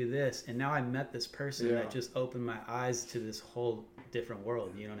wanted to do this, and now I met this person that just opened my eyes to this whole different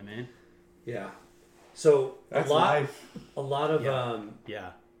world. You know what I mean? Yeah. So that's a lot of a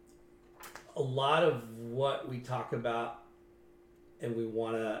lot of what we talk about and we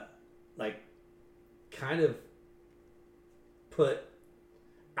want to kind of put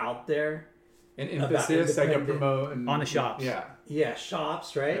out there, and emphasis promote on the shops.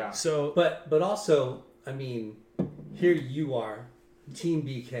 Shops, right? Yeah. So but also, I mean, here you are, Team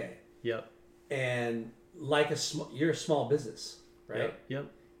BK. Yep. And you're a small business, right?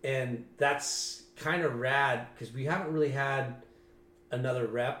 Yep. And that's kind of rad because we haven't really had another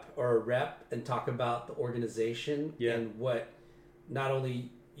rep and talk about the organization and what not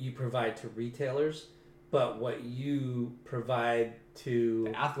only you provide to retailers, but what you provide to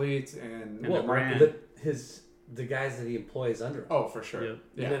the athletes and the the guys that he employs under him. Oh, for sure. Yep.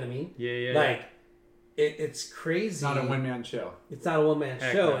 You know what I mean? Yeah. Like, it's crazy. It's not a one-man show. It's not a one-man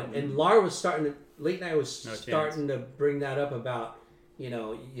Heck show. no. And Lar was late night was No starting to bring that up about,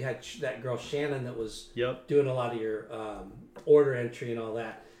 you had that girl Shannon that was doing a lot of your order entry and all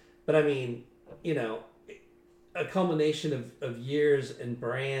that. But I mean, a culmination of years and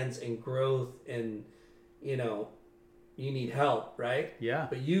brands and growth and, you need help, right? Yeah.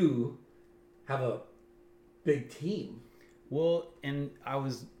 But you have a big team. Well, and I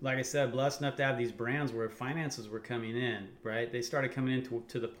was, like I said, blessed enough to have these brands where finances were coming in, right? They started coming in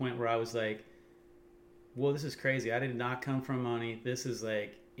to the point where I was like, well, this is crazy. I did not come from money. This is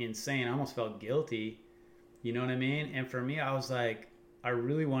like insane. I almost felt guilty. You know what I mean? And for me, I was like, I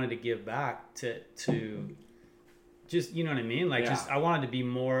really wanted to give back to just, you know what I mean? Like, just, I wanted to be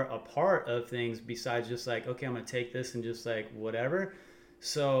more a part of things besides just like, okay, I'm going to take this and just like whatever.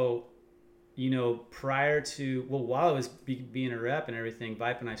 So, prior to, while I was being a rep and everything,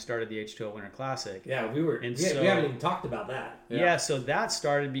 Vipe and I started the H2O Winter Classic. Yeah, we haven't even talked about that. Yeah, so that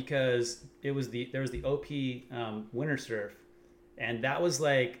started because there was the OP Winter Surf. And that was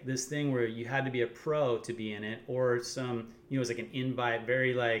like this thing where you had to be a pro to be in it, or it was like an invite,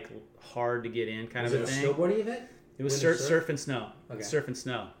 very like hard to get in kind of a thing. Was it a snowboarding event? It was surf and snow. Okay. Surf and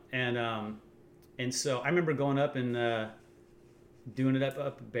snow. And so I remember going up and doing it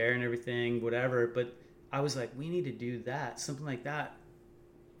up Bear and everything, whatever. But I was like, we need to do that, something like that,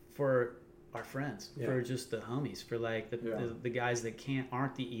 for our friends, for just the homies, for like the guys that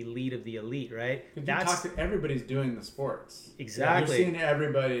aren't the elite of the elite, right? Everybody's doing the sports. Exactly. You're seeing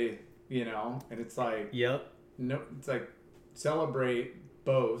everybody, and it's like, it's like celebrate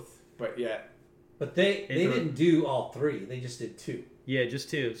both, but yet. But they didn't do all three. They just did two. Yeah, just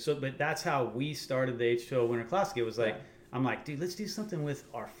two. So, but that's how we started the H2O Winter Classic. It was like, I'm like, dude, let's do something with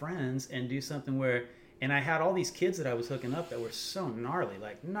our friends and do something where, and I had all these kids that I was hooking up that were so gnarly,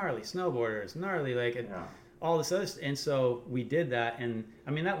 like gnarly snowboarders, gnarly, like all this other stuff. And so we did that. And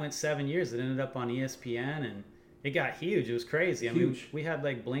I mean, that went 7 years. It ended up on ESPN and it got huge. It was crazy. I mean, we had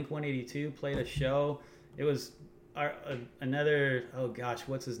like Blink 182 played a show. It was another, oh gosh,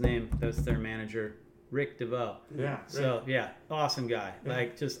 what's his name? That's their manager, Rick DeVoe. Yeah. So awesome guy,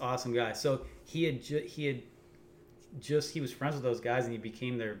 like just awesome guy. So he was friends with those guys and he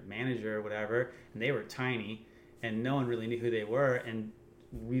became their manager or whatever. And they were tiny, and no one really knew who they were. And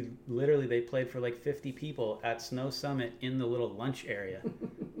they played for like 50 people at Snow Summit in the little lunch area,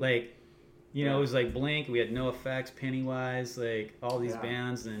 like. It was like Blink. We had NoFX, Pennywise, like all these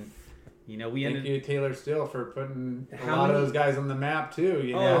bands, and we ended. Thank you, Taylor Steele, for putting a lot of those guys on the map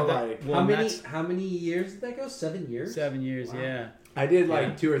too. How many years did that go? 7 years. 7 years, yeah. I did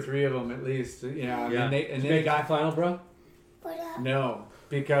like 2 or 3 of them at least. And they got final, bro. No,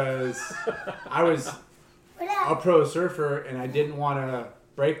 because I was a pro surfer and I didn't want to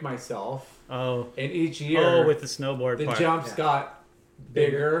break myself. Oh. And each year, with the snowboard, the jumps got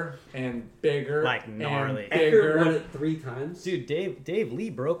bigger and bigger, like gnarly. Eckert won it 3 times. Dude, Dave Lee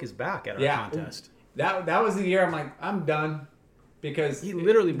broke his back at our contest. That was the year I'm like, I'm done, because he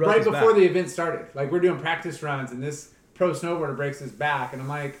literally broke his right before back. the event started. Like, we're doing practice runs and this pro snowboarder breaks his back and I'm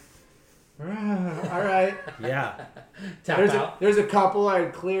like, all right. Yeah. There's a couple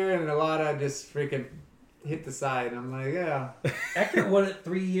I'd clear and a lot I just freaking hit the side. I'm like, yeah. Eckert won it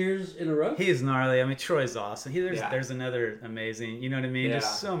 3 years in a row. He is gnarly. I mean, Troy's awesome. There's another amazing. You know what I mean? Yeah.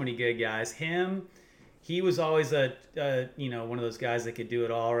 Just so many good guys. He was always one of those guys that could do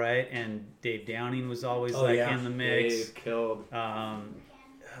it all, right? And Dave Downing was always in the mix. Dave killed. Oh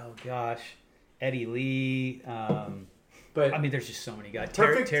gosh, Eddie Lee. But I mean, there's just so many guys.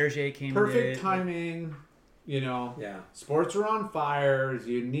 Terje came. Perfect timing. Sports are on fire. It's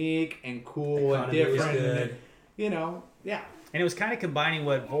unique and cool and different. And it was kind of combining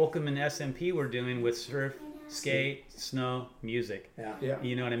what Volcom and SMP were doing with surf, skate, snow, music. Yeah.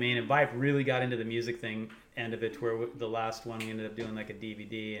 You know what I mean? And Vipe really got into the music thing end of it, to where the last one we ended up doing like a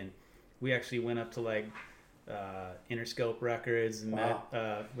DVD, and we actually went up to like Interscope Records and met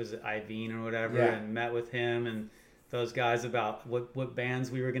was it Iveen or whatever, and met with him and those guys about what bands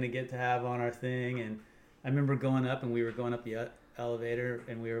we were going to get to have on our thing. And I remember going up, and we were going up the elevator,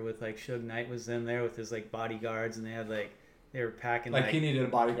 and we were with like Suge Knight was in there with his like bodyguards, and they were packing like he needed a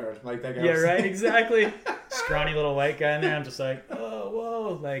bodyguard, like that guy. Yeah, right, exactly. Scrawny little white guy in there. I'm just like, oh,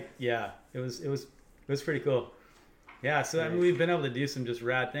 whoa, like it was pretty cool. Yeah, so I mean, we've been able to do some just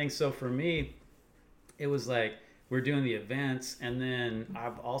rad things. So for me, it was like we're doing the events, and then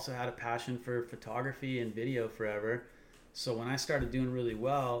I've also had a passion for photography and video forever. So when I started doing really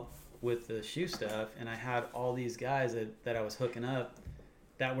well with the shoe stuff, and I had all these guys that I was hooking up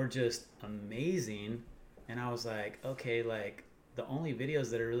that were just amazing, and I was like, okay, like the only videos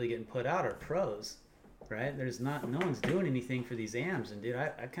that are really getting put out are pros, right? No one's doing anything for these AMs, and dude,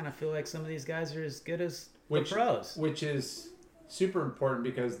 I kind of feel like some of these guys are as good as the pros, which is super important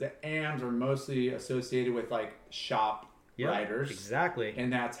because the AMs are mostly associated with like shop riders. Exactly.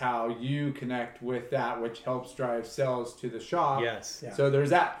 And that's how you connect with that, which helps drive sales to the shop. Yes. Yeah. So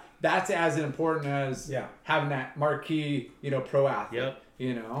there's that. That's as important as having that marquee, pro athlete.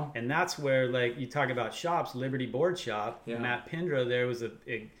 Yep. And that's where, like, you talk about shops, Liberty Board Shop. Yeah. Matt Pindro there was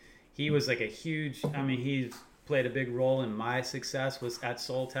he was like a huge, he's played a big role in my success, was at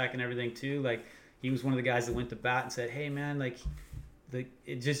Soul Tech and everything too. Like, he was one of the guys that went to bat and said, hey man, like,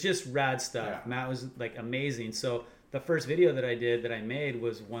 it just rad stuff. Yeah. Matt was like amazing. So the first video that I made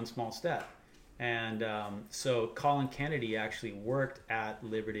was One Small Step. And so Colin Kennedy actually worked at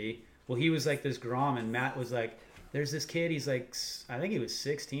Liberty. Well, he was like this Grom, and Matt was like, there's this kid, he's like, I think he was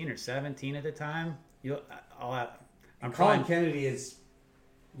 16 or 17 at the time. Colin Kennedy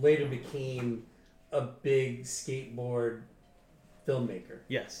later became a big skateboard filmmaker.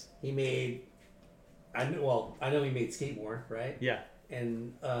 Yes. He made, I know he made Skateboard, right? Yeah.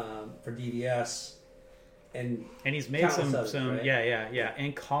 And for DVS. And he's made some right? yeah.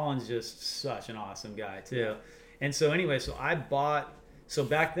 And Colin's just such an awesome guy too. Yeah. And so anyway, so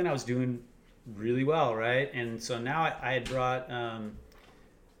back then I was doing really well, right? And so now I had brought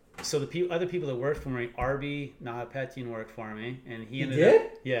so the other people that worked for me, Arby Nahapetian worked for me, and he ended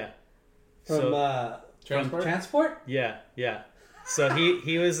up, yeah. From Transport? Yeah. So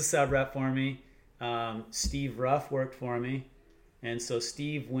he was a sub rep for me. Steve Ruff worked for me. And so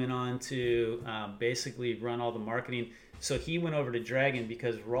Steve went on to basically run all the marketing. So he went over to Dragon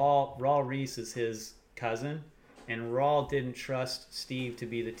because Raul Reese is his cousin. And Raul didn't trust Steve to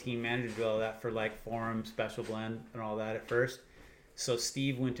be the team manager to do all that for like Forum, Special Blend, and all that at first. So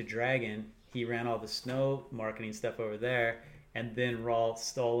Steve went to Dragon. He ran all the snow marketing stuff over there. And then Raul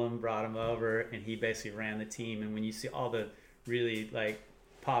stole him, brought him over, and he basically ran the team. And when you see all the really like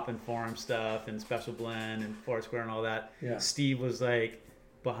Pop and Forum stuff and Special Blend and Foursquare and all that, Steve was like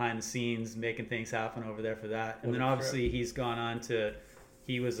behind the scenes making things happen over there for that. And then obviously he's gone on to,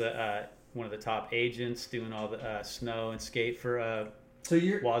 he was one of the top agents doing all the snow and skate for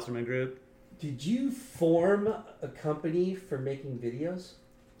Wasserman Group. Did you form a company for making videos?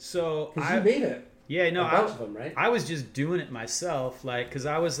 So because you made it. Yeah, no, a bunch of them, right? I was just doing it myself, like, because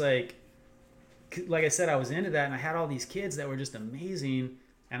I was like I said, I was into that, and I had all these kids that were just amazing.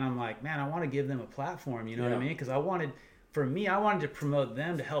 And I'm like, man, I want to give them a platform, you know what I mean? Because I wanted to promote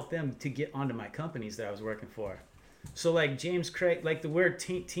them, to help them to get onto my companies that I was working for. So like James Craig, like where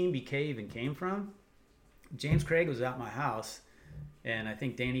Team BK even came from, James Craig was at my house, and I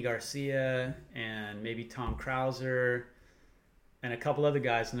think Danny Garcia and maybe Tom Krauser and a couple other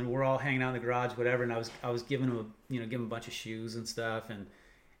guys, and then we're all hanging out in the garage, whatever. And I was giving him a bunch of shoes and stuff,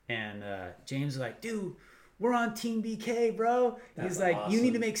 and James was like, dude, we're on Team BK, bro. He's like, awesome. You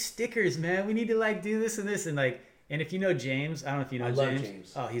need to make stickers, man. We need to like do this and this. And like, and if you know James, I don't know if you know James. I love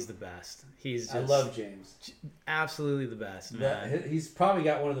James. Oh, he's the best. I love James. Absolutely the best, man. He's probably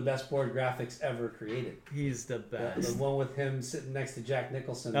got one of the best board graphics ever created. He's the best. The one with him sitting next to Jack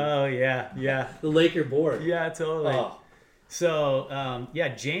Nicholson. Oh, yeah. The Laker board. Yeah, totally. Oh. So,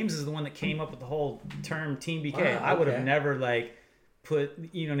 James is the one that came up with the whole term Team BK. Wow, I would have never like put,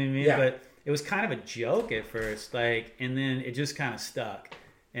 you know what I mean? Yeah. But it was kind of a joke at first, like, and then it just kind of stuck.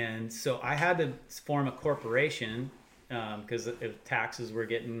 And so I had to form a corporation because taxes were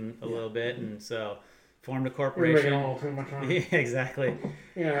getting a little bit, and so formed a corporation. You're making a little too much money. Yeah, exactly.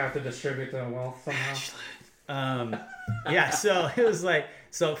 You're gonna have to distribute the wealth somehow. So it was like,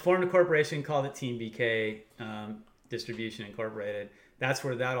 formed a corporation, called it Team BK Distribution Incorporated. That's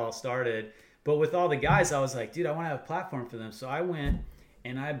where that all started. But with all the guys, I was like, dude, I want to have a platform for them. So I went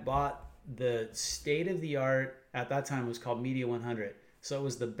and I bought the state-of-the-art, at that time it was called Media 100. So it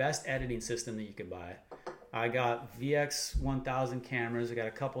was the best editing system that you could buy. I got VX 1000 cameras. I got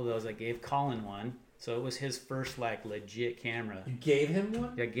a couple of those. I gave Colin one. So it was his first like legit camera. You gave him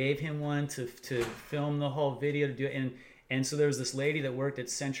one? I gave him one to film the whole video, to do it. And so there was this lady that worked at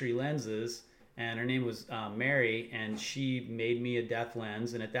Century Lenses, and her name was Mary, and she made me a depth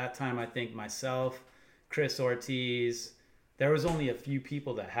lens. And at that time, I think myself, Chris Ortiz, there was only a few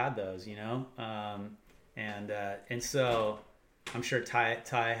people that had those, you know? And so I'm sure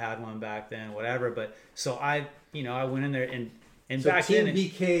Ty had one back then, whatever. But so I went in there and so back Team then.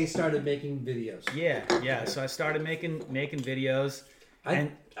 BK started making videos. Yeah. Okay. So I started making videos. I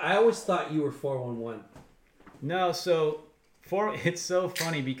always thought you were 411. No, so it's so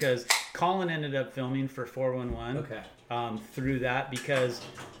funny because Colin ended up filming for 411. Okay. Through that, because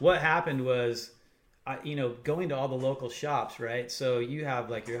what happened was going to all the local shops, right? So you have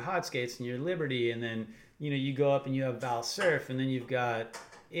like your Hot Skates and your Liberty, and then, you go up and you have Val Surf, and then you've got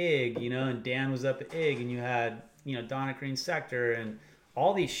IG, and Dan was up at IG, and you had, Donna Green Sector, and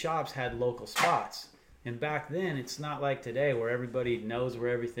all these shops had local spots. And back then, it's not like today where everybody knows where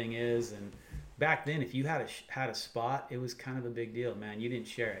everything is. And back then, if you had a spot, it was kind of a big deal, man. You didn't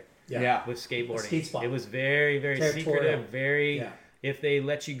share it. Yeah. With skateboarding. Skate spot. It was very, very secretive. If they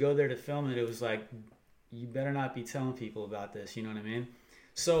let you go there to film it, it was like, you better not be telling people about this. You know what I mean?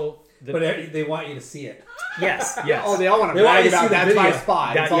 So, but they want you to see it. Yes. Oh, they all want to brag about that's my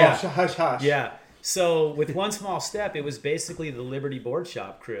spot. It's all hush hush. Yeah. So with One Small Step, it was basically the Liberty Board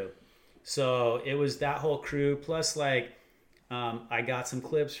Shop crew. So it was that whole crew, plus like I got some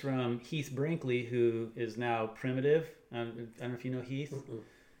clips from Heath Brinkley, who is now Primitive. I don't know if you know Heath.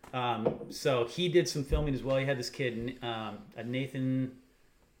 So he did some filming as well. He had this kid, Nathan.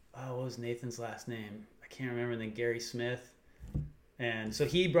 Oh, what was Nathan's last name? I can't remember. And then Gary Smith. And so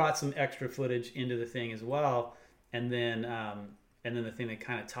he brought some extra footage into the thing as well. And then the thing that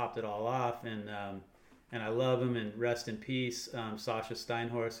kind of topped it all off. And I love him, and rest in peace, Sasha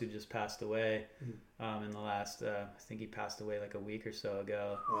Steinhorst, who just passed away in the last, I think he passed away like a week or so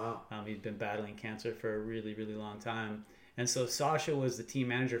ago. Wow. He's been battling cancer for a really, really long time. And so Sasha was the team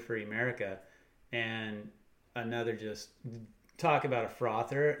manager for America, and another just talk about a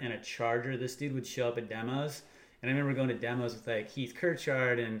frother and a charger. This dude would show up at demos, and I remember going to demos with like Heath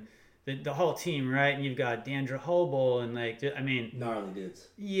Kirchard and the whole team, right? And you've got Dandra Hobel and gnarly dudes.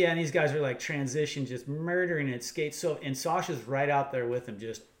 Yeah, and these guys are like transition, just murdering it, skate. So, and Sasha's right out there with him,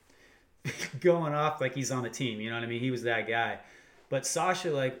 just going off like he's on the team. You know what I mean? He was that guy. But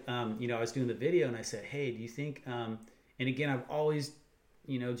Sasha, I was doing the video and I said, hey, do you think, and again, I've always,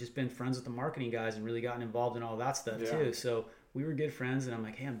 just been friends with the marketing guys and really gotten involved in all that stuff too. So we were good friends, and I'm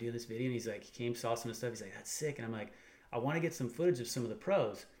like, hey, I'm doing this video. And he's like, he came, saw some of the stuff. He's like, that's sick. And I'm like, I want to get some footage of some of the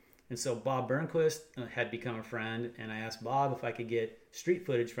pros. And so Bob Burnquist had become a friend, and I asked Bob if I could get street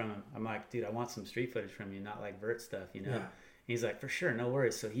footage from him. I'm like, dude, I want some street footage from you, not like vert stuff, Yeah. And he's like, for sure, no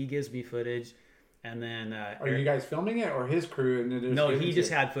worries. So he gives me footage, and then are you guys filming it, or his crew? And no, he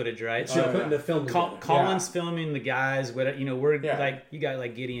just had footage, right? So putting the film together. Colin's filming the guys. We're like, you got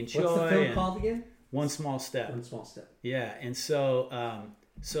like Gideon Choi. What's the film called again? One Small Step. One Small Step. Yeah, and so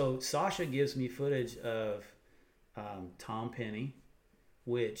so Sasha gives me footage of Tom Penny,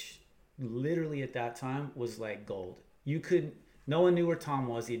 which literally at that time was like gold. No one knew where Tom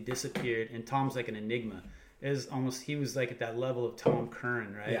was. He had disappeared, and Tom's like an enigma. He was like at that level of Tom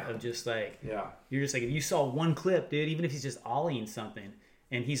Curran, right? Yeah. Of just like, you're just like, if you saw one clip, dude, even if he's just ollieing something,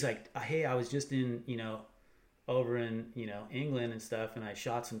 and he's like, hey, I was just in, over in, England and stuff, and I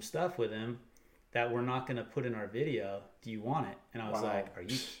shot some stuff with him that we're not going to put in our video. Do you want it? And I was like, are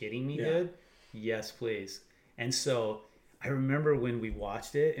you kidding me, dude? Yes, please. And so I remember when we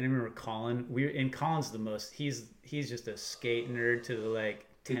watched it, and I remember Colin. Colin's the most. He's just a skate nerd to the like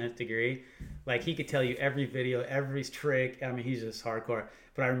 10th degree. Like he could tell you every video, every trick. I mean, he's just hardcore.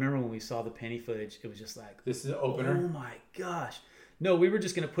 But I remember when we saw the Penny footage, it was just like, this is an opener. Oh my gosh! No, we were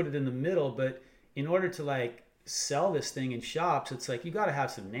just gonna put it in the middle, but in order to like sell this thing in shops, it's like you got to have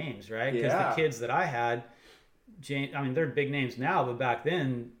some names, right? Because the kids that I had. They're big names now, but back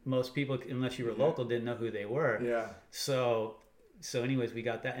then, most people, unless you were local, didn't know who they were. Yeah. So anyways, we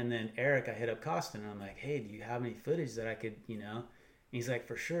got that. And then Eric, I hit up Costin, and I'm like, hey, do you have any footage that I could, And he's like,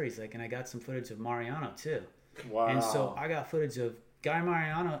 for sure. He's like, and I got some footage of Mariano, too. Wow. And so I got footage of Guy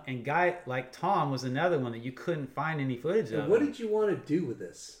Mariano, and Guy, like Tom, was another one that you couldn't find any footage of. What did you want to do with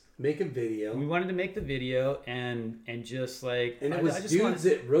this? Make a video. We wanted to make the video and just like... And it was dudes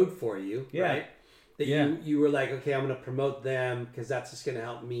that rode for you, right? That you were like, okay, I'm going to promote them because that's just going to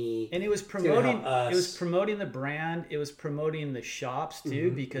help me. And it was promoting the brand. It was promoting the shops too,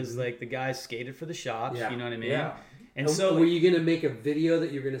 because like the guys skated for the shops. You know what I mean? Yeah. And so were you going to make a video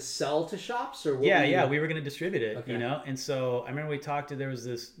that you're going to sell to shops, or what? We were going to distribute it. Okay. And so I remember we talked to, there was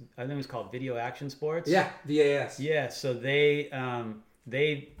this, I think it was called Video Action Sports. Yeah, VAS. Yeah. So they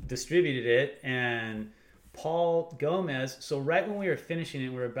distributed it, and Paul Gomez. So right when we were finishing it,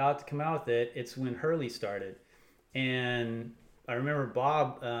 we were about to come out with it. It's when Hurley started, and I remember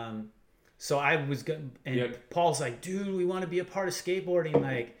Bob. So I was going, and Paul's like, "Dude, we want to be a part of skateboarding.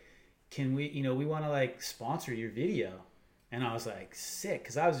 Like, can we? We want to like sponsor your video." And I was like, "Sick,"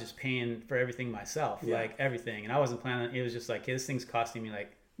 because I was just paying for everything myself, like everything, and I wasn't planning. It was just like, hey, this thing's costing me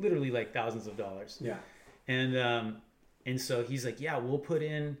like literally like thousands of dollars. Yeah, and so he's like, "Yeah, we'll put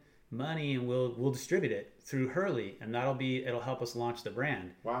in." money and we'll distribute it through Hurley, and it'll help us launch the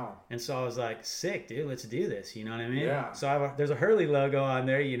brand. Wow. And so I was like, sick, dude, let's do this. You know what I mean? Yeah. So there's a Hurley logo on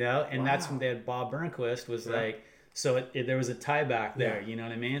there, you know, and that's when they had Bob Burnquist was like, so there was a tie back there, you know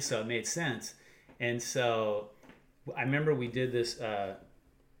what I mean? So it made sense. And so I remember we did this,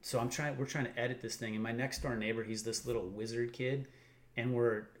 so we're trying to edit this thing, and my next door neighbor, he's this little wizard kid, and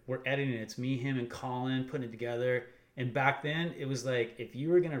we're editing it. It's me, him, and Colin putting it together. And back then, it was like, if you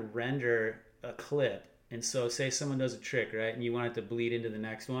were going to render a clip, and so say someone does a trick, right, and you want it to bleed into the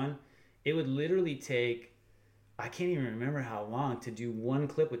next one, it would literally take, I can't even remember how long, to do one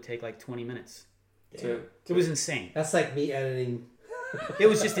clip would take like 20 minutes. It was insane. That's like me editing. It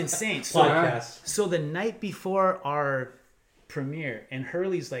was just insane. Podcast. So the night before our premiere, and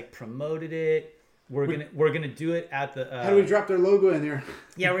Hurley's like promoted it. We're gonna do it at the. How do we drop their logo in there?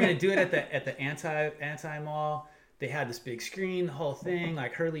 Yeah, we're gonna do it at the anti mall. They had this big screen, the whole thing.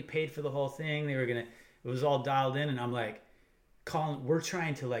 Like Hurley paid for the whole thing. It was all dialed in, and I'm like, Colin, we're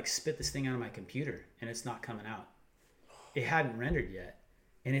trying to like spit this thing out of my computer, and it's not coming out. It hadn't rendered yet.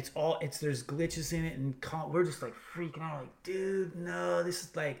 And there's glitches in it, and we're just like freaking out, like, dude, no, this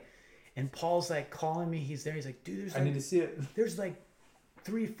is like, and Paul's like calling me, he's there, he's like, dude, I need to see it. There's like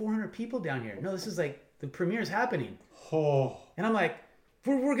 300-400 people down here. No, this is like, the premiere's happening. Oh. And I'm like,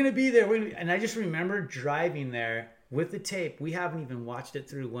 we're gonna be there. And I just remember driving there with the tape. We haven't even watched it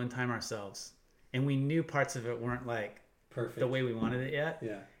through one time ourselves, and we knew parts of it weren't like perfect the way we wanted it yet.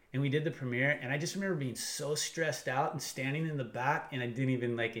 Yeah. And we did the premiere, and I just remember being so stressed out and standing in the back, and I didn't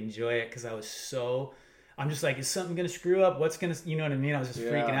even like enjoy it because I'm just like, is something gonna screw up? What's gonna, you know what I mean? I was just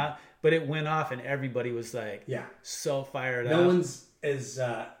freaking out. But it went off, and everybody was like, so fired up. No one's as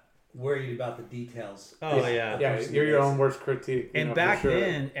worried about the details. Oh yeah. You're your own worst critique. And back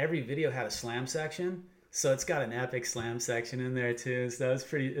then, every video had a slam section, so it's got an epic slam section in there too. So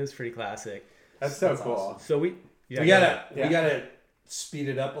it was pretty classic. That's so cool. Awesome. So we gotta speed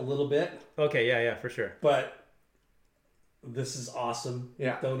it up a little bit. Okay, yeah, for sure. But this is awesome.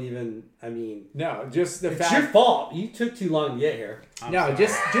 Yeah. Don't even, I mean, no, just the it's fact. It's your fault. You took too long to get here.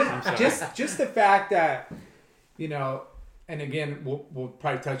 Just the fact that, you know, and again, we'll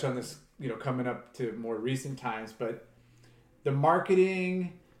probably touch on this, you know, coming up to more recent times, but the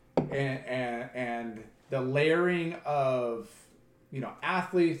marketing and the layering of, you know,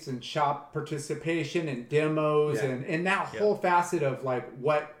 athletes and shop participation and demos and that whole facet of like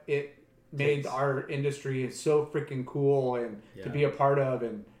what it made our industry so freaking cool and to be a part of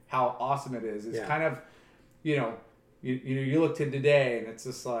and how awesome it is. It's kind of, you know, you look to today and it's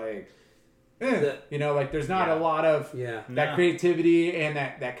just like, you know, like there's not a lot of that creativity and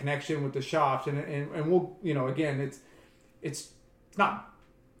that connection with the shops and we'll, you know, again, it's not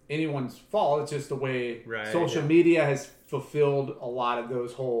anyone's fault. It's just the way social media has fulfilled a lot of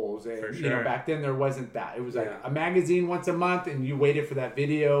those holes. And you know, back then there wasn't that. It was like a magazine once a month, and you waited for that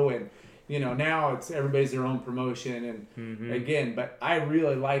video. And you know, now it's everybody's their own promotion. And again, but I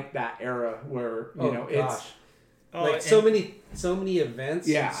really like that era where you know it's like so many events,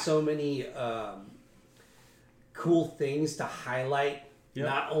 and so many cool things to highlight.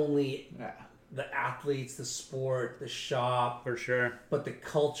 Not only. The athletes, the sport, the shop. For sure. But the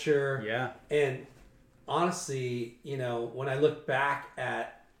culture. Yeah. And honestly, you know, when I look back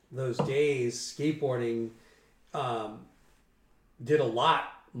at those days, skateboarding did a lot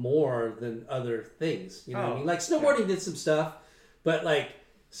more than other things. You know what I mean? Like snowboarding did some stuff, but like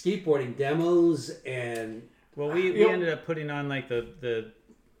skateboarding demos and... Well, we ended up putting on like the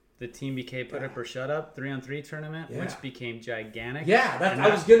Team BK Put Up or Shut Up 3-on-3 tournament, which became gigantic. Yeah, I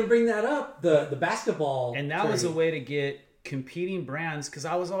was going to bring that up. The basketball. And that was a way to get competing brands, because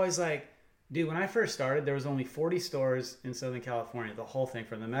I was always like, dude, when I first started, there was only 40 stores in Southern California, the whole thing,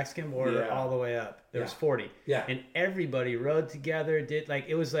 from the Mexican border all the way up. There was 40. Yeah. And everybody rode together,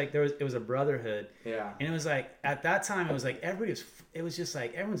 it was like, it was a brotherhood. Yeah. And it was like, at that time, it was like, it was just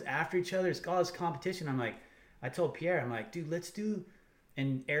like, everyone's after each other. It's all this competition. I'm like, I told Pierre, I'm like, dude, let's do...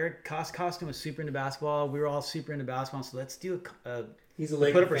 And Eric Costume was super into basketball. We were all super into basketball. So let's do he's a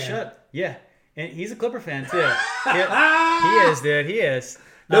Laker Put Up or fan. Shut. Yeah. And he's a Clipper fan too. He is, dude. He is.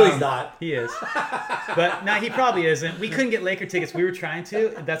 No, he's not. He is. But no, he probably isn't. We couldn't get Laker tickets. We were trying to.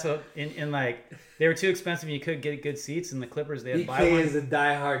 That's what, in like, they were too expensive and you couldn't get good seats. And the Clippers, they had to buy one. BK is a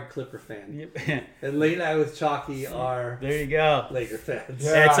diehard Clipper fan. And Late Night with Chalky are there you go. Laker fans.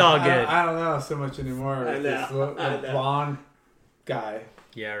 Yeah, it's all good. I don't know so much anymore. I know. This little blonde guy.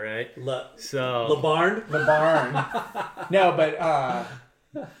 Yeah, right. LeBarn? No, but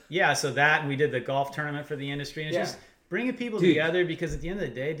yeah, so that, and we did the golf tournament for the industry, and it's just bringing people together, because at the end of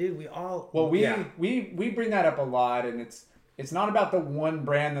the day, dude, we all we bring that up a lot, and it's it's not about the one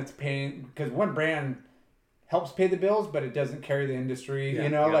brand that's paying, because one brand helps pay the bills, but it doesn't carry the industry. Yeah, you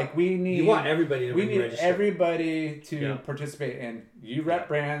know, like you want everybody to register. Everybody to participate. And you rep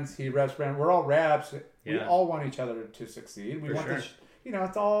brands, he reps brands. We're all reps. We all want each other to succeed. We want this,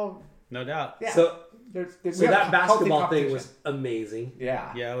 it's all, no doubt. Yeah. So that basketball thing was amazing.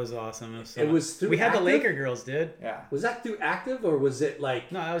 Yeah. Yeah, it was awesome. It was through we had Active? the Laker girls, dude. Yeah. Was that through Active, or was it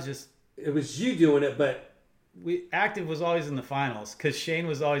like... No, I was just... It was you doing it, but... Active was always in the finals because Shane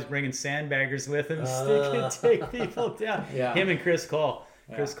was always bringing sandbaggers with him to take people down. Yeah. Him and Chris Cole.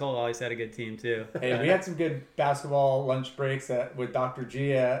 Chris Cole always had a good team too. Hey, we had some good basketball lunch breaks with Dr.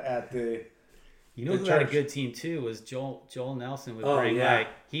 Gia at the... You know who had a good team too was Joel Nelson would bring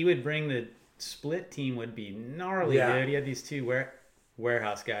he would bring the split team would be gnarly, dude. He had these two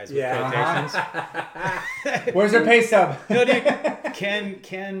warehouse guys with quotations. Where's their pay stub? No, dude. Ken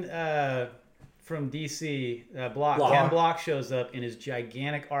from DC Block. Ken Block shows up in his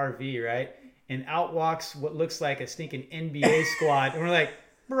gigantic RV, right? And out walks what looks like a stinking NBA squad. And we're like,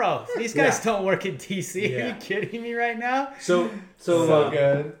 bro, these guys don't work in DC. Are you kidding me right now? So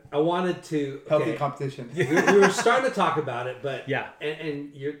good. I wanted to... Healthy competition. we were starting to talk about it, but... Yeah.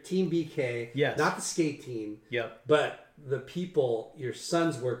 And your Team BK, yes. Not the skate team, yep. but the people, your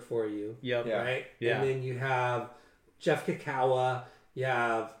sons work for you, yep. right? Yeah. And then you have Jeff Kakawa, you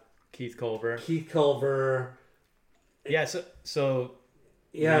have... Keith Culver. Yeah, so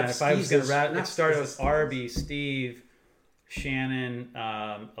yeah, if I was going to wrap, it started with Arby, Steve, Shannon,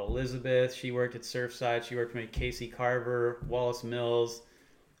 Elizabeth. She worked at Surfside. She worked with Casey Carver, Wallace Mills,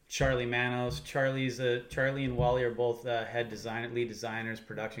 Charlie Manos. Charlie and Wally are both lead designers,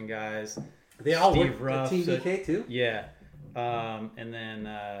 production guys. They all Steve work at Team BK too? Yeah. And then,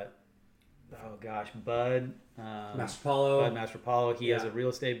 Bud. Masterpolo. He has a real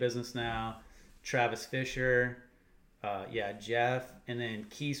estate business now. Travis Fisher. Jeff. And then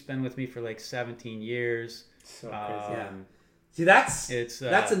Keith's been with me for like 17 years. So crazy. See,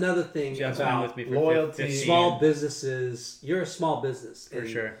 that's another thing Jeff's about been with me for loyalty. Small businesses. You're a small business. For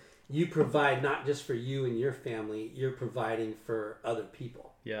sure. You provide not just for you and your family, you're providing for other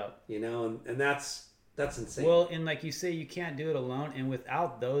people. Yeah. And that's insane. Well, and like you say, you can't do it alone. And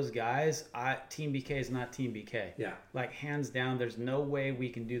without those guys, Team BK is not Team BK. Yeah. Like, hands down, there's no way we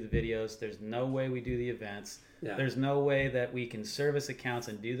can do the videos. There's no way we do the events. Yeah. There's no way that we can service accounts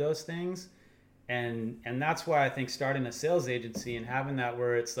and do those things. And that's why I think starting a sales agency and having that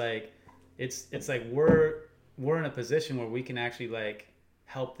where it's like we're in a position where we can actually like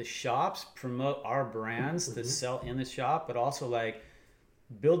help the shops promote our brands to sell in the shop, but also like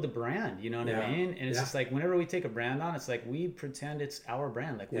build the brand, you know what I mean? And it's just like whenever we take a brand on, it's like we pretend it's our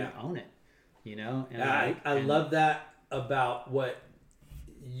brand, like we own it, And I love that about what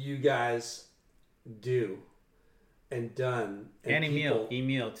you guys do and done. And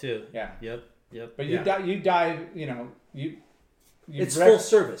Emil too. Yeah. Yep. But you dive, it's full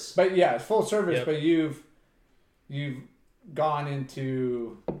service. But it's full service. Yep. But you've gone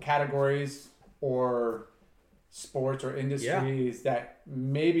into categories or sports or industries that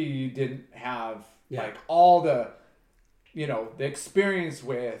maybe you didn't have like all the the experience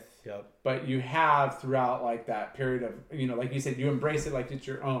with. Yep. But you have throughout like that period of like you said, you embrace it like it's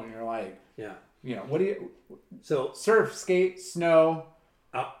your own. You're like what do you surf, skate, snow.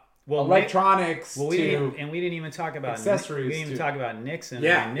 we Electronics. didn't even talk about accessories. We didn't even talk about Nixon.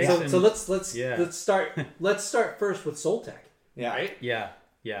 Yeah. I mean, Nixon, so let's start. Let's start first with Soltec. Yeah. Right. Yeah.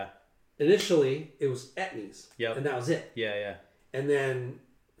 Initially, it was Etnies. Yep. And that was it. Yeah. And then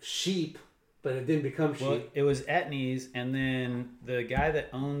Sheep, but it didn't become Sheep. Well, it was Etnies, and then the guy that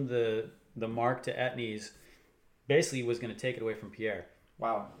owned the mark to Etnies basically was going to take it away from Pierre.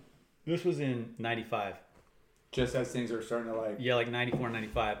 Wow. This was in 95. Just as things are starting to like 94,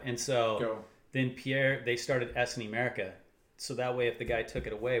 95. And so then Pierre, they started Essen America. So that way, if the guy took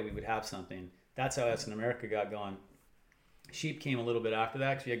it away, we would have something. That's how Essen America got going. Sheep came a little bit after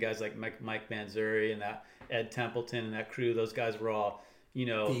that because you had guys like Mike Manzuri and that Ed Templeton and that crew. Those guys were all,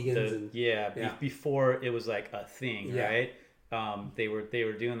 before it was like a thing, right? They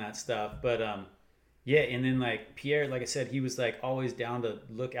were doing that stuff. But and then like Pierre, like I said, he was like always down to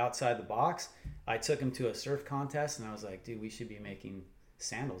look outside the box. I took him to a surf contest and I was like, dude, we should be making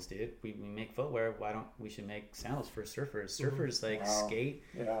sandals, dude. We make footwear. Why don't we should make sandals for surfers? Surfers skate,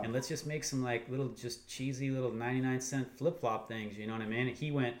 and let's just make some like little just cheesy little 99-cent flip-flop things, you know what I mean? And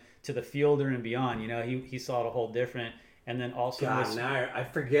he went to the Fielder and beyond, he saw it a whole different. And then also now I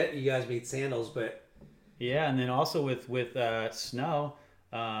forget you guys made sandals, but and then also with snow,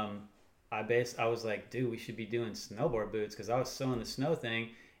 I was like, dude, we should be doing snowboard boots because I was so in the snow thing.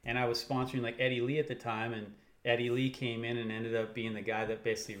 And I was sponsoring like Eddie Lee at the time, Eddie Lee came in and ended up being the guy that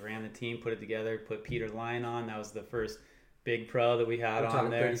basically ran the team, put it together, put Peter Lyon on. That was the first big pro that we had on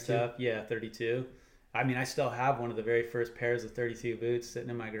there 32. And stuff. Yeah, 32. I mean, I still have one of the very first pairs of 32 boots sitting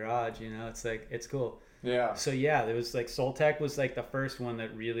in my garage. You know, it's like, it's cool. Yeah. So yeah, there was like Soltec was like the first one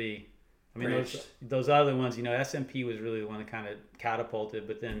that really, I mean, those other ones, you know, SMP was really the one that kind of catapulted,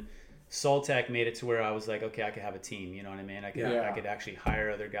 but then Soltec made it to where I was like, okay, I could have a team. You know what I mean? I could actually hire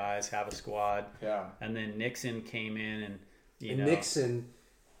other guys, have a squad. Yeah. And then Nixon came in, and you know, Nixon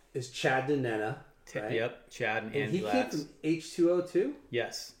is Chad Denena. Right? Yep, Chad and Andy. He came from H2O too?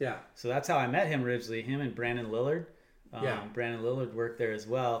 Yes. Yeah. So that's how I met him originally. Him and Brandon Lillard. Brandon Lillard worked there as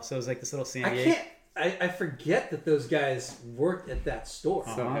well. So it was like this little San Diego. I forget that those guys worked at that store.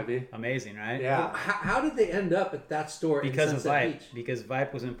 So heavy. Amazing, right? Yeah. Well, how did they end up at that store because in Sunset of Vipe. Beach? Because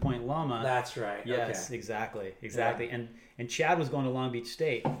Vipe was in Point Loma. That's right. Yes, okay. exactly. Yeah. And Chad was going to Long Beach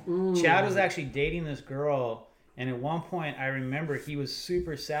State. Chad was actually dating this girl, and at one point I remember he was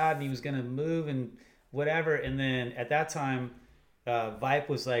super sad and he was going to move and whatever. And then at that time, Vipe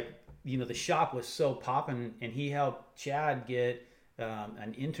was like, you know, the shop was so popping, and he helped Chad get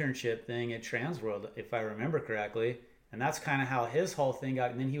an internship thing at Transworld, if I remember correctly. And that's kind of how his whole thing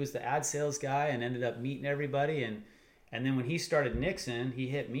got. And then he was the ad sales guy and ended up meeting everybody. And then when he started Nixon, he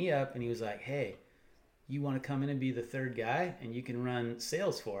hit me up and he was like, hey, you want to come in and be the third guy and you can run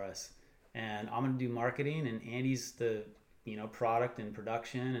sales for us. And I'm going to do marketing, and Andy's the, you know, product and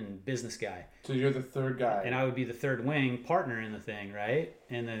production and business guy. So you're the third guy. And I would be the third wing partner in the thing, right?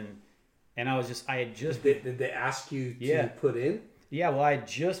 And I had just... Did they ask you to put in? Yeah, well, I had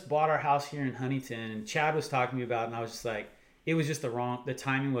just bought our house here in Huntington, and Chad was talking to me about it, and I was just like, it was just the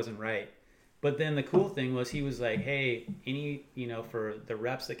timing wasn't right. But then the cool thing was he was like, hey, for the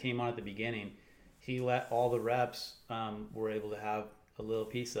reps that came on at the beginning, he let all the reps were able to have a little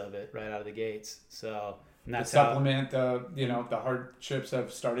piece of it right out of the gates. So... And that's to supplement the hardships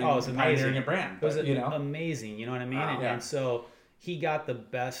of starting pioneering a brand. It was amazing, you know what I mean? Wow. And so he got the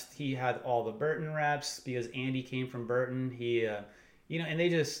best. He had all the Burton reps because Andy came from Burton. He, and they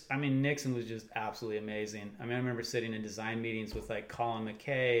just, I mean, Nixon was just absolutely amazing. I mean, I remember sitting in design meetings with like Colin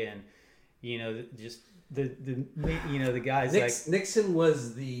McKay and, you know, just the guys Nixon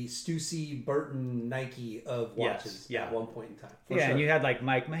was the Stussy Burton Nike of watches at one point in time. Sure. And you had like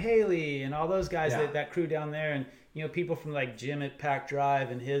Mike Mahaley and all those guys, that crew down there, and you know, people from like Jim at Pack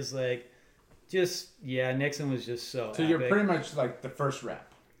Drive and his Nixon was just so epic. You're pretty much like the first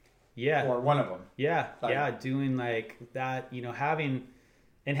rep. Yeah. Or one of them. Yeah. Doing like that, you know, having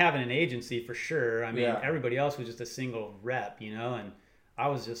an agency for sure. I mean, everybody else was just a single rep, you know, and I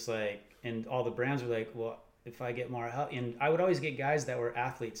was just like, and all the brands were like, well, if I get more help, and I would always get guys that were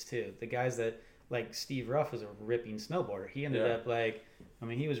athletes too. The guys that, like Steve Ruff was a ripping snowboarder. He ended up like, I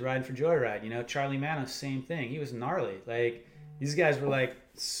mean, he was riding for Joyride, you know. Charlie Manos, same thing. He was gnarly. Like, these guys were like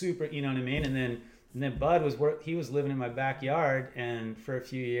super, you know what I mean? And then Bud he was living in my backyard and for a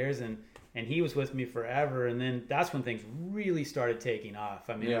few years, and he was with me forever. And then that's when things really started taking off.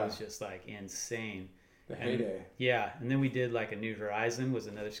 I mean, it was just like insane. The heyday. And then we did like a New Horizon was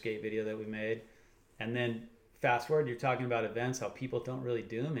another skate video that we made. And then fast forward, you're talking about events, how people don't really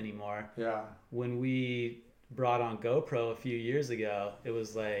do them anymore. Yeah. When we brought on GoPro a few years ago, it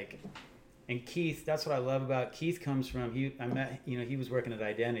was like, and Keith, that's what I love about Keith comes from, he was working at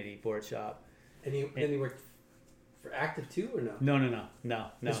Identity Board Shop. And he worked for Active too, or no? No.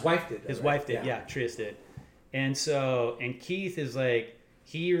 His wife did. His wife did, Trish did. And Keith is like,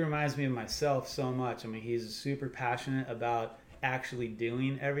 he reminds me of myself so much. I mean, he's super passionate about actually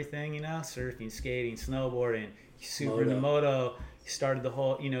doing everything, you know, surfing, skating, snowboarding, super into moto. He started the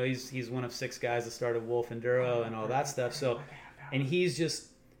whole, you know, he's one of 6 guys that started Wolf Enduro and all that stuff. So, and he's just,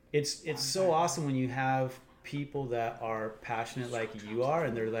 it's so awesome when you have people that are passionate like you are,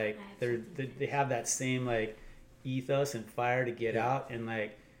 and they're like, they have that same like ethos and fire to get out. And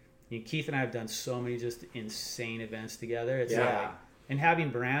like, you know, Keith and I have done so many just insane events together. It's like, and having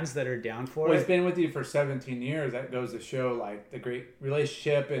brands that are down for it. He's been with you for 17 years. That goes to show like the great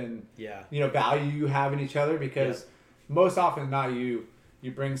relationship and you know, value you have in each other, because most often than not, you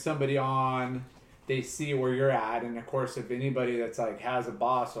bring somebody on, they see where you're at, and of course, if anybody that's like has a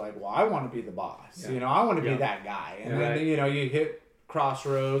boss, like, well, I want to be the boss. You know, I want to be that guy, and then you know, you hit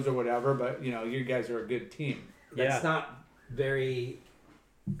crossroads or whatever. But you know, you guys are a good team. That's not very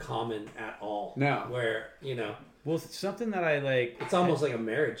common at all. No, where you know. Well, something that I like... It's almost like a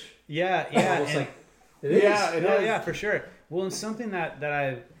marriage. Yeah. Almost like... It is. Yeah, for sure. Well, and something that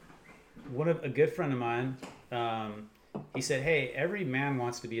a good friend of mine, he said, hey, every man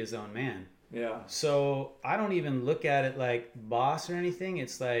wants to be his own man. Yeah. So I don't even look at it like boss or anything.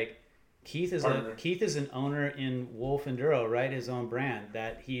 It's like, Keith is an owner in Wolf Enduro, right? His own brand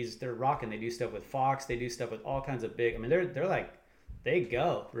that they're rocking. They do stuff with Fox. They do stuff with all kinds of big. I mean, they're like, they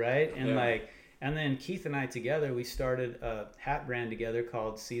go right and and then Keith and I together, we started a hat brand together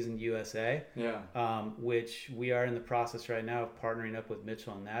called Seasoned USA. Yeah. Which we are in the process right now of partnering up with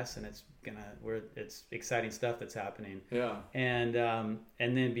Mitchell and Ness, and it's exciting stuff that's happening. Yeah. And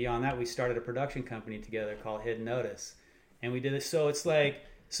then beyond that, we started a production company together called Hidden Notice, and we did it. So it's like,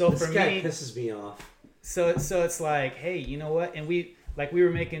 this for guy me, pisses me off. So it's like, hey, you know what? And we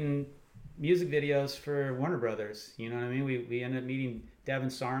were making music videos for Warner Brothers. You know what I mean? We ended up meeting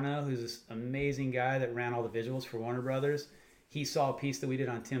Devin Sarno, who's this amazing guy that ran all the visuals for Warner Brothers. He saw a piece that we did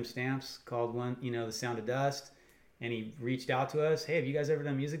on Tim Stamps called The Sound of Dust, and he reached out to us. Hey, have you guys ever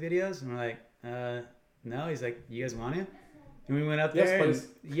done music videos? And we're like, no. He's like, you guys want to? And we went up there. And,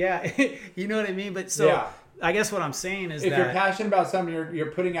 yeah, you know what I mean. But I guess what I'm saying is if you're passionate about something,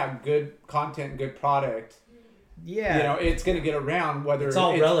 you're putting out good content, good product. Yeah, it's going to get around. Whether it's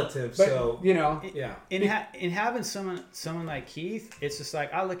all relative, but, so In having someone like Keith, it's just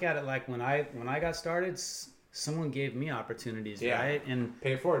like I look at it like when I got started, someone gave me opportunities, right? And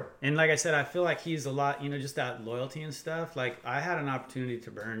pay it forward. And like I said, I feel like he's a lot, just that loyalty and stuff. Like I had an opportunity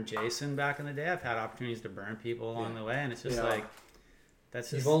to burn Jason back in the day. I've had opportunities to burn people along the way, and it's just like.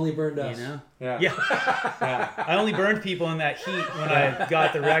 You've only burned us. Yeah. I only burned people in that heat when I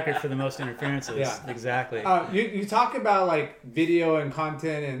got the record for the most interferences. Yeah. Exactly. You talk about like video and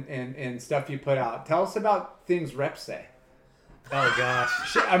content and stuff you put out. Tell us about things reps say. Oh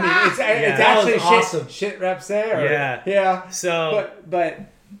gosh. I mean, it's actually awesome. Shit reps say. Yeah. So, but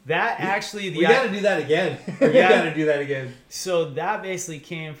that actually we got to do that again. We got to do that again. So that basically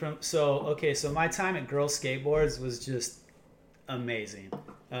came from. So my time at Girl Skateboards was just amazing.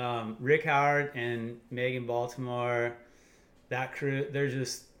 Rick Howard and Megan Baltimore, that crew,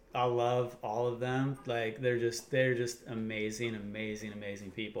 I love all of them. Like they're just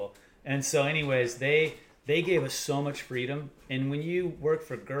amazing people. And so anyways, they gave us so much freedom. And when you work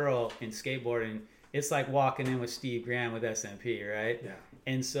for Girl in skateboarding, it's like walking in with Steve Graham with SMP, right? Yeah.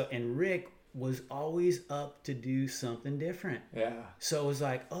 And Rick was always up to do something different. Yeah. So it was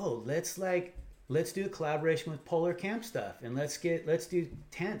like, let's do a collaboration with Polar Camp stuff, and let's do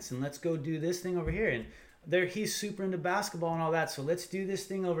tents, and let's go do this thing over here. And he's super into basketball and all that, so let's do this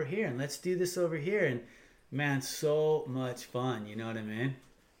thing over here, and let's do this over here. And man, so much fun. You know what I mean?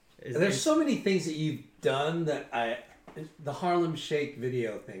 There's so many things that you've done the Harlem Shake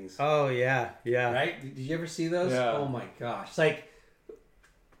video things. Oh yeah. Right? Did you ever see those? Yeah. Oh my gosh! It's like.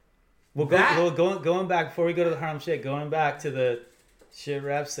 Going back before we go to the Harlem Shake, going back to the shit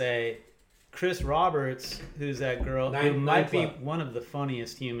reps say. Chris Roberts, who's that girl, who might be one of the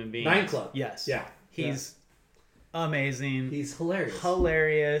funniest human beings. 9 Club. Yes. Yeah. He's amazing. He's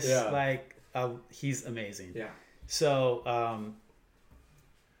hilarious. Yeah. He's amazing. Yeah. So,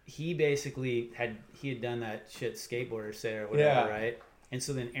 he basically had done that shit skateboarder say or whatever, right? And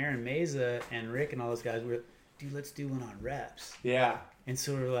so then Aaron Meza and Rick and all those guys were, dude, let's do one on reps. Yeah. And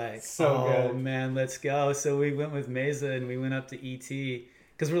so we're like, good. Man, let's go. So we went with Meza and we went up to ET.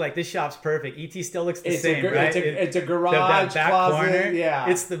 Because we're like, this shop's perfect. ET still looks the same, right? It's a garage, that back closet. Corner, yeah.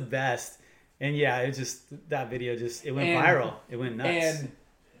 It's the best. And that video it went viral. It went nuts. And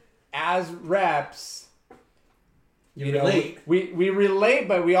as reps, you relate. We relate,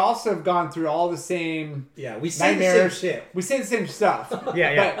 but we also have gone through all the same we say the same shit. We say the same stuff.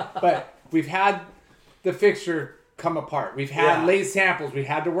 Yeah. But we've had the fixture come apart. We've had late samples. We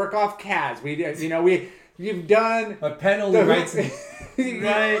had to work off CADs. You've done a pen only writes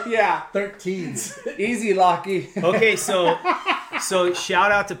right? Yeah, 13s. Easy, Lockie. Okay, so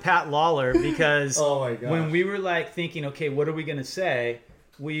shout out to Pat Lawler because oh my gosh. When we were like thinking, okay, what are we gonna say?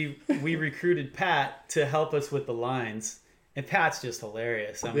 We recruited Pat to help us with the lines, and Pat's just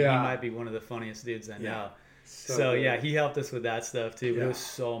hilarious. I mean, he might be one of the funniest dudes I know. So he helped us with that stuff too. But it was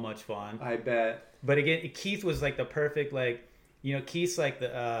so much fun. I bet. But again, Keith was like the perfect Keith's like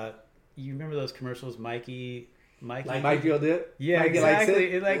the. You remember those commercials, Mikey will do it? Yeah, Mikey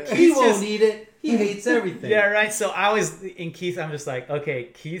exactly. Likes it. He won't eat it. He hates everything. Yeah, right. So I was in Keith. I'm just like, okay,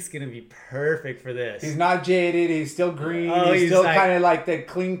 Keith's gonna be perfect for this. He's not jaded. He's still green. He's still kind of like the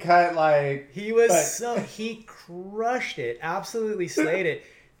clean cut. He crushed it. Absolutely slayed it.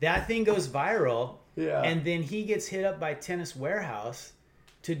 That thing goes viral. Yeah. And then he gets hit up by Tennis Warehouse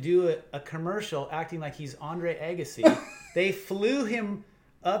to do a commercial acting like he's Andre Agassi. They flew him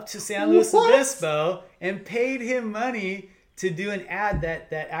up to San Luis Obispo and paid him money to do an ad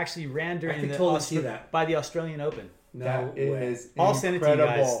that actually ran during by the Australian Open. That is I'll send it to you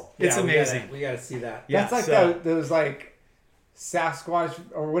guys. It's amazing. We gotta see that. Yeah, that's like those like Sasquatch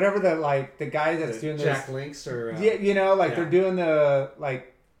or whatever the guy that's doing Jack this. Links or they're doing the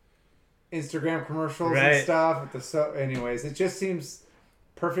Instagram commercials and stuff. Anyways, it just seems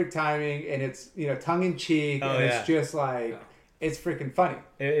perfect timing, and it's tongue in cheek, and it's just it's freaking funny.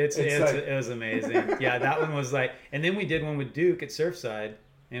 It was amazing. Yeah, that one was and then we did one with Duke at Surfside,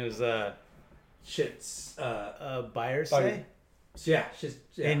 and it was Buyers Say. Yeah.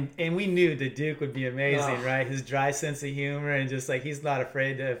 And we knew the Duke would be amazing, right? His dry sense of humor and just he's not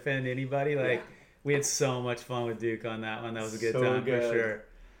afraid to offend anybody. We had so much fun with Duke on that one. That was a good time for sure.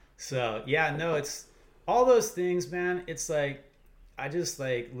 So it's all those things, man. It's I just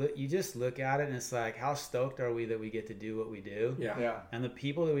you just look at it and it's how stoked are we that we get to do what we do? Yeah. And the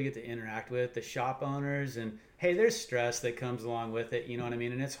people that we get to interact with, the shop owners, and hey, there's stress that comes along with it. You know what I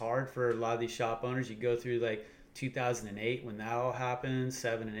mean? And it's hard for a lot of these shop owners. You go through 2008 when that all happened,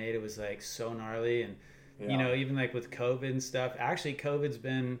 7 and 8, it was so gnarly, and even with COVID and stuff. Actually, COVID's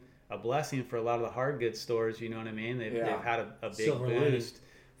been a blessing for a lot of the hard goods stores. You know what I mean? They've had a big boost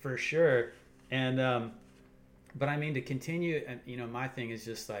for sure. And but I mean, to continue, and my thing is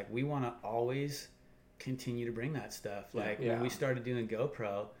just we want to always continue to bring that stuff. When we started doing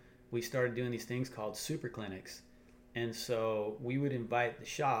GoPro, we started doing these things called super clinics, and so we would invite the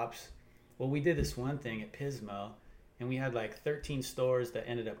shops. Well, we did this one thing at Pismo, and we had 13 stores that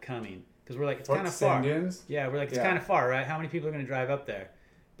ended up coming because we're it's kind of far. Yeah, we're it's kind of far, right? How many people are going to drive up there?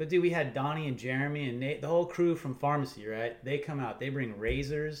 But dude, we had Donnie and Jeremy and Nate, the whole crew from Pharmacy, right? They come out, they bring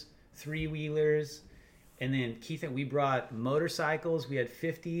razors, 3-wheelers, and then Keith and we brought motorcycles. We had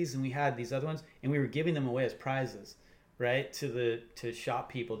 50s, and we had these other ones, and we were giving them away as prizes, right? To shop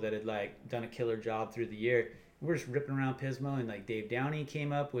people that had done a killer job through the year. We're just ripping around Pismo, and Dave Downey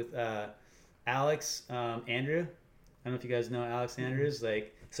came up with Alex Andrew. I don't know if you guys know Alex Andrews.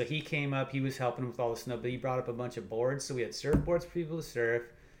 So he came up, he was helping him with all the snow, but he brought up a bunch of boards. So we had surfboards for people to surf.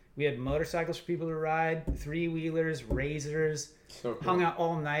 We had motorcycles for people to ride, 3-wheelers, razors. So cool. Hung out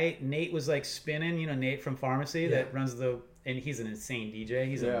all night. Nate was spinning, Nate from Pharmacy that runs and he's an insane DJ.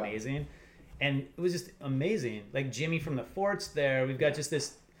 He's amazing. And it was just amazing. Jimmy from the Fort's there. We've got just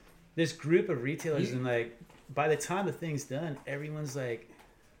this group of retailers, and by the time the thing's done, everyone's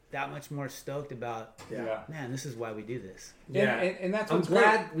that much more stoked about, man, this is why we do this. Yeah, and that's what's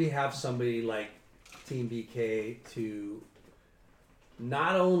glad we have somebody like Team BK to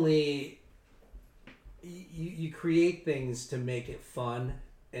not only you create things to make it fun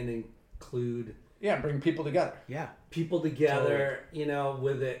and include bring people together. People together, totally.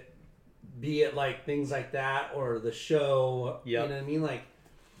 With it, be it things like that or the show. You know what I mean?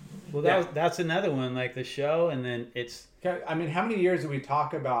 Well, that's another one, the show, and then it's... I mean, how many years did we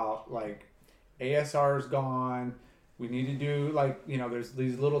talk about, ASR's gone, we need to do, there's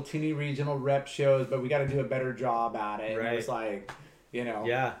these little teeny regional rep shows, but we got to do a better job at it. Right. And it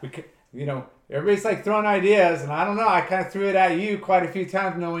was everybody's throwing ideas, and I don't know, I kind of threw it at you quite a few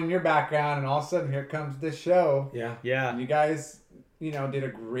times knowing your background, and all of a sudden, here comes this show. Yeah. And you guys, did a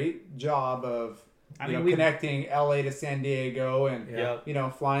great job of... connecting LA to San Diego and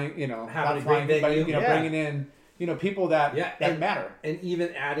flying, having a great venue, bringing in, people that matter, and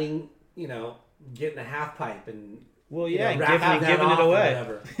even adding, getting a half pipe and and giving it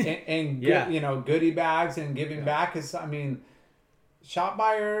away, and goodie bags and giving back is, shop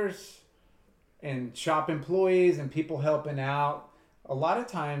buyers and shop employees and people helping out. A lot of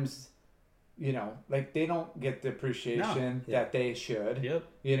times, they don't get the appreciation that they should.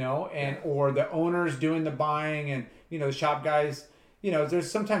 Or the owners doing the buying, and the shop guys.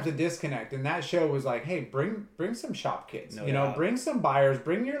 There's sometimes a disconnect, and that show was hey, bring some shop kids. Bring some buyers,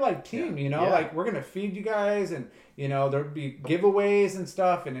 bring your team. We're gonna feed you guys, and there'll be giveaways and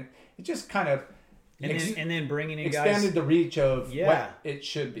stuff, and it just kind of. And then bringing in expanded guys, the reach of what it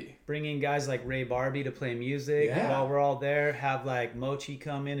should be. Bringing guys like Ray Barbie to play music while we're all there. Have Mochi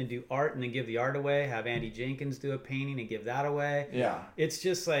come in and do art and then give the art away. Have Andy Jenkins do a painting and give that away. Yeah, it's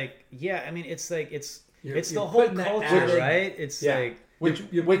just it's the whole culture, right? It's which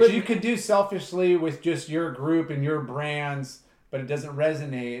you could do selfishly with just your group and your brands, but it doesn't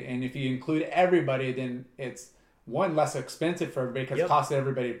resonate. And if you include everybody, then it's less expensive for everybody because it costs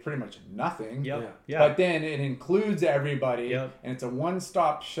everybody pretty much nothing. But then it includes everybody, and it's a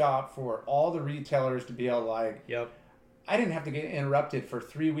one-stop shop for all the retailers to be able to I didn't have to get interrupted for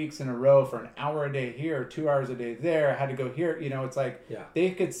 3 weeks in a row for an hour a day here, 2 hours a day there. I had to go here. It's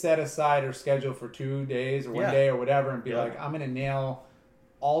they could set aside or schedule for 2 days or 1 day or whatever and be I'm going to nail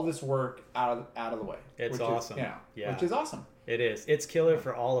all this work out of the way. It's awesome. Which is awesome. It is. It's killer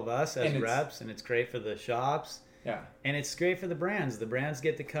for all of us as reps, and it's great for the shops. Yeah. And it's great for the brands. The brands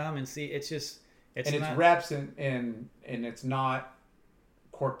get to come and see. It's just, It's reps and it's not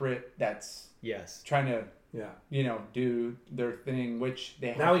corporate that's trying to do their thing, which they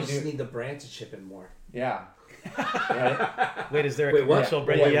have now to we do. just need the brand to chip in more. Yeah. Right? Wait, is there a commercial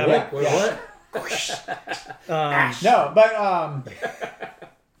break? Wait, what? No,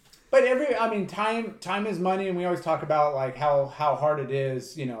 but time is money, and we always talk about like how hard it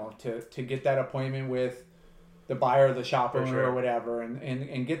is, to get that appointment with the buyer, the shop owner, or whatever,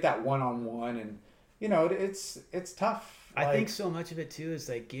 and get that one-on-one, and it's tough. I think so much of it too is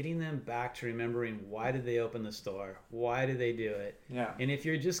like getting them back to remembering why did they open the store? Why did they do it? Yeah. And if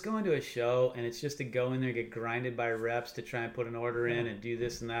you're just going to a show and it's just to go in there, get grinded by reps to try and put an order in and do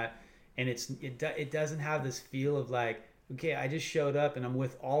this and that, and it doesn't have this feel of like, okay, I just showed up and I'm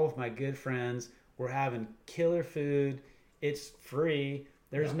with all of my good friends. We're having killer food. It's free.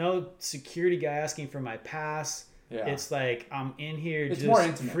 There's no security guy asking for my pass. Yeah. It's like I'm in here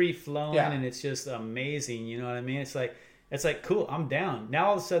just free flowing and it's just amazing. You know what I mean? It's like, cool, I'm down. Now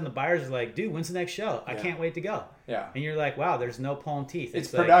all of a sudden the buyers are like, dude, when's the next show? I can't wait to go. Yeah. And you're like, wow, there's no pulling teeth. It's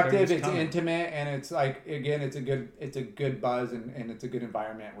productive, it's intimate, and it's like, again, it's a good buzz and it's a good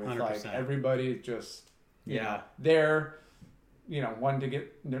environment with 100%. Like everybody just there, wanting to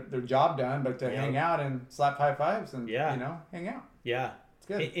get their job done, but to hang out and slap high fives and hang out. Yeah. It's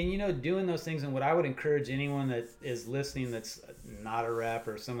good. And doing those things, and what I would encourage anyone that is listening that's not a rep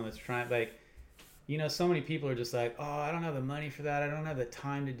or someone that's trying, like, so many people are just like, oh, I don't have the money for that. I don't have the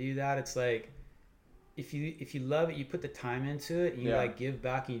time to do that. It's like, if you love it, you put the time into it, and you like give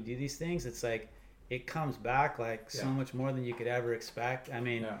back and you do these things. It's like, it comes back like so much more than you could ever expect. I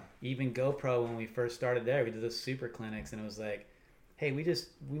mean, even GoPro, when we first started there, we did those super clinics, and it was like, hey, we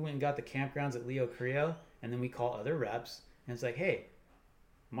went and got the campgrounds at Leo Creo, and then we call other reps, and it's like, hey,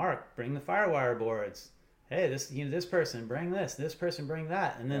 Mark, bring the Firewire boards. Hey, this person bring this person bring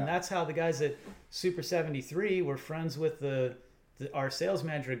that, and then that's how the guys at Super 73 were friends with our sales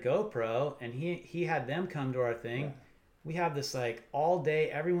manager at GoPro, and he had them come to our thing. Yeah. We have this like all day,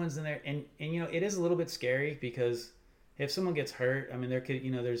 everyone's in there, and it is a little bit scary because if someone gets hurt, I mean there could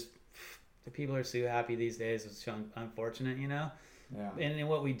there's the people are so happy these days. It's unfortunate, Yeah. And in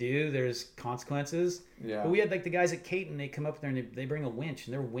what we do, there's consequences. Yeah. But we had like the guys at Caton, they come up there and they bring a winch,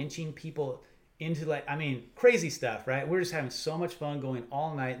 and they're winching people into crazy stuff, right? We're just having so much fun going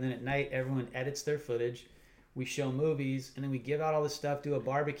all night, and then at night everyone edits their footage. We show movies, and then we give out all this stuff, do a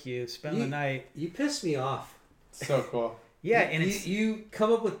barbecue, spend the night. You piss me off. So cool. Yeah, and you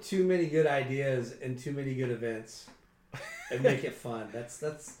come up with too many good ideas and too many good events and make it fun. That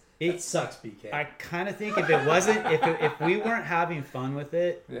sucks, BK. I kind of think if it wasn't, if we weren't having fun with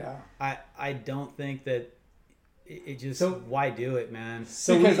it, I don't think that. It just why do it, man?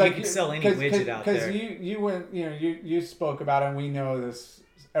 So because you can sell any widget out there. Because you went, you spoke about it, and we know this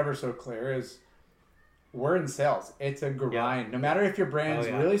ever so clear is we're in sales. It's a grind. Yeah. No matter if your brand's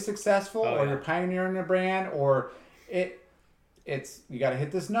really successful or you're pioneering a brand or it's you got to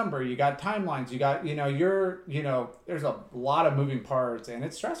hit this number. You got timelines. You got there's a lot of moving parts and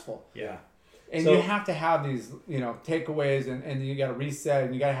it's stressful. Yeah. And you have to have these, takeaways and you got to reset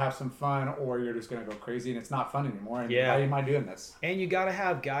and you got to have some fun or you're just going to go crazy and it's not fun anymore. And why am I doing this? And you got to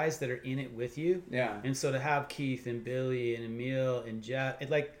have guys that are in it with you. Yeah. And so to have Keith and Billy and Emil and Jeff,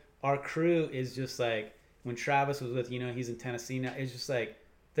 our crew is just like, when Travis was with, he's in Tennessee now, it's just like,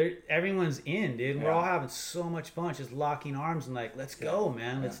 everyone's in, dude. Yeah. We're all having so much fun, just locking arms and like, let's go,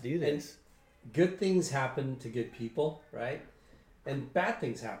 man. Yeah. Let's do this. And good things happen to good people, right? And bad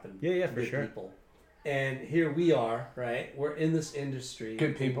things happen to good sure. people. And here we are, right? We're in this industry.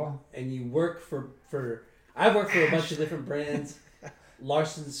 Good people. And you work for I've worked for a bunch of different brands.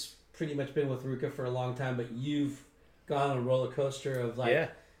 Larson's pretty much been with Ruka for a long time, but you've gone on a roller coaster of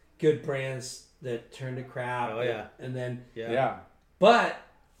good brands that turn to crap. Oh, yeah. And then... Yeah. But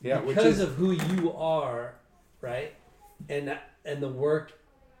because of who you are, right? And the work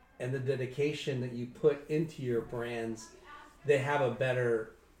and the dedication that you put into your brands, they have a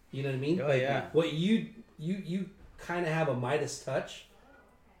better... You know what I mean? Oh, yeah. What you kind of have a Midas touch,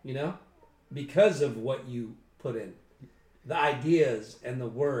 because of what you put in. The ideas and the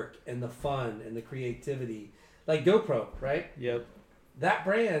work and the fun and the creativity. Like GoPro, right? Yep. That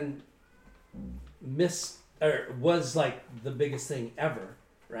brand was like the biggest thing ever,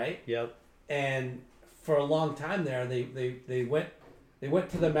 right? Yep. And for a long time there, they went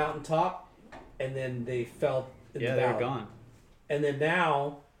to the mountaintop and then they fell in the valley. Yeah, they're gone. And then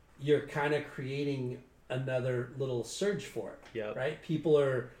now you're kind of creating another little surge for it. Yep. Right? People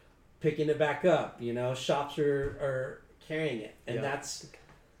are picking it back up. Shops are carrying it, and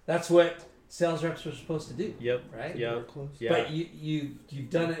that's what sales reps are supposed to do. Yep. Right? Yep. Yeah. But you've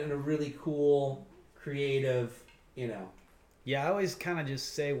done it in a really cool, creative, Yeah, I always kind of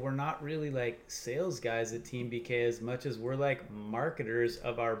just say we're not really like sales guys at Team BK as much as we're like marketers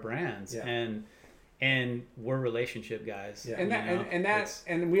of our brands, and we're relationship guys. Yeah.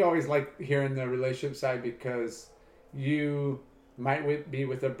 And we always like hearing the relationship side, because you might be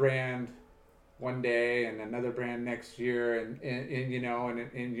with a brand one day and another brand next year,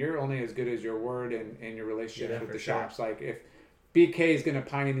 and you're only as good as your word and your relationship with the shops. Like if BK is going to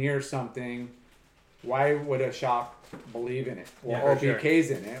pioneer something, why would a shop believe in it? Or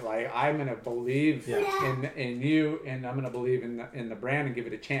BK's in it. Like, I'm going to believe in you, and I'm going to believe in the brand and give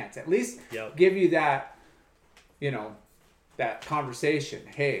it a chance. At least give you that, that conversation.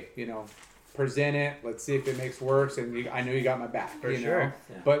 Hey, present it. Let's see if it makes works. And I know you got my back. For sure.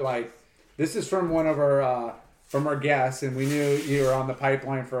 Yeah. But like, this is from one of our guests, and we knew you were on the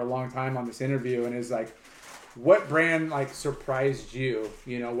pipeline for a long time on this interview, and it's like, what brand like surprised you?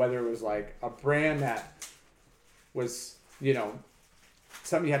 Whether it was like a brand that was,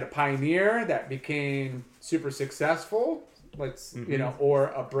 something you had to pioneer that became super successful, or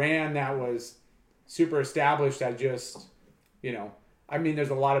a brand that was super established that just, I mean, there's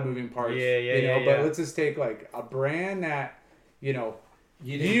a lot of moving parts, but let's just take like a brand that,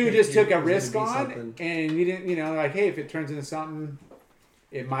 you just took a risk on, and you didn't, like, hey, if it turns into something,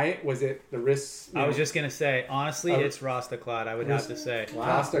 it might. Was it the risk? I was just going to say, honestly, it's Rastaclad, I would have to say.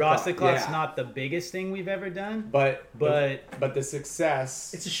 Wow. Rastaclad's not the biggest thing we've ever done. But the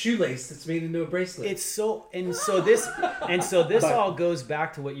success. It's a shoelace that's made into a bracelet. So this all goes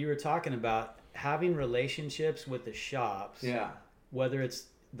back to what you were talking about, having relationships with the shops. Yeah. Whether it's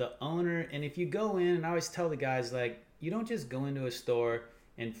the owner, and if you go in, and I always tell the guys, like, you don't just go into a store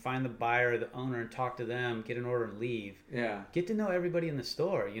and find the buyer or the owner and talk to them, get an order and leave. Yeah. Get to know everybody in the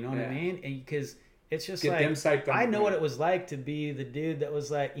store, you know what I mean? And because it's just get them psyched on I know what it was like to be the dude that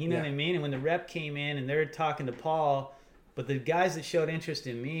was like, you know what I mean? And when the rep came in and they're talking to Paul, but the guys that showed interest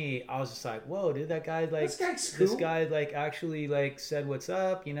in me, I was just like, whoa, dude, that guy, like, this guy, like, actually, like, said what's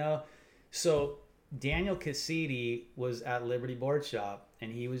up, So Daniel Cassidy was at Liberty Board Shop,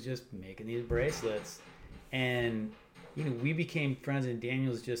 and he was just making these bracelets. And we became friends, and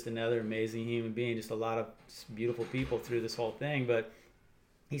Daniel's just another amazing human being, just a lot of beautiful people through this whole thing. But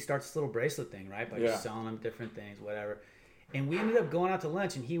he starts this little bracelet thing, right? By just selling them different things, whatever. And we ended up going out to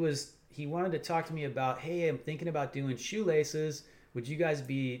lunch, and he wanted to talk to me about, hey, I'm thinking about doing shoelaces. Would you guys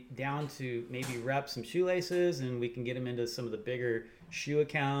be down to maybe rep some shoelaces, and we can get them into some of the bigger shoe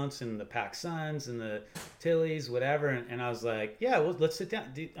accounts and the PacSuns and the Tillys, whatever. And I was like, yeah, well, let's sit down.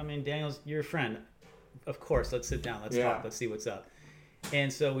 I mean, Daniel's your friend. Of course, let's sit down. Let's talk. Let's see what's up.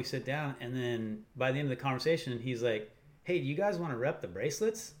 And so we sit down, and then by the end of the conversation, he's like, hey, do you guys want to rep the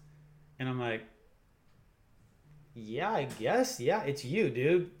bracelets? And I'm like, yeah, I guess. Yeah, it's you,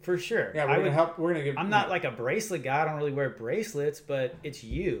 dude, for sure. Yeah, we're going to help. We're going to give. I'm not like a bracelet guy. I don't really wear bracelets, but it's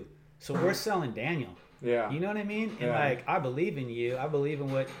you. So we're selling Daniel. Yeah. You know what I mean? And like, I believe in you. I believe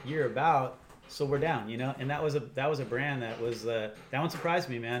in what you're about. So we're down, And that was a brand that was that one surprised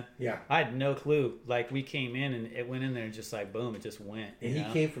me, man. Yeah, I had no clue. Like, we came in and it went in there and just like boom, it just went. And he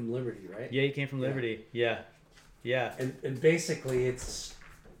came from Liberty, right? Yeah, he came from Liberty. Yeah. And basically, it's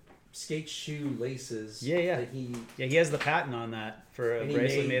skate shoe laces. Yeah. He has the patent on that for a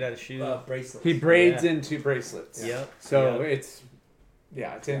bracelet made out of shoe. Bracelets. He braids into bracelets. Yep. So it's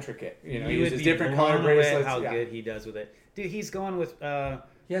intricate. He uses different color bracelets. How good he does with it, dude. He's going with.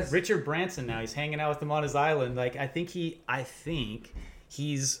 Richard Branson now. He's hanging out with him on his island. Like, I think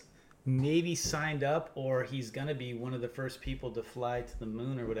he's maybe signed up, or he's gonna be one of the first people to fly to the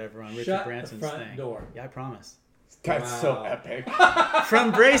moon or whatever on Richard Branson's thing. Door. Yeah, I promise. That's so epic.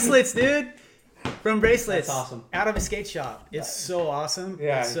 From bracelets, dude. From bracelets. That's awesome. Out of a skate shop. It's so awesome.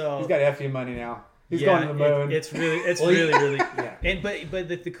 Yeah. So he's got FU money now. He's going to the moon. It's really. Yeah. And but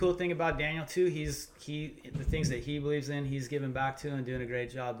the cool thing about Daniel too, the things that he believes in, he's giving back to and doing a great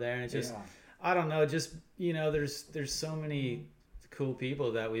job there. And it's just, I don't know, just there's so many cool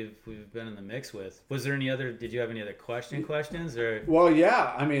people that we've been in the mix with. Did you have any other questions or? Well,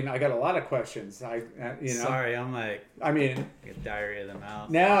 yeah. I mean, I got a lot of questions. Sorry, I'm like. I mean, I get diarrhea of the mouth.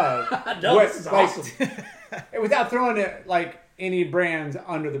 No. This is awesome. Without throwing it like any brands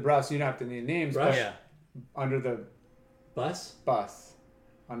under the bus, you don't have to name names. Brush? But under the bus.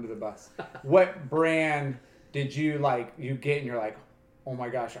 Under the bus. What brand did you get and you're like, oh my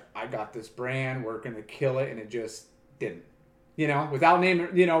gosh, I got this brand, we're gonna kill it, and it just didn't. Without naming,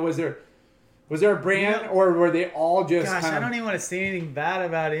 was there a brand, or were they all just? Gosh, I don't even want to say anything bad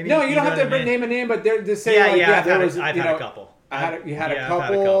about any. No, you don't have to name a name, but they're just say I've had a couple. You had I've a had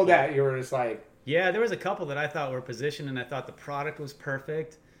couple that you were just like... Yeah, there was a couple that I thought were positioned, and I thought the product was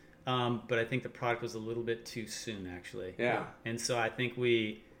perfect. But I think the product was a little bit too soon, actually. Yeah. And so I think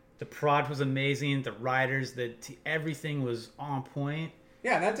the product was amazing. The riders, everything was on point.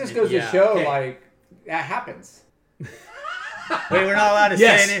 Yeah, that just goes to show, like, that happens. Wait, we're not allowed to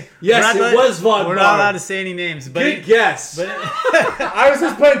say any. Yes, it was Von We're Barr. not allowed to say any names. But Good guess. But I was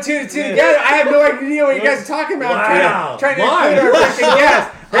just putting two to two together. I have no idea what you guys are talking about. Wow. I'm trying to include our freaking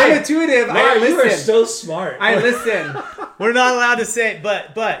guess. I'm intuitive. I listen. You are so smart. I listen. We're not allowed to say it.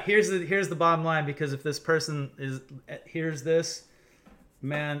 But here's the bottom line, because if this person hears this,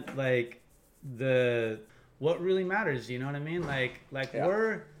 man, like what really matters, you know what I mean?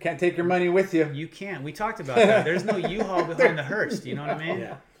 We're... Can't take your money with you. You can't. We talked about that. There's no U-Haul behind the hearse, you know what I mean?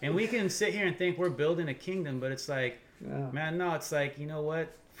 Yeah. And we can sit here and think we're building a kingdom, but it's like, man, no, it's like, you know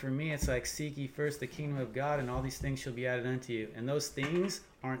what? For me, it's like, seek ye first the kingdom of God, and all these things shall be added unto you. And those things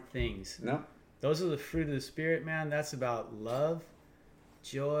aren't things. No. Those are the fruit of the Spirit, man. That's about love,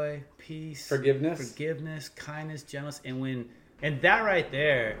 joy, peace, forgiveness, kindness, gentleness. And that right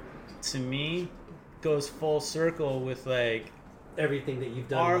there, to me, goes full circle with like everything that you've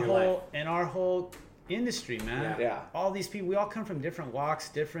done in your life. And our whole industry, man. Yeah. All these people, we all come from different walks,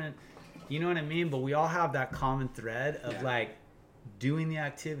 different, you know what I mean? But we all have that common thread of like doing the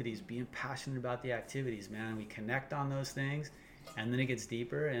activities, being passionate about the activities, man. We connect on those things, and then it gets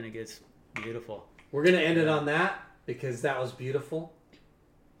deeper and it gets beautiful. We're gonna end it on that because that was beautiful.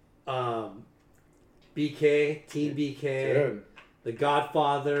 BK, Team BK, Dude. the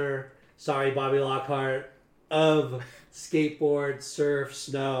Godfather, Bobby Lockhart of skateboard, surf,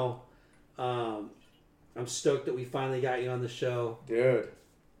 snow. I'm stoked that we finally got you on the show. Dude.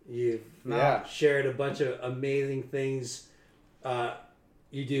 You've shared a bunch of amazing things.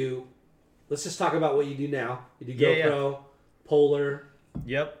 You do. Let's just talk about what you do now. You do GoPro, Polar.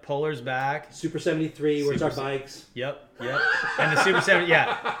 Yep, Polar's back. Super 73. Where's our bikes? Yep. And the Super 70.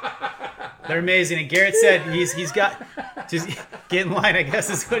 Yeah, they're amazing. And Garrett said he's got just get in line. I guess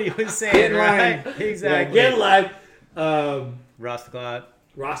is what he was saying. Get in right? line. Exactly. Yeah, get in line.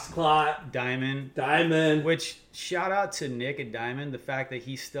 Rostclot, Diamond. Which shout out to Nick at Diamond, the fact that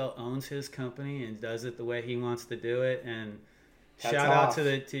he still owns his company and does it the way he wants to do it. And shout out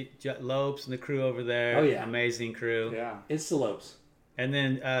to Lopes and the crew over there. Oh yeah, amazing crew. Yeah, it's the Lopes. And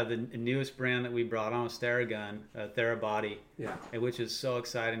then the newest brand that we brought on was Theragun, Therabody. Yeah, which is so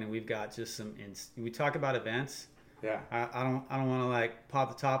exciting. And we've got just some. We talk about events. Yeah, I don't want to like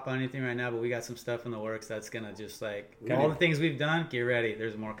pop the top on anything right now, but we got some stuff in the works that's gonna just like all the things we've done. Get ready,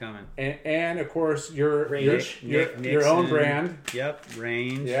 there's more coming. And of course your Nixon, own brand. Yep,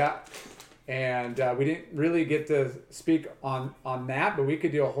 Range. Yeah, and we didn't really get to speak on that, but we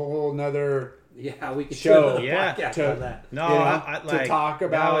could do a whole nother we could show on that. No, to talk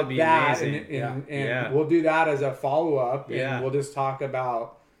about that, and we'll do that as a follow up, and we'll just talk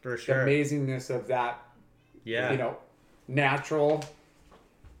about for sure the amazingness of that. Yeah. Natural,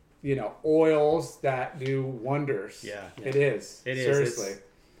 oils that do wonders. Yeah. It is. Seriously.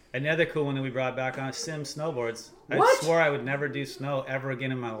 Another cool one that we brought back on Sim snowboards. What? I swore I would never do snow ever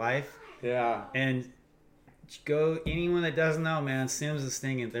again in my life. Yeah. And anyone that doesn't know, man, Sims is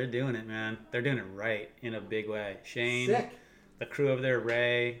thinking they're doing it, man. They're doing it right in a big way. Shane, sick. The crew over there,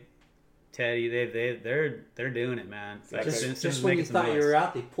 Ray, Teddy, they're doing it, man. Like just when you thought you were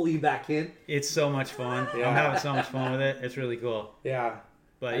out, they pull you back in. It's so much fun. I'm having so much fun with it. It's really cool. Yeah.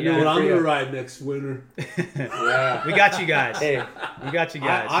 But I know what I'm gonna ride next winter. Yeah. We got you guys. Hey, we got you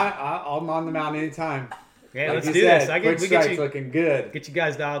guys. I'm on the mountain anytime. Okay, like let's do this. We get you looking good. Get you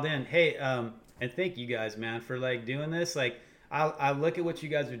guys dialed in. Hey, and thank you guys, man, for like doing this. Like, I look at what you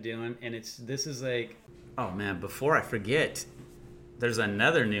guys are doing, and this is like, oh man, before I forget. There's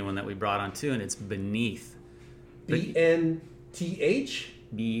another new one that we brought on too, and it's Beneath. BNTH?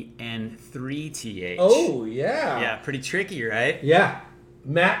 BN3TH. Oh, yeah. Yeah, pretty tricky, right? Yeah.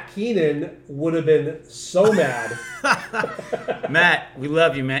 Matt Keenan would have been so mad. Matt, we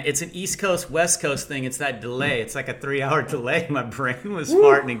love you, man. It's an East Coast, West Coast thing. It's that delay. It's like a 3-hour delay. My brain was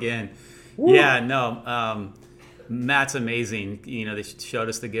farting again. Woo. Yeah, no. Matt's amazing. They showed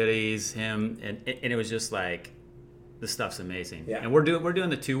us the goodies, him, and it was just like, the stuff's amazing. Yeah. And we're doing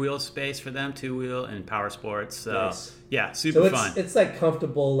the 2-wheel space for them, 2-wheel and power sports. So nice. Yeah, super fun. It's like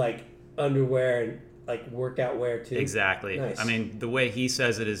comfortable like underwear and like workout wear too. Exactly. Nice. I mean, the way he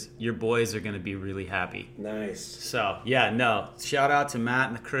says it is your boys are going to be really happy. Nice. So, shout out to Matt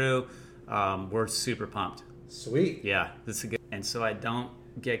and the crew. We're super pumped. Sweet. Yeah, this is good. And so I don't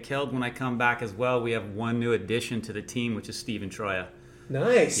get killed when I come back as well. We have one new addition to the team, which is Steven Troya.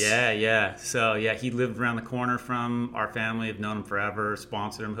 Nice. Yeah. So he lived around the corner from our family. I've known him forever.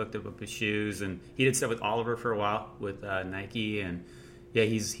 Sponsored him, hooked up his shoes, and he did stuff with Oliver for a while with Nike. And yeah,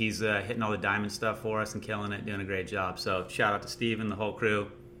 he's hitting all the diamond stuff for us and killing it, doing a great job. So shout out to Steve and the whole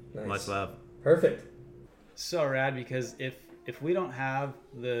crew. Nice. Much love. Perfect. So rad, because if we don't have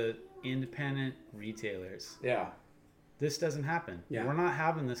the independent retailers, this doesn't happen. Yeah. We're not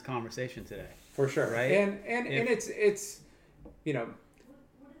having this conversation today. For sure. Right? And it's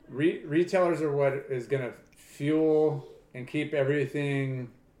retailers are what is going to fuel and keep everything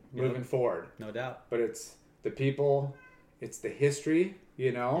moving forward. No doubt. But it's the people, it's the history,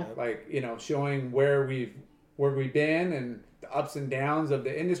 showing where we've been and the ups and downs of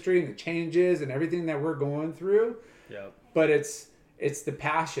the industry and the changes and everything that we're going through. Yep. But it's the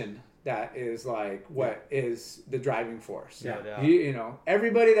passion that is what is the driving force. Yeah.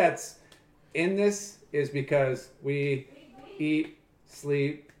 Everybody that's in this is because we eat,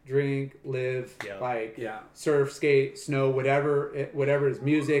 sleep, drink, live, surf, skate, snow, whatever is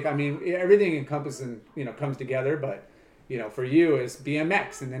music. I mean, everything encompasses and comes together. But for you, it's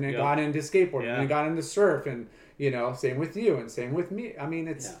BMX, and then it got into skateboarding, and it got into surf, and same with you, and same with me. I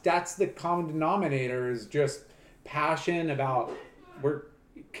mean, that's the common denominator is just passion about we're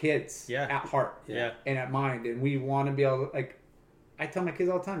kids at heart and at mind, and we want to be able to, I tell my kids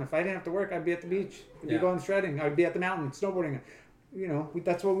all the time, if I didn't have to work, I'd be at the beach. I'd be going shredding. I'd be at the mountain snowboarding.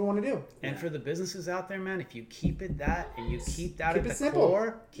 That's what we want to do. And for the businesses out there, man, if you keep it that and you keep that at the simple.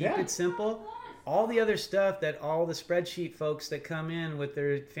 core, keep it simple. All the other stuff that all the spreadsheet folks that come in with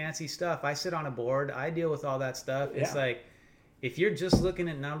their fancy stuff, I sit on a board. I deal with all that stuff. It's like, if you're just looking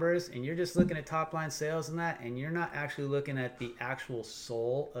at numbers and you're just looking at top line sales and that, and you're not actually looking at the actual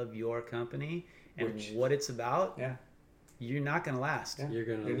soul of your company and what it's about, you're not going to last. Yeah.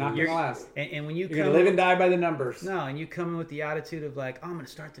 You're not going to last. And when you're going to live and die by the numbers. No, and you come in with the attitude of I'm going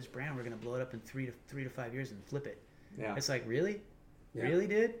to start this brand. We're going to blow it up in 3 to 5 years and flip it. Yeah. It's like, really? Yeah. Really,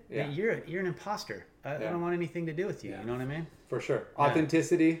 dude? Yeah. You're an imposter. I don't want anything to do with you. You know what I mean? For sure.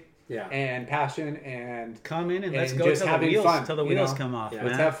 Authenticity. Yeah. And passion and come in and let's go till the wheels come off.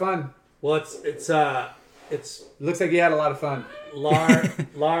 Let's have fun. Well, it's looks like you had a lot of fun. Laura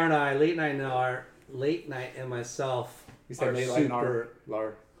and I, Late Night and myself. You said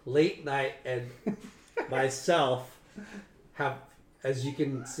Late Night and myself have, as you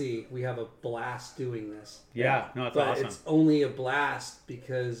can see, we have a blast doing this. Yeah, no, it's awesome. It's only a blast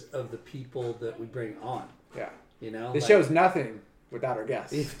because of the people that we bring on. Yeah, this show's nothing without our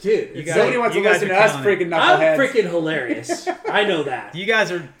guests. Dude, somebody wants to listen to us freaking knuckleheads. I'm freaking hilarious. I know that. You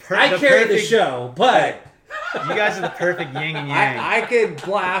guys are I carry the show, but you guys are the perfect yin and yang. I could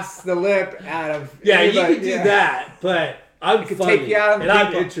blast the lip out of you can do that, but I'm funny, take you out and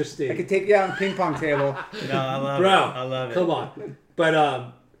I'm interesting. I could take you out on the ping pong table. No, I love it. I love it. Come on,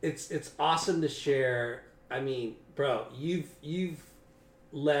 but it's awesome to share. I mean, bro, you've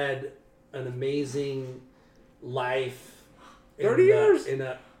led an amazing life. 30 years in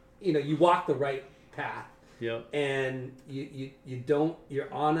a you walk the right path. Yep. And you're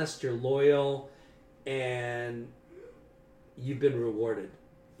honest, you're loyal, and you've been rewarded,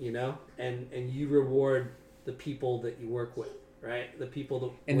 and you reward the people that you work with, right? The people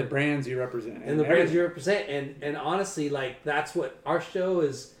that and the brands you represent. And the brands you represent. And honestly, that's what our show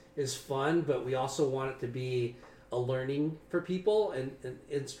is fun, but we also want it to be a learning for people and an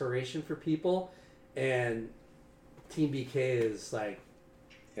inspiration for people. And Team BK is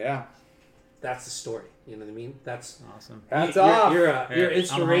that's the story. You know what I mean? That's awesome. That's off. You're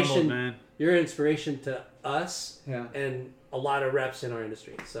inspiration. I'm humbled, man. You're inspiration to us and a lot of reps in our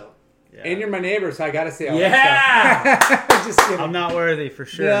industry. So. Yeah. And you're my neighbor, so I gotta say all that stuff. Just kidding. I'm not worthy for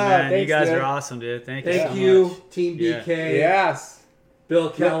sure, man. Thanks, you guys dude. are awesome, dude. Thank you, so much. Team BK. Yes. Bill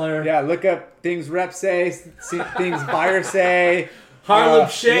Keller. Look up things reps say, things buyers say. Harlem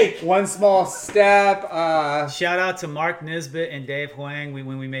Shake. One small step. Shout out to Mark Nisbet and Dave Huang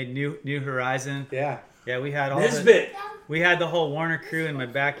when we made New Horizon. Yeah, we had all Nisbet. We had the whole Warner crew in my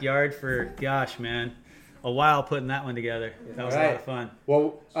backyard for a while putting that one together. That was a lot of fun.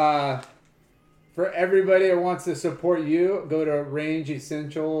 Well, for everybody that wants to support you, go to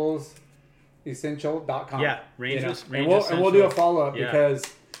rangeessential.com. Yeah, Range Essential. And we'll do a follow-up because,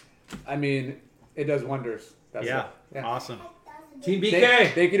 it does wonders. That's it. Awesome. Team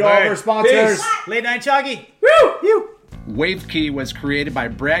BK. Thank you to all of our sponsors. Peace. Late Night Chalky. Woo! WaveKey was created by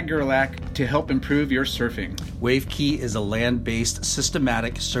Brad Gerlach to help improve your surfing. WaveKey is a land-based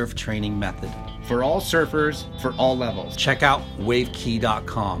systematic surf training method. For all surfers, for all levels. Check out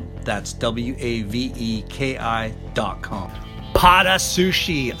wavekey.com. That's WAVEKI.com. Pada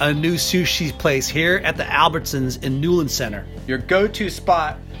Sushi, a new sushi place here at the Albertsons in Newland Center. Your go-to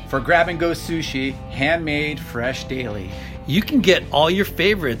spot for grab-and-go sushi, handmade, fresh daily. You can get all your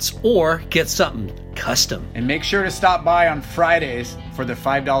favorites or get something custom. And make sure to stop by on Fridays for the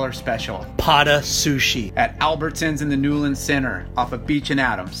 $5 special. Pada Sushi. At Albertsons in the Newland Center, off of Beach and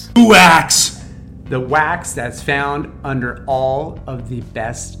Adams. Wax! The wax that's found under all of the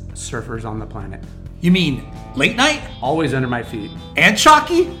best surfers on the planet. You mean late night? Always under my feet. And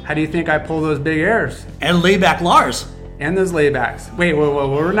Chalky? How do you think I pull those big airs? And layback Lars. And those laybacks. Wait,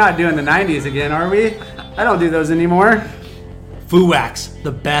 whoa, we're not doing the 90s again, are we? I don't do those anymore. Foo Wax,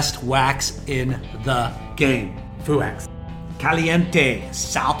 the best wax in the game. Foo Wax. Caliente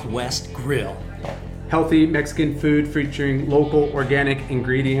Southwest Grill. Healthy Mexican food featuring local organic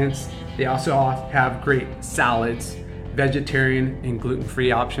ingredients. They also have great salads, vegetarian and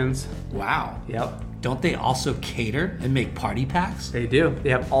gluten-free options. Wow. Yep. Don't they also cater and make party packs? They do.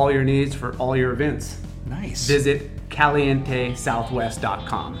 They have all your needs for all your events. Nice. Visit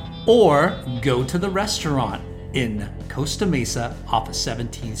calientesouthwest.com. Or go to the restaurant in Costa Mesa off of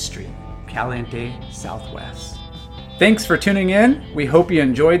 17th Street. Caliente Southwest. Thanks for tuning in. We hope you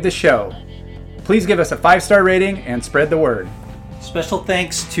enjoyed the show. Please give us a 5-star rating and spread the word. Special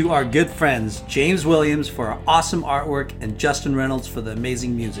thanks to our good friends James Williams for our awesome artwork and Justin Reynolds for the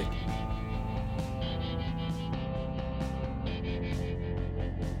amazing music.